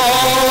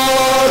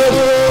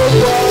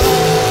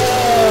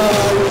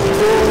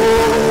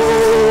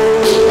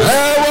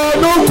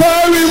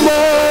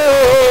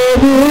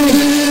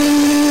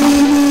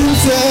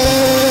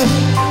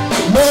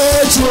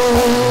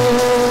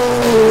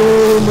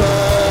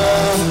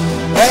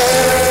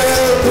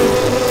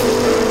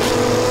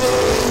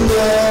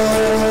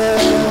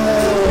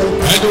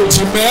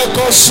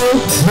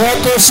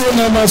 Mekosu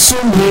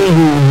namasumo.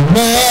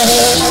 Mekosu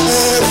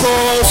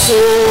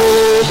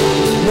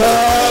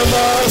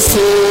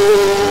namasumo.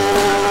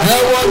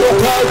 Ewa no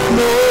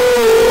karimo.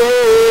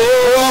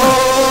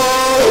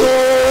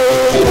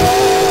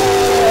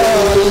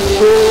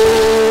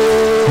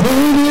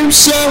 Minim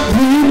sa.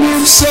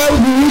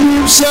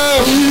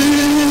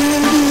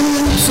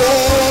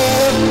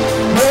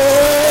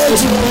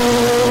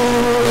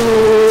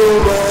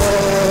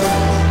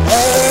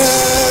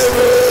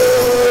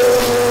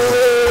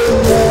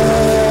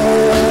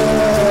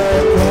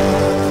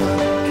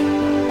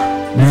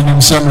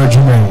 Summer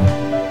Jermaine.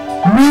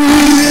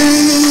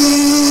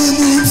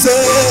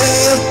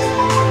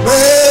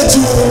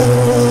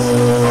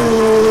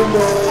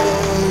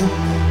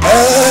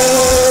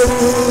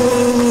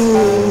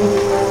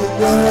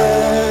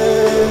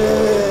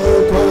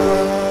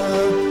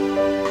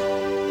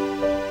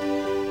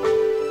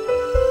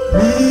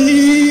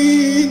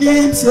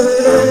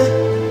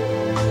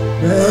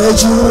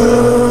 Till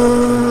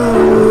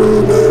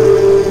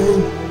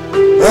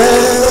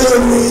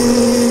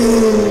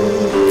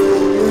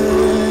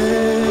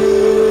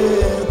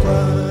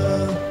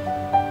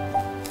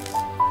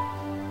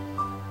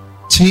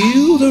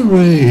the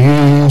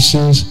race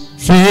is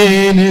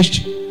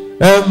finished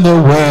and the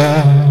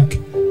work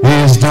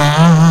is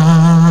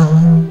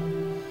done,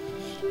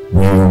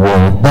 we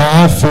walk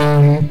by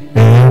faith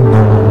and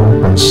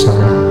not by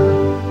sight.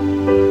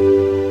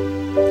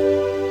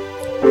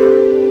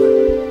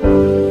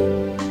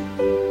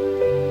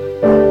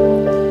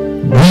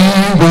 We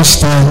will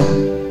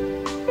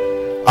stand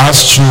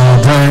as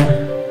children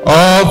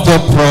of the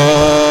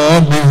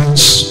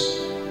promise.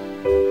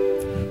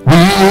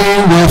 We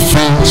will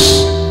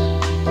face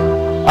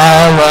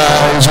our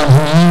eyes on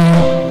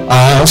Him,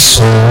 our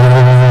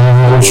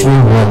souls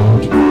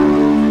reward.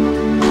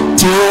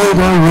 Till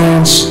the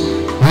race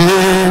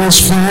is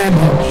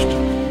finished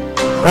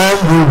and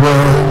the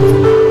work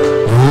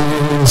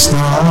is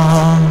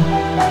done,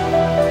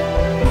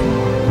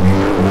 we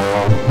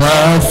walk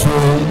by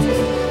faith.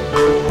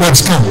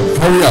 Let's come,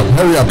 hurry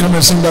up, come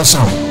and sing that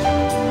song.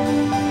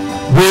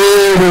 We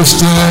will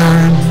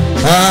stand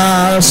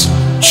as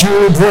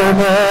children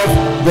of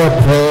the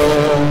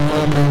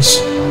promise.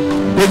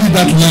 Maybe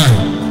that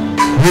line.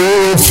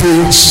 We'll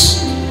fix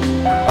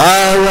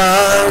our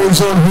eyes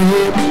on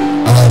Him,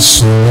 our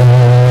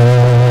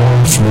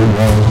souls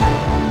run.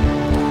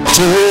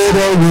 Till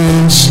the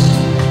race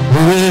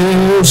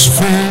is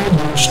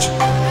finished,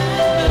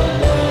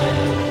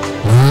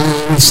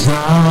 it's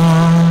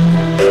done.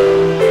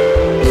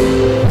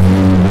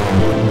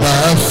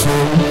 By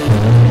faith,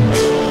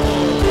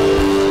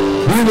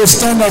 we will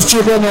stand as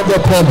children of the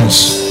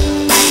promise.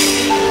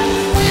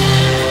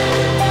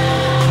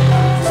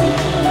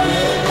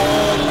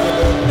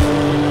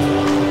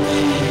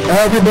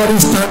 Everybody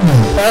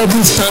standing,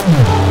 every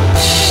standing.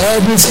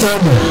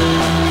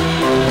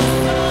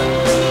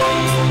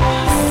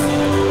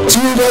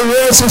 Till the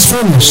race is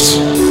finished.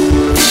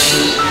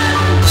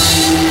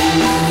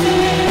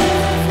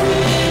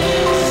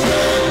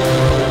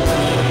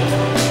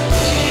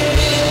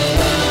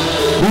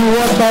 We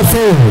walk by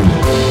faith.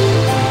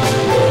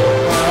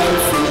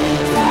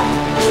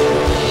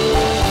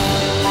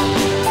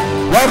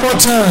 One more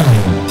time.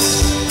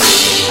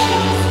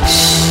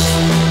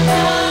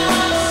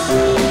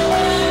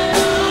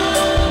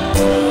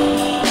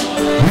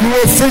 We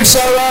will fix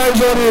our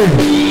eyes on Him.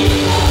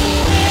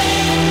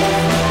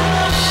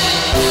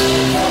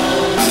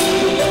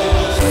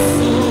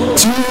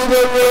 To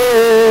the road.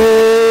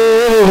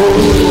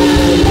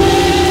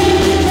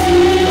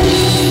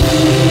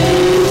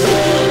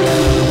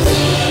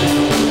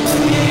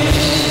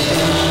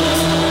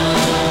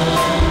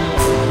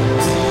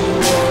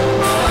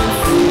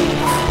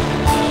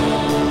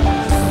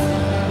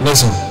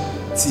 Listen.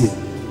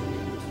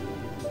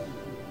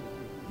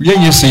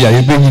 You say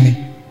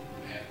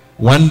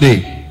one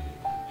day,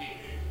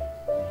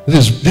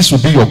 this will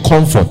be your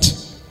comfort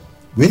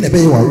and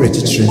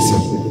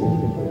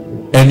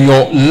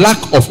your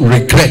lack of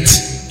regret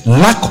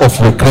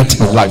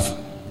in life.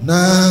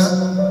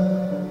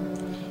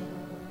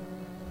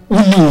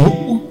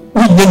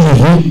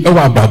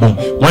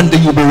 One day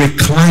you'll be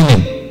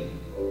reclining.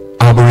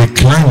 I'll be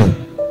reclining.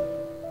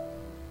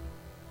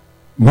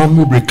 Mom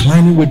will be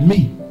reclining with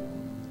me.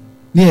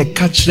 Near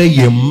catch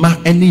your ma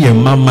and your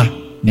mama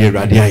near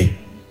Radiai.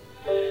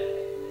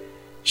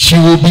 She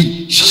will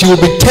be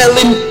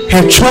telling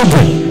her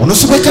children. What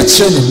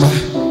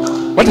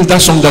is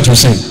that song that you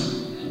sing?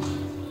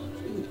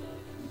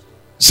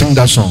 Sing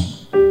that song.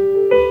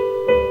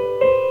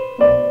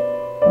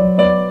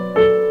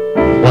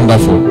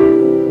 Wonderful.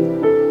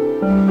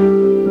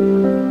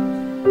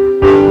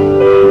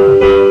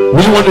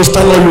 Will you want to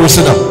stand or you will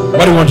sit down?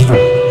 What do you want to do?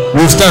 We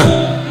will stand.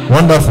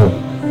 Wonderful.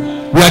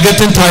 We are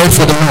getting tired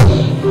for the man.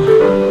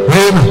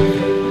 Amen.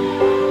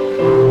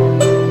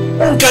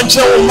 Can't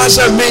you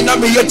master me? Now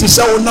me yet to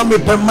say, now me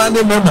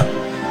permanent mama.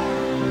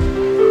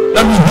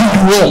 Let me do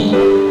you all.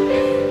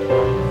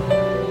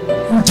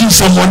 Give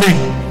some money.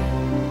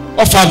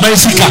 Offer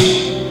bicycle.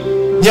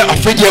 Yeah,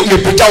 afraid you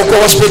put out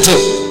hospital.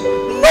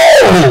 No.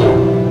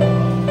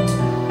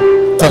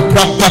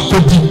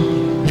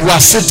 You are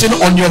sitting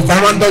on your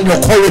veranda, on your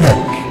corridor,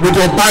 with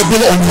your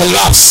Bible on your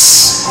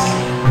laps,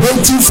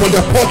 waiting for the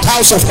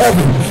portals of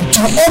heaven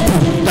to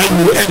open, that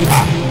you will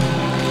enter.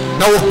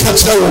 Now we'll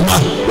catch that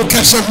woman, we'll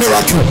catch a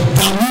miracle,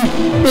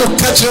 we'll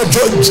catch a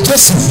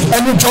Jesse,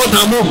 and we'll join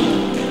them.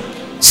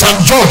 Some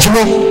George,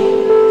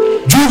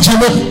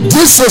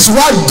 this is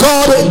what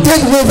God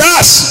did with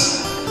us.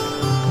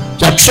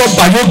 The true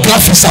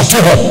biographies of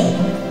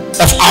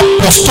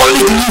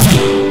apostolic living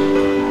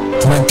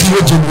to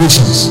encourage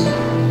generations.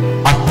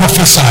 I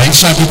prophesy, it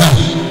shall be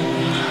done.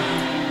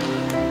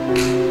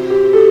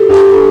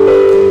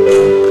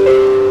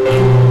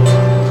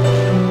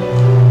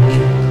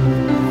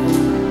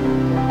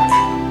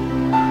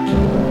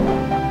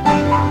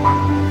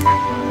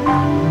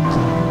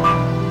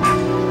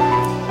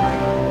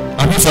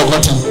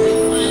 Forgotten.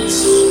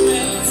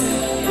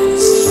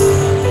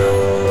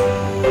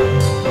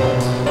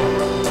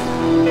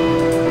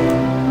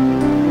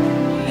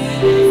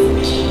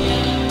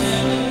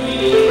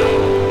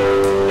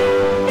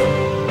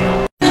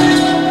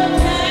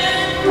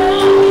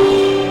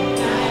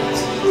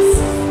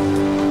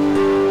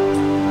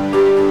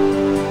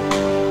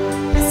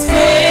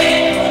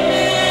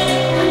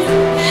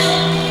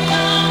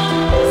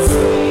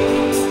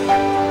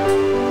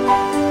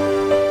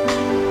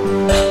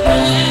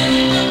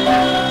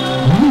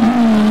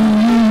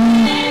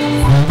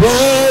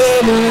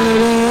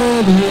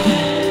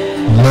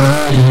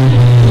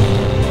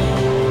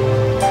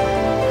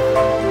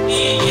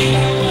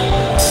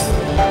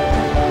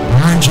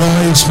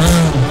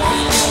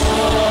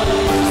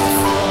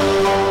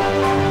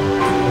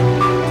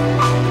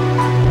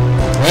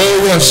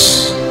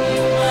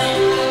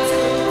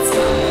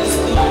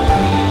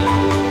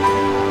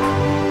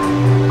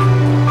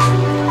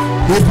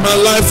 If my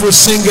life will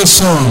sing a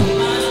song,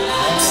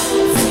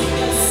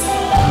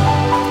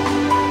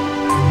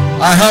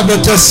 I have a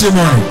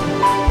testimony.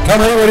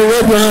 Come on, everybody,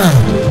 wave your hand.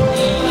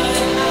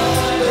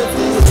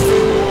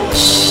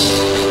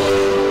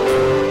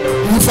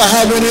 If I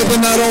have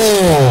anything at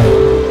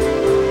all,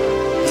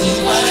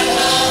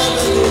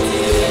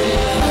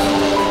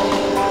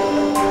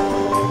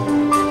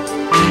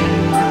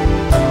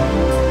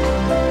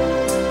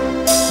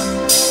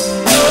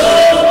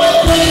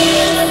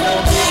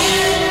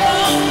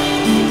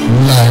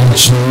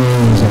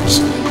 Jesus,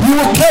 He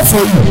will care for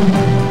you,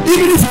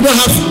 even if you don't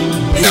have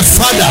a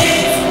father,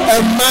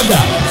 a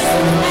mother,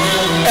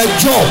 a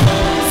job.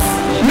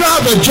 You don't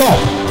have a job.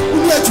 He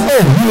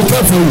will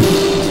care for you.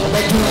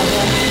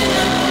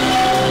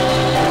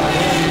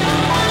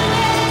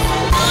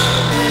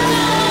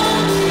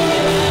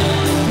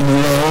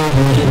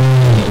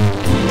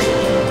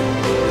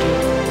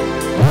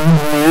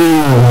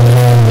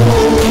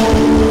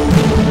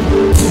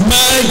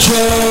 My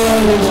joy.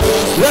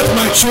 Let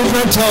my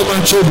children tell my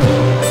children.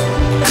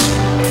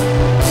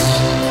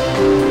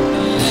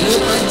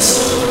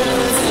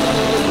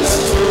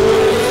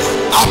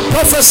 I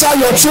prophesy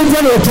your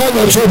children will tell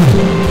your children.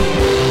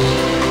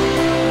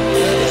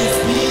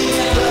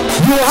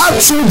 You have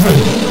children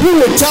who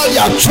will tell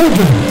your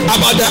children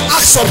about the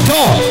acts of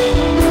God.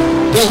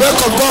 The work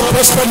of God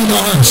prospered in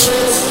your hands.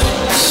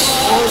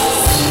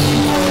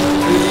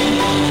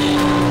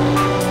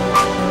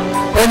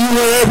 And you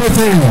know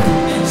everything.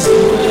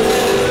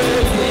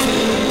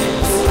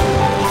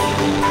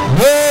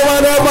 No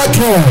one ever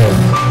can.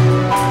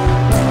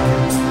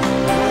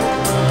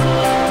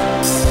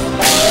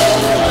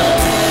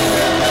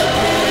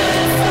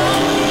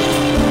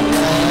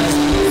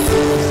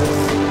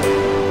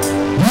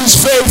 He's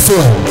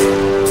faithful.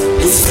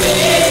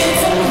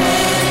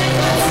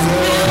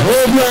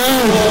 Wave your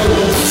hand.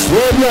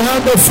 Wave your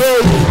hand of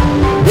faith.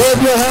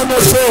 Wave your hand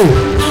of faith.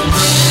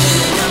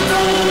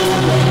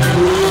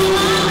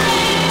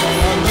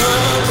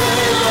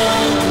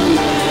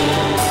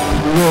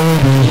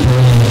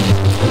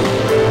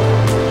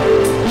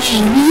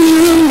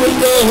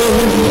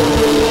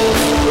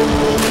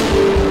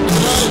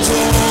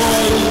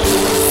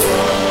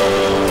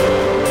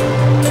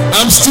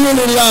 I'm still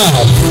in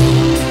love.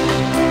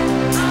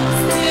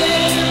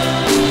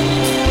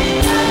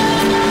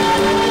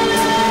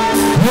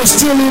 You're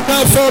still in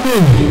love for me.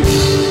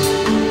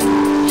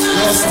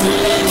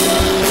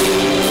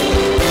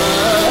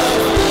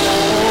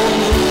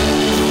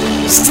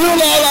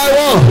 Still all I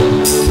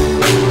want.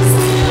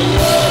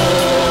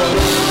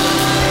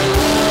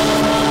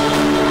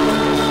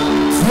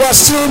 You are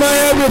still my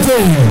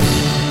everything.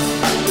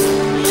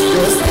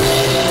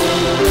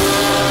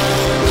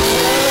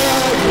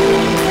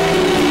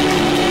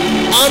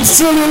 I'm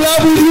still in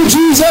love with you,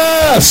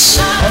 Jesus.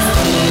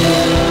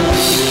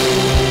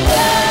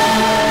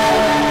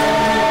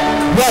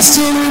 You are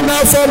still in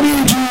love for me,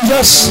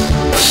 Jesus.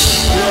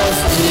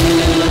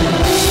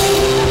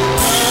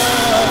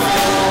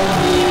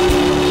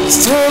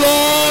 Still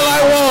all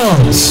I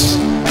want.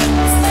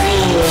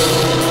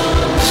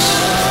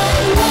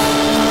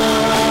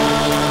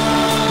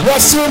 You are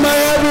still my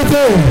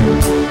everything.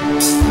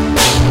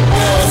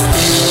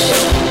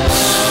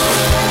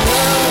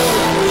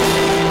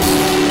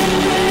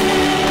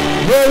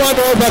 No one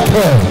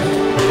overcome.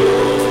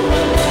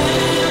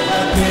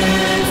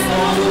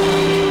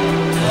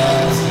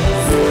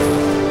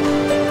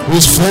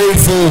 He's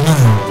faithful.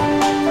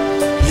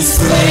 He's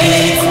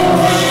faithful.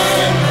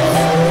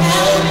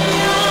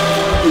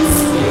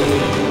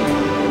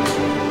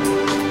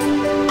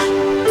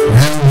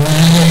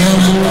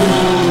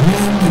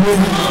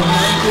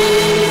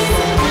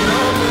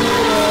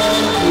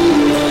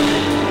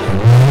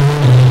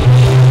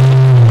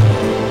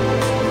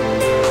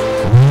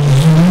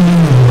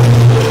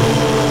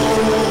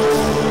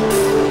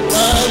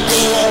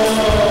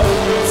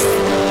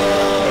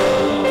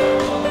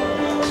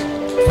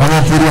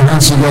 Put your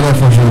hands together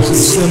for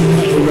Jesus.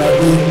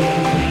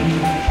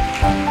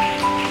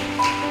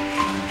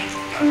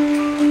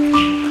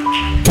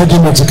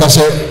 Kadimotika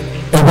say,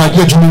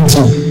 "Ebadi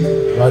ejumenti."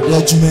 Ebadi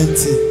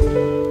ejumenti.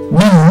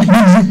 Mi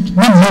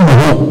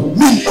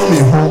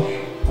ho.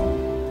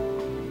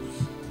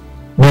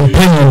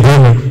 Mpenye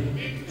ndoni.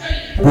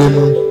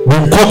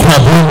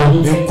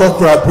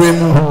 Nkokra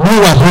bremu.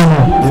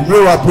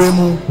 Mrewa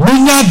bremu.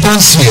 Minya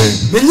dansie.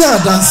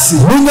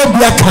 Minya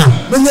biaka.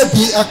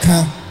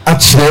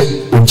 Atre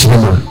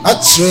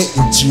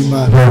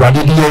inchima.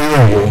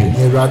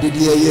 Erade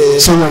diye.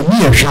 So when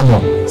ni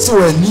ehwamo. So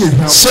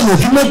no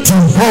duma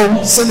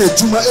tumpon. So no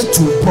duma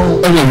etumpon.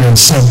 Ewo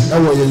yensem.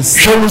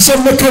 Hwe nsem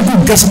meka gu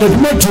gase no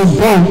duma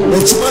tumpon.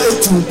 Echima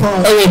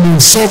etumpon. Ewo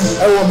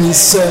mi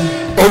nsem.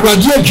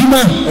 Awurade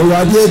adwuma.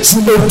 Awurade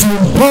adwuma.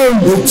 Etumpɔn.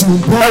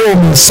 Ɛwɔ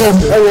mi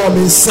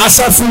nsam.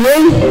 Asafo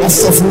wei.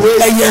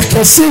 Ɛyɛ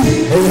kɛse.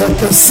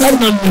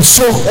 Ɛna mi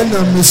so. Ɛna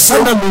mi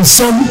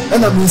nsam.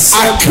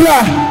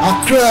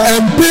 Akra.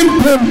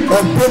 Mpempem.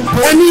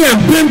 Ɛne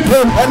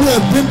mpempem.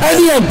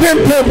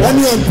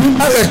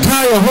 Ɛbɛka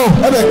yɛ hɔ.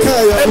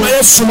 Ɛma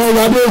yɛ soma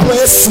Awurade.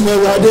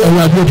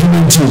 Awurade adwuma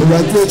nti.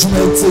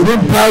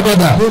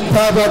 Mpaabada.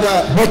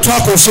 Bɛtɔ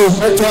akɔ so.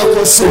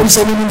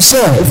 Efisɛ mi nim sɛ.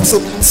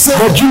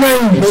 Adwuma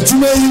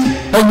yi.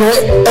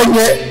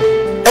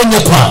 Ɛnyɛ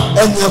kwa.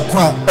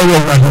 Ɛwɔ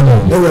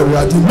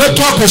Awurade mu.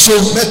 Bɛtɔ akɔ so.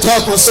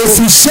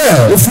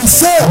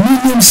 Efisɛ mi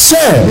nim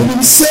sɛ.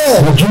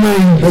 Adwuma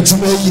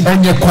yi.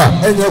 Ɛnyɛ kwa.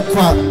 Ɛwɔ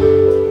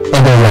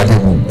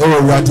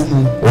Awurade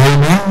mu.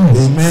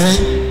 Amen.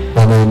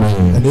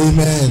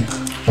 Amen.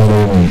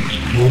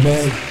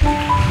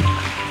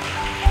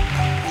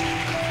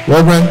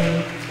 Reverend,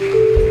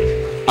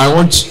 I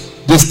want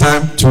this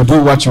time to do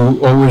what you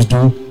always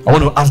do. I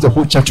want to ask the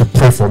whole church to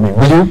pray for me.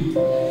 Will you?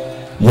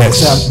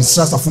 Yes.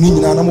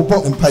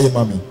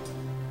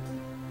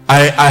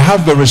 I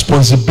have the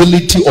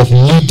responsibility of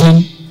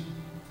leading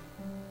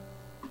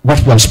what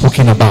we have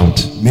spoken about.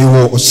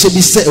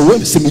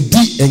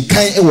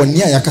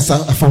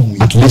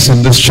 At least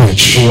in this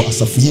church.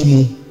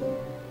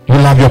 You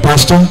love your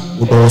pastor?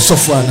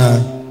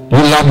 You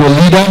love your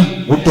leader?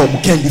 We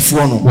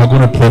are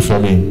going to pray for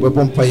me.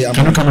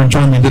 Can you come and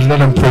join me? Let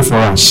them pray for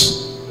us.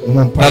 The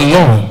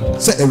Lord,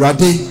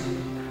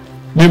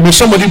 may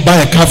somebody buy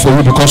a car for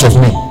you because of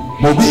me.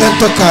 You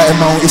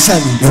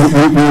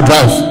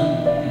drive.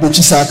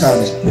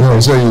 Yeah,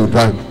 so you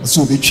drive.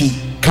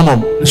 Come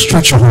on,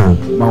 stretch your hand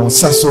and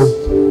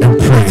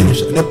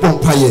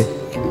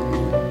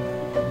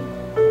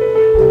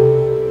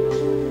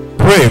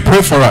pray.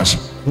 Pray for us.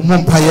 In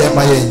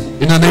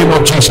the name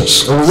of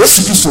Jesus.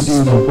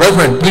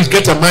 Reverend, please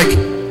get a mic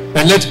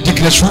and let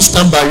Deaconess Ruth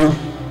stand by you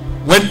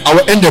when I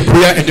will end the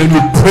prayer, and then we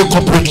pray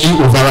corporately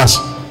over us.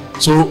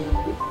 So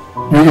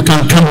you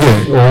can come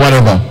here or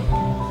whatever.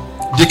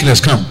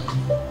 Deaconess, come.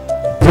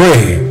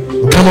 Pray.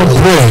 Come on,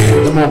 pray.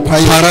 Pray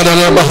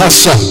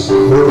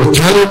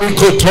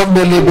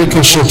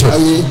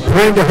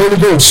in the Holy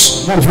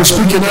Ghost. If you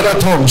speak in other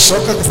tongues,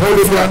 pray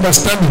with your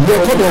understanding.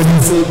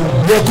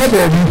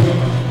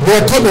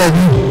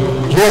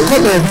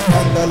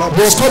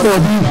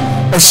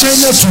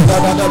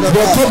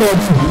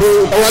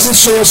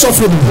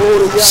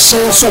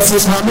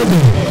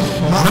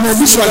 And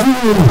this one,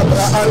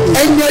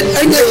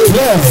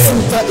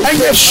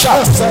 any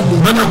shot,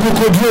 man, I go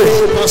do,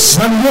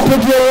 man, you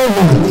could do,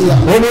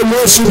 over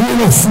yes, you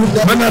know,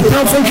 man, I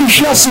can't think you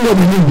shall see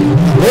over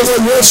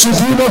yes, you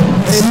know,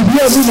 and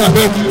you are in a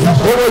bed,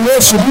 over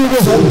yes, you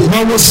know,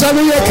 man, was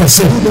selling a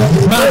cassette,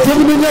 man,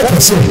 giving me a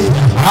cassette.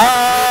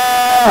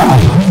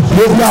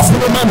 You have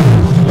the money.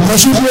 I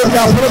should be able to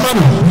have the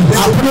money.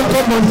 I put it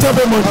on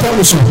Montego. I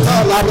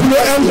put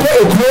it on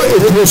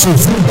Equation.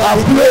 I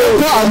put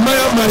it on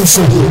Maya.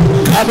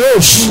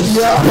 Kadosh,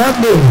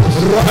 Rande,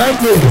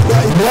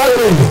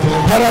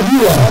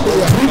 Paradia,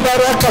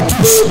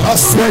 Ribarakatus,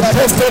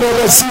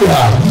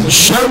 Frentesterosia,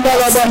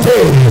 Shambalabate.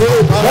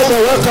 Let the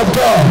work of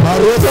God,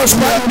 Rotos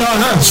man in our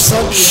hands.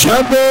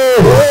 Shambo,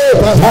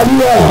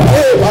 Palia,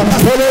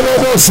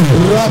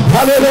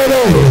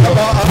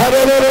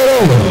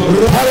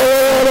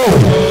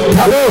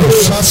 Hallelujah,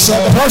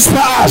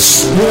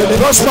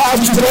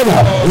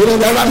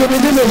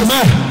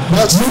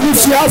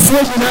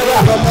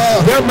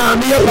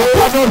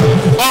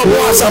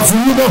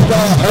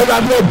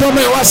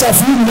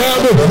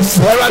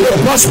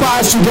 prosper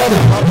us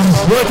together.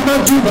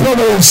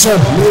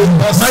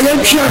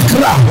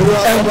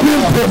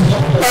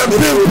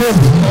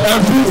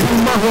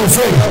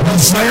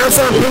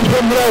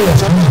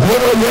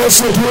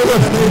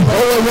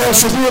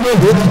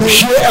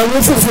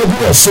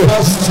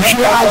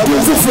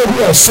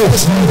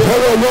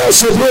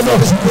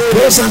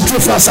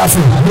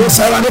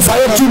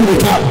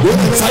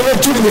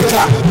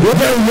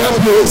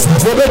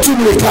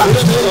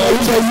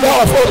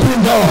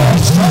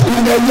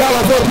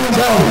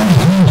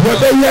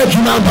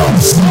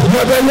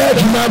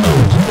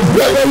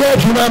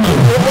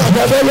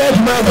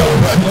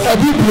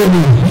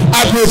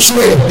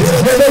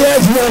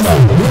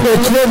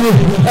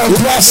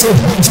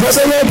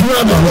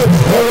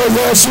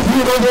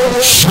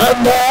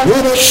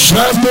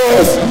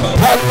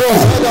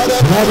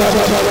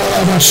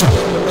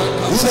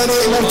 In the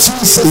name of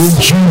Jesus. In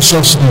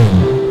Jesus' name.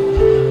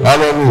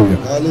 Hallelujah.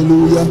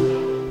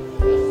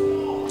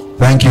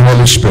 Thank you,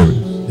 Holy Spirit.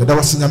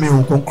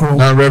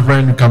 Now,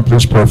 Reverend, you can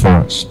please pray for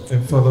us.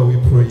 And Father, we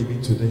pray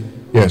even today.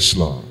 Yes,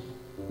 Lord.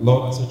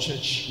 Lord, as a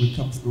church, we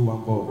come through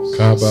one voice.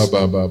 And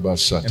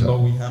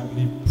Lord, we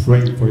humbly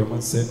pray for your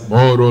man servant. To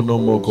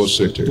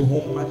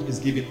whom much is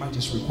given, much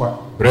is required.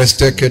 For the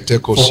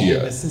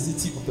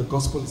necessity of the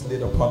gospel is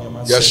laid upon your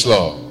man servant. Yes,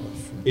 Lord.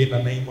 In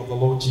the name of the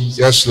Lord Jesus.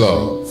 Yes,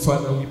 Lord.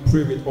 Father, we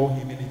pray with all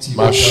humility.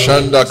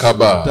 Mashanda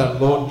Kaba.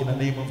 That Lord, in the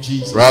name of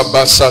Jesus.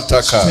 Rabba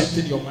Sataka.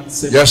 Strengthen your man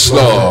servant. Yes,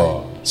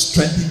 Lord.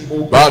 Strengthen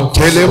him, O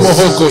Bantele God.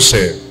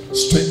 mohokose.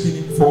 Strengthen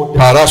him for the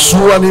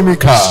Parasua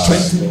nimika.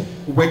 strengthen him.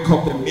 Work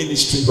of the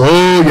ministry.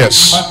 Oh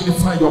yes.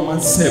 Magnify your man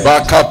servant.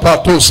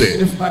 Bakapatose.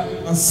 Magnify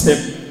your man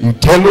servant.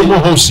 Itelo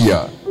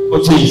mohosia. Oh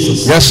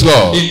Jesus. Yes,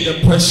 Lord. In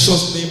the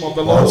precious name of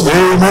the Lord.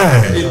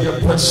 Amen. In the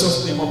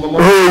precious name of the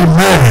Lord.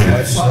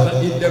 Amen. Father,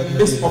 in the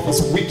midst of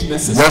his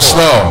weaknesses. Yes,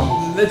 Lord.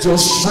 Let your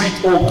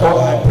strength, oh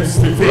God,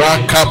 prevail.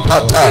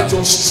 Rakapata. Let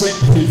your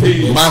strength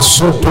prevail.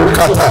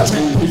 Masotokata. Let your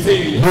strength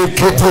prevail.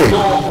 Lekete.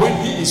 Lord, when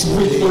he is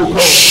weak, oh God.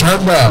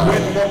 Shanda.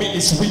 When mommy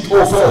is weak,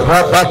 oh God.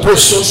 Rabatos.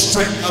 Let your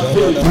strength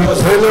avail.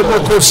 Itele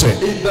mokose.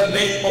 In the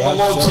name of the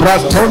Lord Jesus.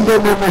 Ratende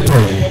In memete. the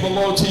name of the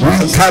Lord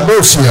Jesus.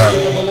 Ikadosia. In the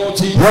name of the Lord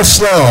Jesus.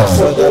 Yes, Lord.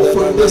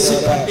 For the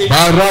sick and aged.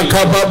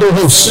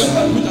 Barakabadohos.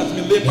 Which has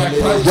been laid by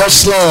Christ.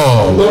 Yes,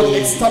 Lord. Lord,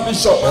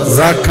 establish your man.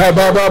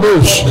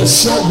 Rakabababush. The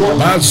sure rock.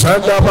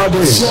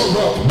 Mazandabade. Sure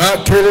rock.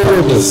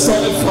 Makerebo.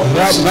 Solid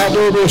foundation.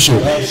 Rabadoboshi. In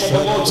the name of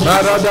the Lord Jesus.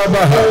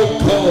 Maradabaha. Oh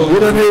God. In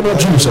the name of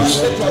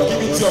Jesus. Let your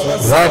give it to your man.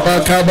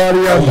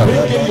 Rabakabarianda.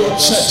 Bring in your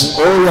church.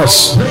 Oh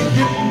yes. Bring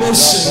in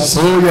nations.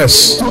 Oh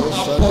yes. To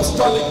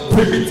apostolic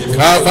primitive.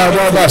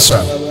 Kabadabasa.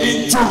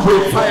 Into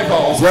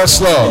revivals.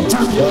 Yes, Lord. To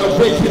the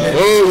awakening.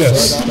 Oh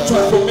yes. Into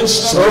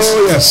transformation.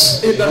 Oh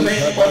yes. In the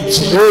name of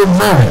Jesus.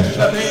 Amen. In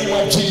the name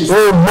of Jesus.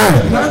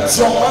 Amen. Grant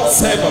your man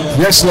servant.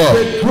 Yes, Lord.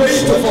 The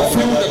grace to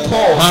fulfill the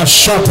call.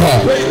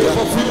 Mashata. Grace to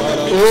fulfill the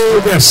mission.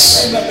 Oh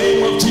yes. In the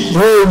name of Jesus.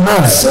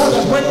 Amen. So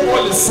that when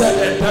all is said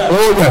and done,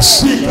 Oh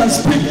yes. he can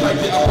speak like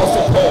the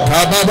Apostle Paul.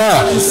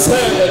 Kababa. He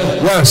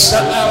said Yes.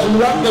 that I have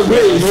run the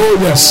race. Oh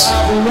yes. I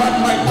have run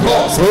my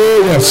course. Oh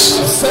yes.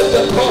 I've set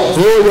the course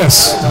Oh yes.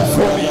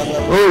 for me.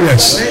 Oh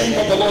yes. In the name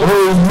of the Lord.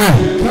 Amen.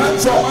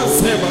 Grant your man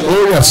servant.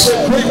 Oh yes. The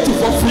grace to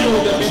fulfill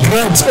the mission.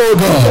 Grant, oh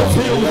God.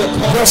 Fulfill the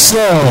call. Yes,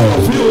 Lord.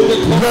 Fulfill the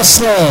call. Yes,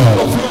 Lord.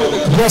 Fulfill the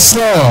call. Yes,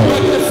 Lord.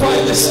 Magnify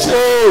this church.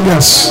 Oh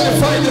yes.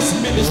 Magnify this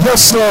ministry.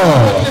 Yes,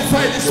 Lord.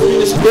 Magnify this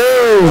ministry.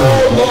 Oh.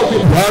 Oh Lord, we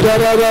pray.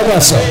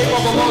 Radadadabasa. In the name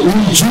of the Lord.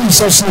 In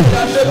Jesus' name.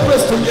 That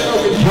laborers together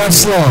with you.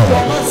 Yes, Your Lord.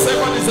 man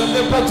servant is a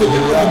laborer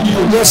together with you.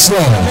 Yes, In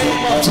the Lord.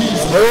 name of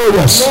Jesus. Oh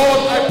yes.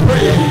 Lord, I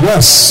pray.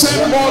 Yes.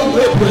 Send more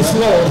laborers,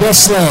 Lord. Yes,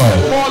 Lord.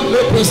 More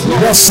laborers,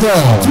 Lord. Yes,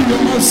 Lord. To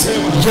your man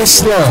servant. Yes,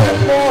 Lord.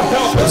 More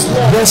helpers,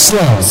 Lord. Yes,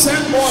 Lord.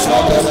 Send more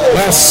helpers, Lord.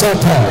 That's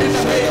Satan. In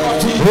the name of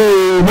Jesus.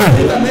 Amen.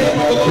 In the name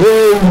of the Lord.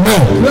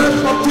 Amen.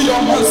 Grant up to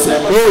your man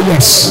servant. Oh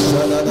yes.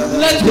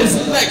 Let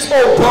his legs,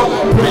 oh God,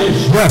 I pray.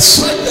 Yes.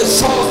 Let the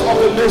souls of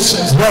the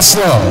nations. Yes,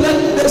 Lord. Let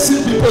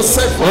nations be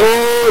possessed.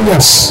 Oh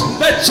yes.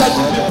 Let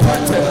churches be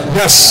planted.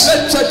 Yes.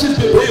 Let churches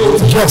be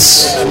built.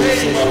 Yes. In the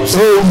name of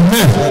Jesus.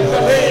 Amen. In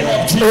the name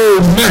of Jesus.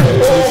 Amen.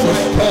 Oh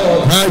my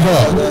God. My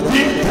God.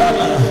 In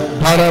Ghana.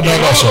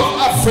 Paradabasa. All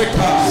of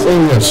Africa.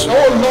 Oh yes.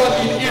 Oh Lord,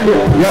 in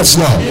Europe. Yes,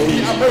 Lord.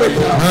 In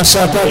America.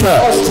 Masatata.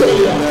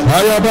 Australia.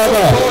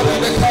 Ayababa. Lord,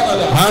 in the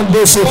Canada.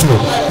 Ando Soto.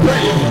 I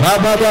pray.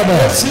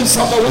 Rabadaba. Since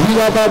of the world.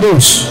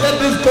 Irabados. Let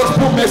this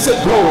gospel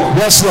message go.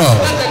 Yes, Lord.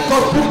 Let the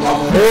gospel of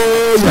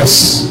Oh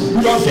yes.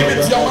 you have given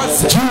to your man.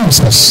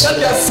 Jesus. Let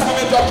the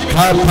assignment you have given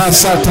to your man.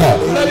 Kapasata.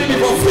 Let it be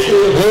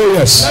fulfilled. Oh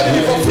yes. Let it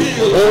be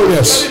fulfilled. Oh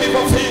yes. Let it be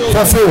fulfilled.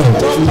 Fulfilled.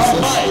 Not by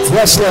might.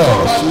 Yes,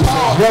 Lord. By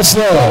power. Yes,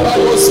 Lord. By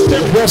your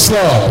spirit. Yes,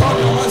 Lord. Upon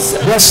your man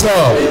servant. Yes,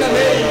 Lord. In the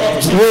name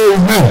of Jesus.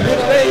 Amen. In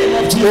the name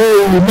of Jesus.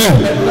 Amen.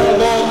 And now,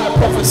 Lord, I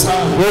prophesy.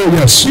 Oh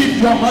yes. Give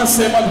your man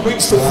servant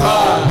wings to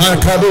fly.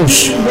 Makadosh.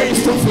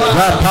 Wings to fly.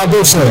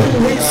 Rapadose.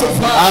 Wings to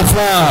fly.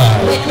 Afra.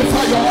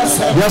 Magnify your man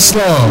servant. Yes,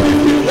 Lord. Give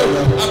him the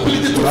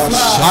ability to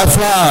fly.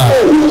 Afra.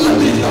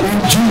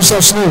 In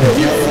Jesus' name.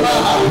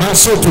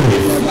 Masoto.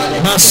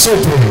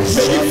 Masoto.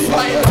 May he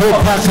fly in the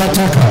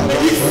Kopakataka. May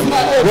he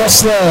fly over.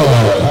 Yes,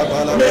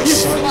 Lord. May he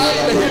fly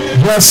in the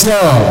healing. Yes,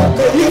 Lord.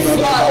 May he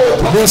fly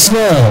over. Yes,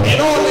 Lord.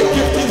 In all the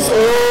giftings of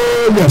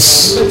Oh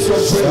yes. let your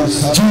grace.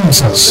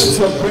 Jesus.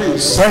 Let your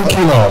grace. Thank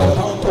you, Lord.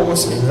 Abound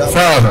towards him.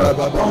 Father.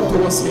 Abound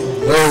towards him.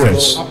 Oh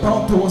yes.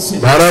 Abound towards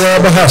him.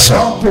 Baradabahasa.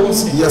 Abound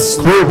towards him. Yes,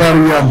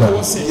 Kubarianda.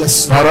 Towards him.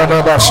 yes,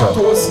 Baradabasha.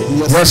 Towards him.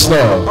 Yes,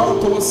 Lord.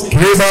 Abound towards him.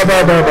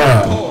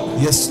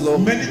 Kibabababa. yes,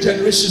 Lord. Many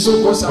generations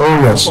of us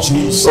Oh yes.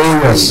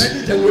 Oh yes.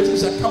 Many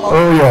generations shall come out.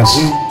 Oh yes.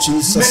 In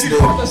Jesus' Many name.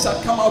 prophets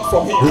shall come out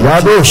from him.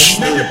 Yadosh.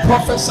 Many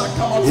prophets shall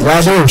come out from him.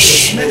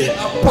 Yadosh. Many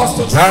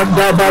apostles shall come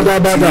out.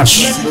 Yandabadabadash.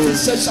 Many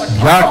teachers shall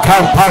come out.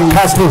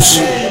 Yakapakatos.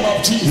 In the name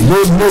of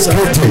Jesus. Many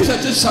Lumekete.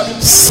 churches shall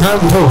be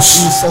Santos.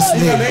 Jesus' in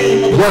the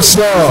name. name of Yes,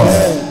 Lord.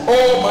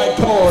 oh my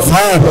God.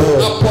 Father.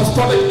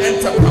 Apostolic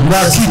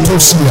enterprise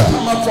Rakitosia.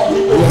 come out from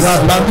him.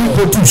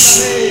 Rabanikotus.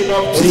 In the name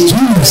of Jesus.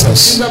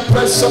 Jesus. In the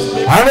precious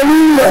name.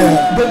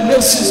 Hallelujah. The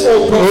nations,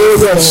 oh God, Oh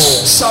yes.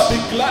 shall be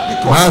glad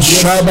because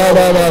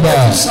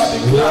Mashabababa. shall be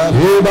glad.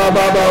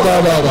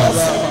 Ebababababa.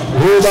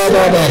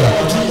 Ebabababa.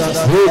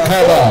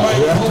 Ekaba.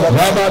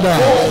 Rabada.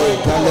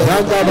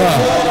 Randaba.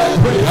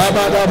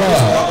 Rabadaba.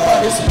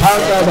 By his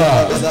Pandaba.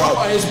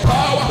 by his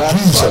power.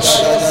 Jesus.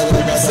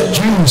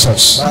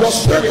 Jesus. Your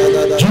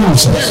spirit.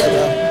 Jesus.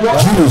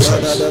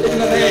 Jesus. In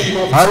the name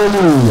of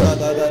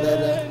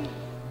Hallelujah.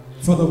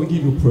 Father, we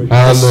give you praise.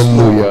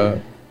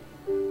 Hallelujah.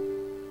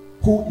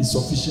 who is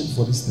sufficient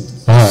for this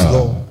thing.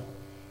 Lord.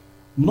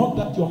 Not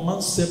that your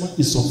manservant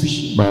is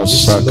sufficient.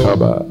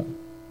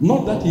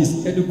 Not that he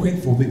is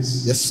adequate for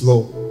this. Yes,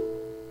 Lord.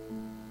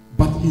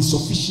 But his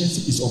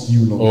sufficiency is of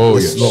you, Lord. Oh,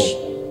 yes.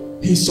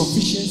 Lord. His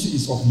sufficiency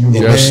is of you,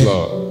 Lord. Yes,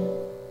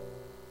 Lord.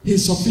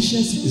 His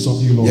sufficiency is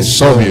of you, Lord.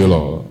 Yes, of you,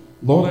 Lord.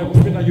 Lord,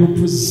 I pray that you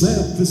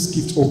preserve this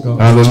gift, oh God.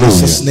 Hallelujah. In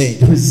Jesus' name.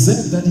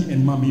 Preserve Daddy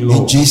and Mommy,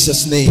 Lord. In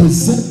Jesus' name.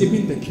 Preserve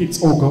even the kids,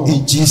 oh God.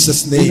 In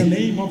Jesus' In the name.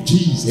 name of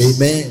Jesus.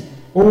 Amen.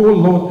 Oh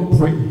Lord, I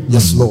pray.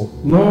 Yes, Lord.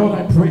 Lord,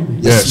 I pray.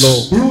 Yes.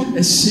 Lord. Build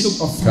a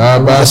shield of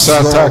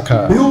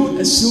fire. Build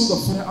a shield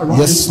of fire around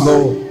Yes, this fire.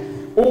 Lord.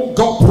 Oh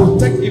God,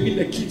 protect even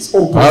the kids,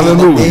 oh God.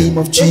 Hallelujah. In the name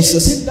of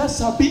Jesus. Anything that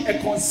shall be a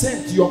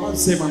concern to your man,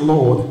 servant,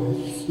 Lord.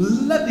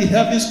 Let the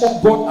heavens,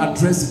 oh God,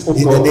 address it, oh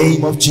In God. the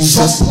name of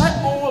Jesus.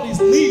 Supply all his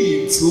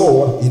needs,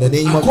 Lord. In the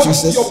name of according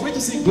Jesus. to your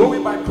riches in glory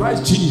by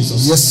Christ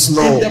Jesus. Yes,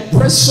 Lord. In the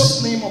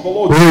precious name of the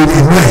Lord.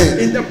 Amen.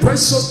 In the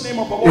precious name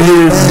of the Lord.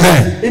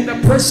 Amen. In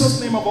the precious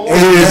name of the Lord.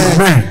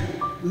 Amen.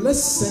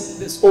 Let's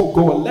send this, oh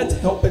God. Let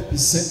helpers be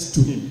sent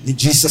to him. In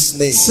Jesus'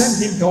 name.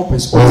 Send him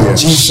helpers, oh Oh, God. In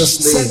Jesus'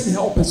 Send name.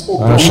 helpers, oh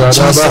Ah, God.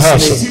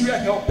 shadabahasa. Material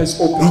helpers,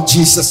 oh God. In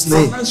Jesus'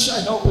 name.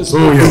 Financial helpers, Oh,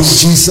 oh God.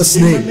 yes. In Jesus'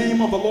 In the name.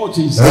 name of the Lord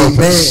Jesus. Amen.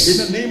 In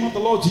the name of the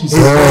Lord Jesus.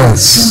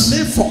 Yes. To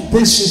lay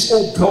foundations,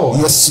 oh God.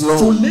 Yes, Lord.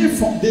 To lay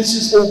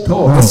foundations, oh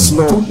God. Yes,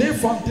 Lord. To lay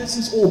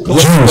foundations, oh God.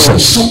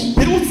 Jesus. To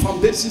build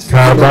foundations for you,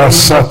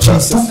 Kabasata.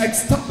 Lord. To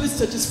establish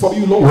churches for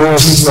you, Lord.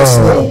 Yes, Jesus.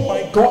 Lord. Oh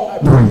my God, I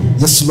pray.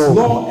 Yes, Lord.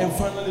 Lord, and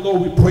finally,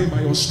 Lord, we pray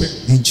by your spirit.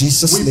 In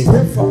Jesus' We name.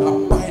 pray for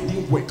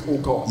abiding work, oh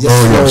God. Yes, Oh,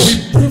 Lord. yes.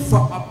 We pray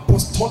for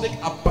apostolic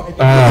abiding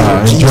Ah,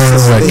 work. enjoying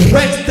work.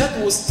 Work that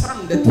will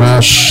stand the in the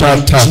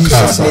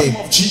Mashataka. name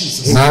of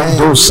Jesus.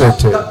 Nando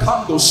sete. The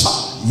candle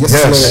shine. Yes,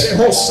 Yes.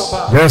 Lord.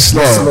 Yes,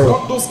 Lord.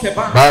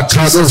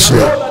 Bakadosia.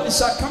 Lord, that it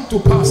shall come to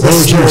pass.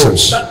 Oh,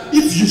 Jesus. That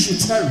if you should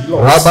tarry,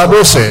 Lord,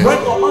 Rabadose.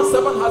 when your man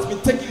servant has been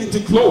taken into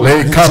glory,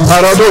 Leka the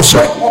paradosa.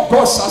 work of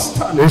God shall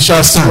stand. It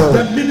shall stand.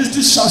 The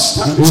ministry shall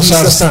stand. It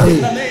shall stand.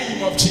 In the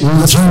name of In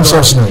Jesus.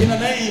 Jesus' In name. the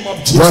name of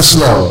Jesus. Yes,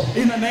 Lord.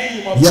 In the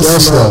name of Yes,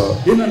 Jesus.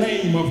 Lord. In the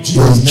name of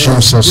Jesus. In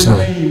Jesus' In the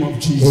name. name of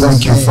Jesus.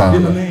 Thank you, Amen.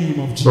 In the Father. name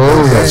of Jesus.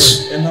 Oh,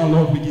 yes. And now,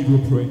 Lord, we give you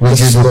praise. We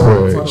give you Lord.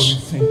 Father, we praise.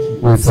 thank you.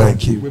 We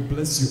thank you. We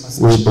bless you as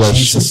a We church. bless you.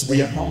 Jesus'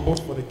 We are humbled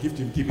for the gift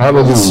you've given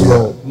Hallelujah. us.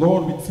 Lord.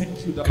 Lord, we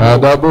thank you that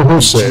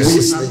Kadabuhose. we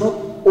are not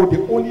the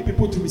only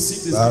people to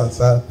receive this gift.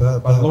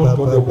 But Lord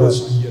God, the world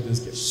shall hear this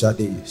gift.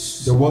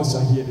 Shades. The world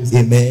shall hear this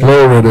gift. Amen.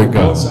 Glory to The world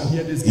God. shall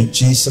hear this In gift.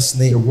 Jesus'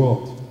 The name.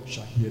 world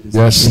shall hear this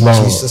Yes, gift. In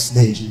Lord. Jesus'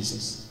 name.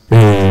 Jesus.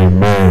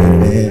 Amen.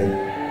 Amen.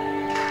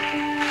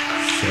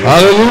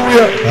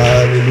 Hallelujah.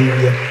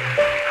 Hallelujah.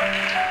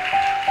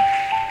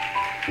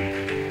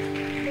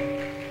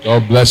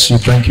 God bless you.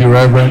 Thank you,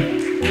 Reverend.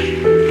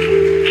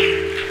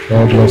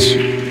 God bless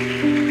you.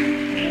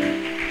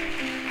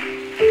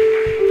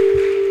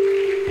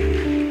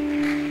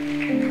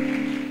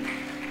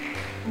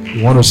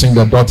 You want to sing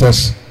the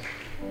daughters,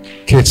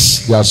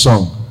 kids, their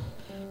song.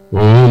 Oh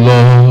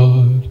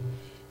Lord,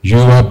 you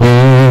are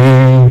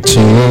beautiful.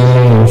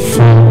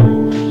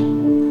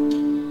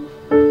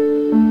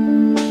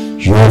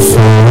 Your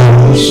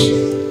face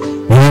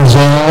is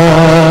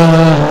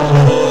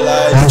all I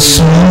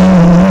see.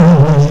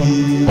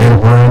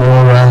 And when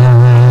your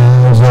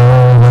eyes are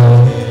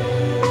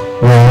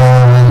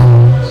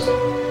yours,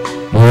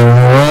 your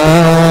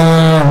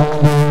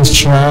world is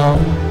child.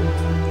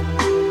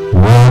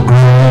 Your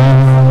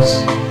grace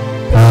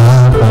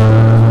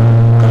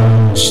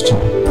abounds to.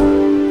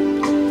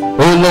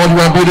 Oh Lord, you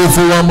are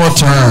beautiful one more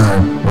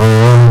time. Oh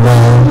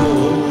Lord,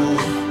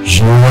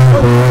 you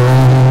are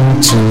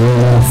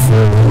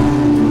beautiful.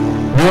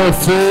 Your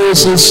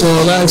face is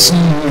all I see.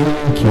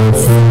 Your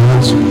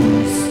face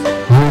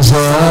is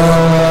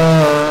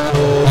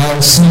all I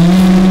see.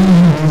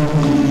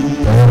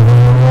 And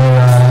when your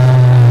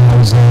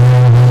eyes are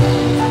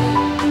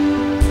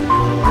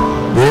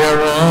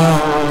they're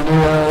on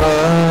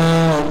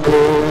your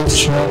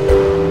grace and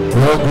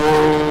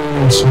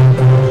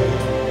grace.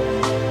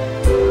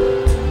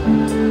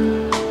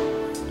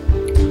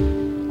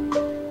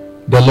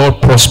 The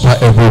Lord prosper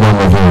every one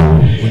of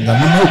you.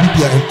 Onyame ma obi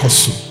bia nkɔ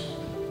so.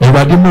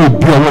 Awurade ma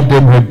obi a wɔda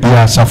mu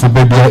bia asafo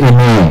bɛbia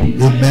ɛmu.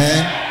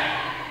 Amen.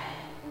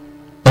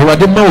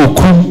 Awurade ma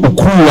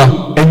okuruwa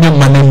ɛnyɛ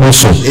ma ne mu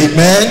so.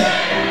 Amen.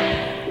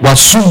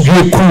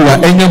 Wasomdwie kuruwa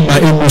ɛnyɛ ma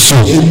ɛmu so.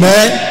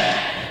 Amen.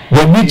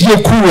 W'anigye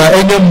kuruwa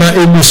ɛnyɛ ma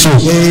ɛmu so.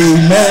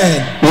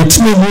 Amen.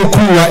 Otinemu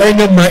kuruwa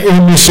ɛnyɛ ma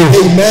ɛmu so.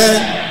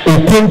 Amen.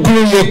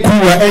 Okunkunye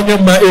kuruwa ɛnyɛ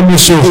ma ɛmu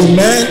so.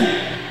 Amen.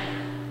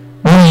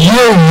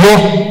 Woyɛ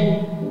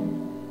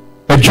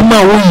adwuma a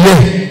woyɛ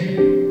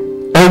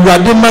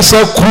Awurade masa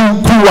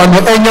kuruwa no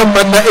ɛnyɛ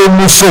ma na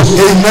ɛmu so.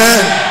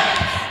 Amen.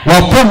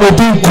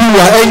 Wapɔmɔden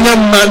kuruwa ɛnyɛ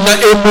ma na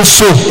ɛmu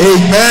so.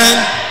 Amen.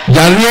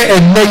 Yare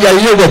ɛnɛ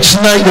yɛyɛ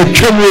wɔkyena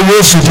yɛtwam wɔ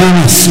Yesu din.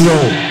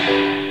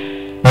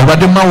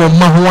 Awurade ma wɔn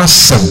ma ho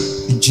asɛm.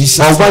 In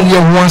Jesus' Ɔware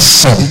name. ho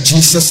asɛm. In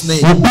Jesus'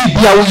 name. Obi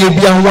bia woyɛ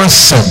bia ho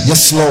asɛm.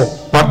 Yes, Lord.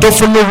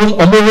 Wadɔfo no ho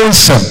ɔmo ho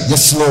nsɛm.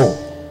 Yes, Lord.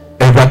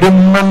 Ɛwɔ Awurade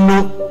ma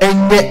no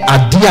enye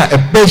ade a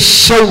ebe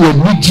hye wo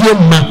nigye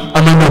ma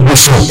amana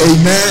boso.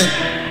 Amen.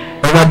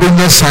 Awurade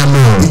nye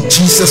sama. In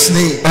Jesus'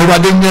 name.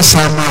 Awurade nye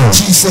sama.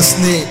 Jesus'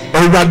 name.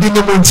 Awurade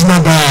nye montina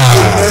da.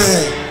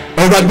 Amen.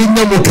 Awurade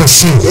nye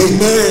mokasi.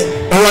 Amen.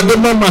 Awurade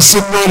ma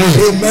masinore.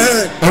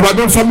 Amen.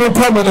 Awurade fa mo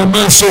kwa mana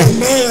manso.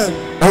 Amen.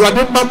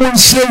 Awurade ma mo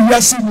nse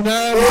wiase nyina.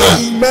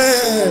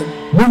 Amen.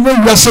 Mo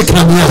wiase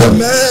kamia.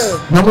 Amen.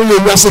 Na mo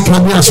wiase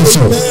kamia so so.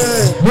 Amen.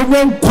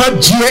 Mo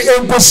nkwaje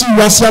enkosi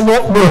wiase no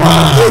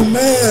ha.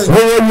 Amen. Wo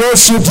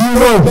Yesu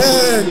diro.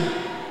 Amen.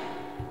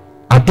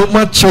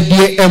 Adoma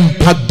chedie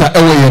empada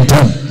ewe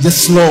yentam.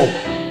 Yes, Lord.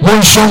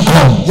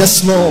 Monshonkom.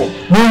 Yes, Lord.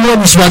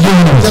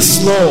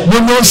 Yes, Lord.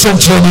 Jesus.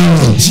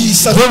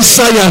 Jesus.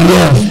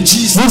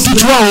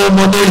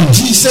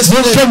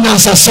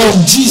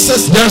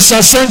 Jesus.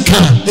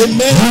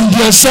 Amen.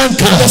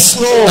 Yes,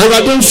 Lord.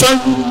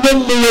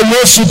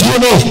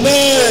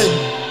 Amen.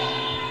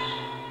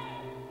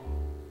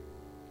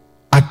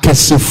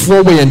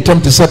 Akesefo we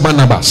yentem te se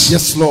Barnabas.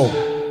 Yes, Lord.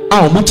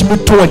 Omutimi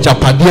to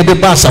ajapade de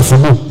ba asafo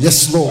mu.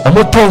 Yes, Lord.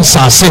 Omoto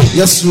nsase.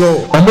 Yes,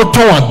 Lord.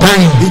 Omoto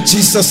adan. In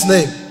Jesus'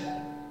 name.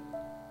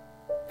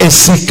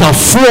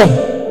 Esikafo.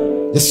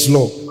 Yes,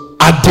 Lord.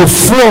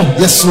 Adefo.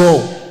 Yes,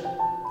 Lord.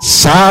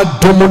 Sa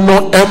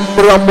domono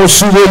emra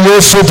mosuwe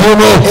Yesu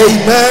dono.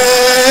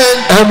 Amen.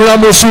 Emra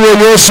mosuwe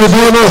Yesu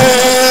dono.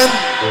 Amen.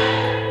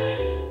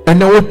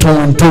 Ena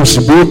woton ntos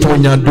bi woton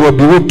nyado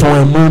bi woton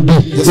emudi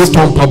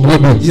woton pablo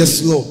bi.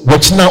 Yes, Lord.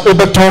 Wachina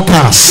obeton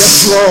cars.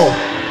 Yes, Lord.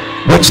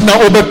 Wachina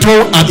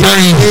obeton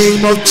adan. In the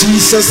name of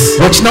Jesus.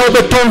 Wachina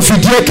obeton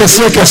fidie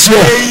kese kese. In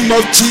the name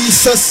of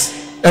Jesus.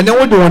 Ena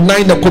wo de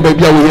online na ko ba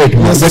bia wo read.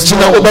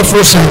 Wachina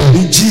obefro so.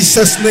 In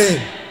Jesus'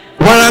 name.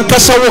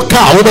 Warankasa wo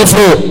car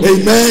obefro.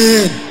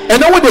 Amen.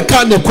 Ena wo de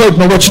car na ko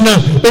na wachina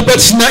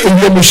obetina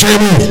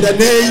ewiemhwani. In the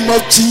name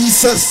of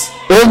Jesus.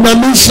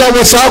 Amen.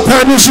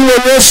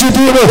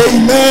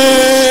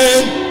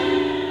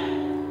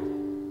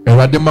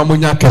 Ewade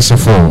mamunya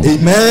kesefo.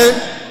 Amen.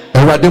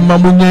 Ewade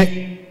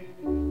mamunye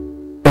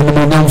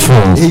enumunamfo.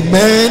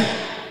 Amen.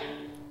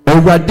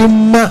 Ewade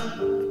ma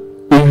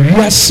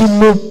ewiase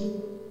mo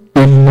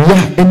enua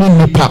eni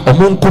nipa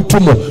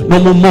omonkotomo no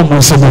mommo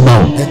nsemo ma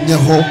o. Enye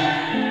ho.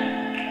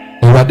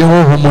 Ewade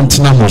ho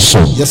homontina mo so.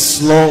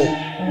 Yes, Lord.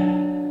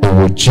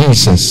 Ewo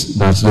Jesus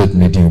Nazareth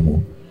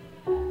nedimo.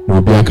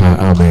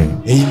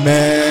 Amen.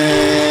 Amen.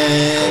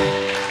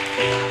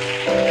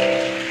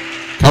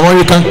 Come on,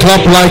 you can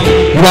clap like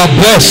you are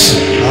blessed.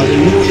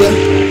 Hallelujah.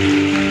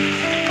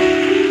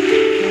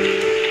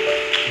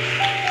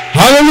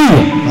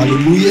 Hallelujah.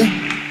 Hallelujah.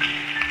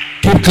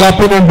 Keep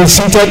clapping and be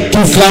seated.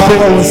 Keep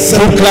clapping.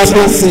 Keep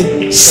clapping.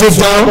 Sit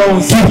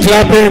down. Keep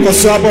clapping.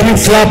 Keep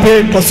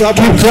clapping. Keep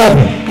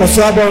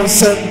clapping.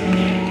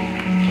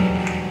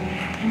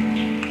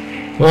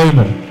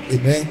 Amen.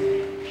 Amen.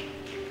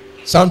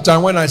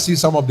 Sometimes when I see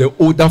some of the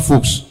older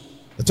folks,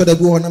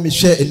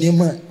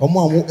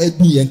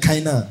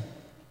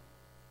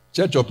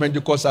 Church of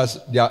Pentecost has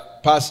their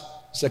past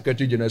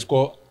secretary general is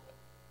called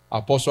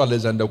Apostle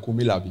Alexander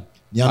Kumilabi.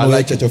 I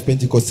like Church of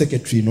Pentecost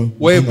secretary. No,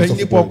 where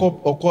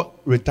Pentecost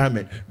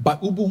retirement,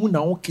 but Ubu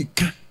na okay.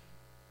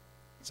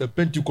 It's a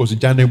Pentecost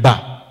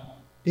Janeba.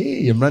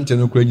 Hey, you man,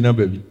 no Ukrainian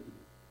baby.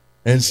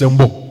 And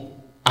Sembo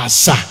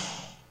Asa.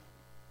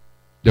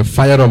 The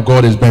fire of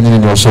God is burning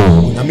in your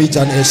soul.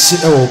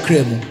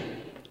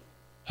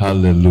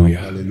 Hallelujah.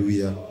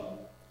 Hallelujah.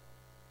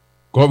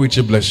 God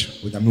will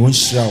bless you.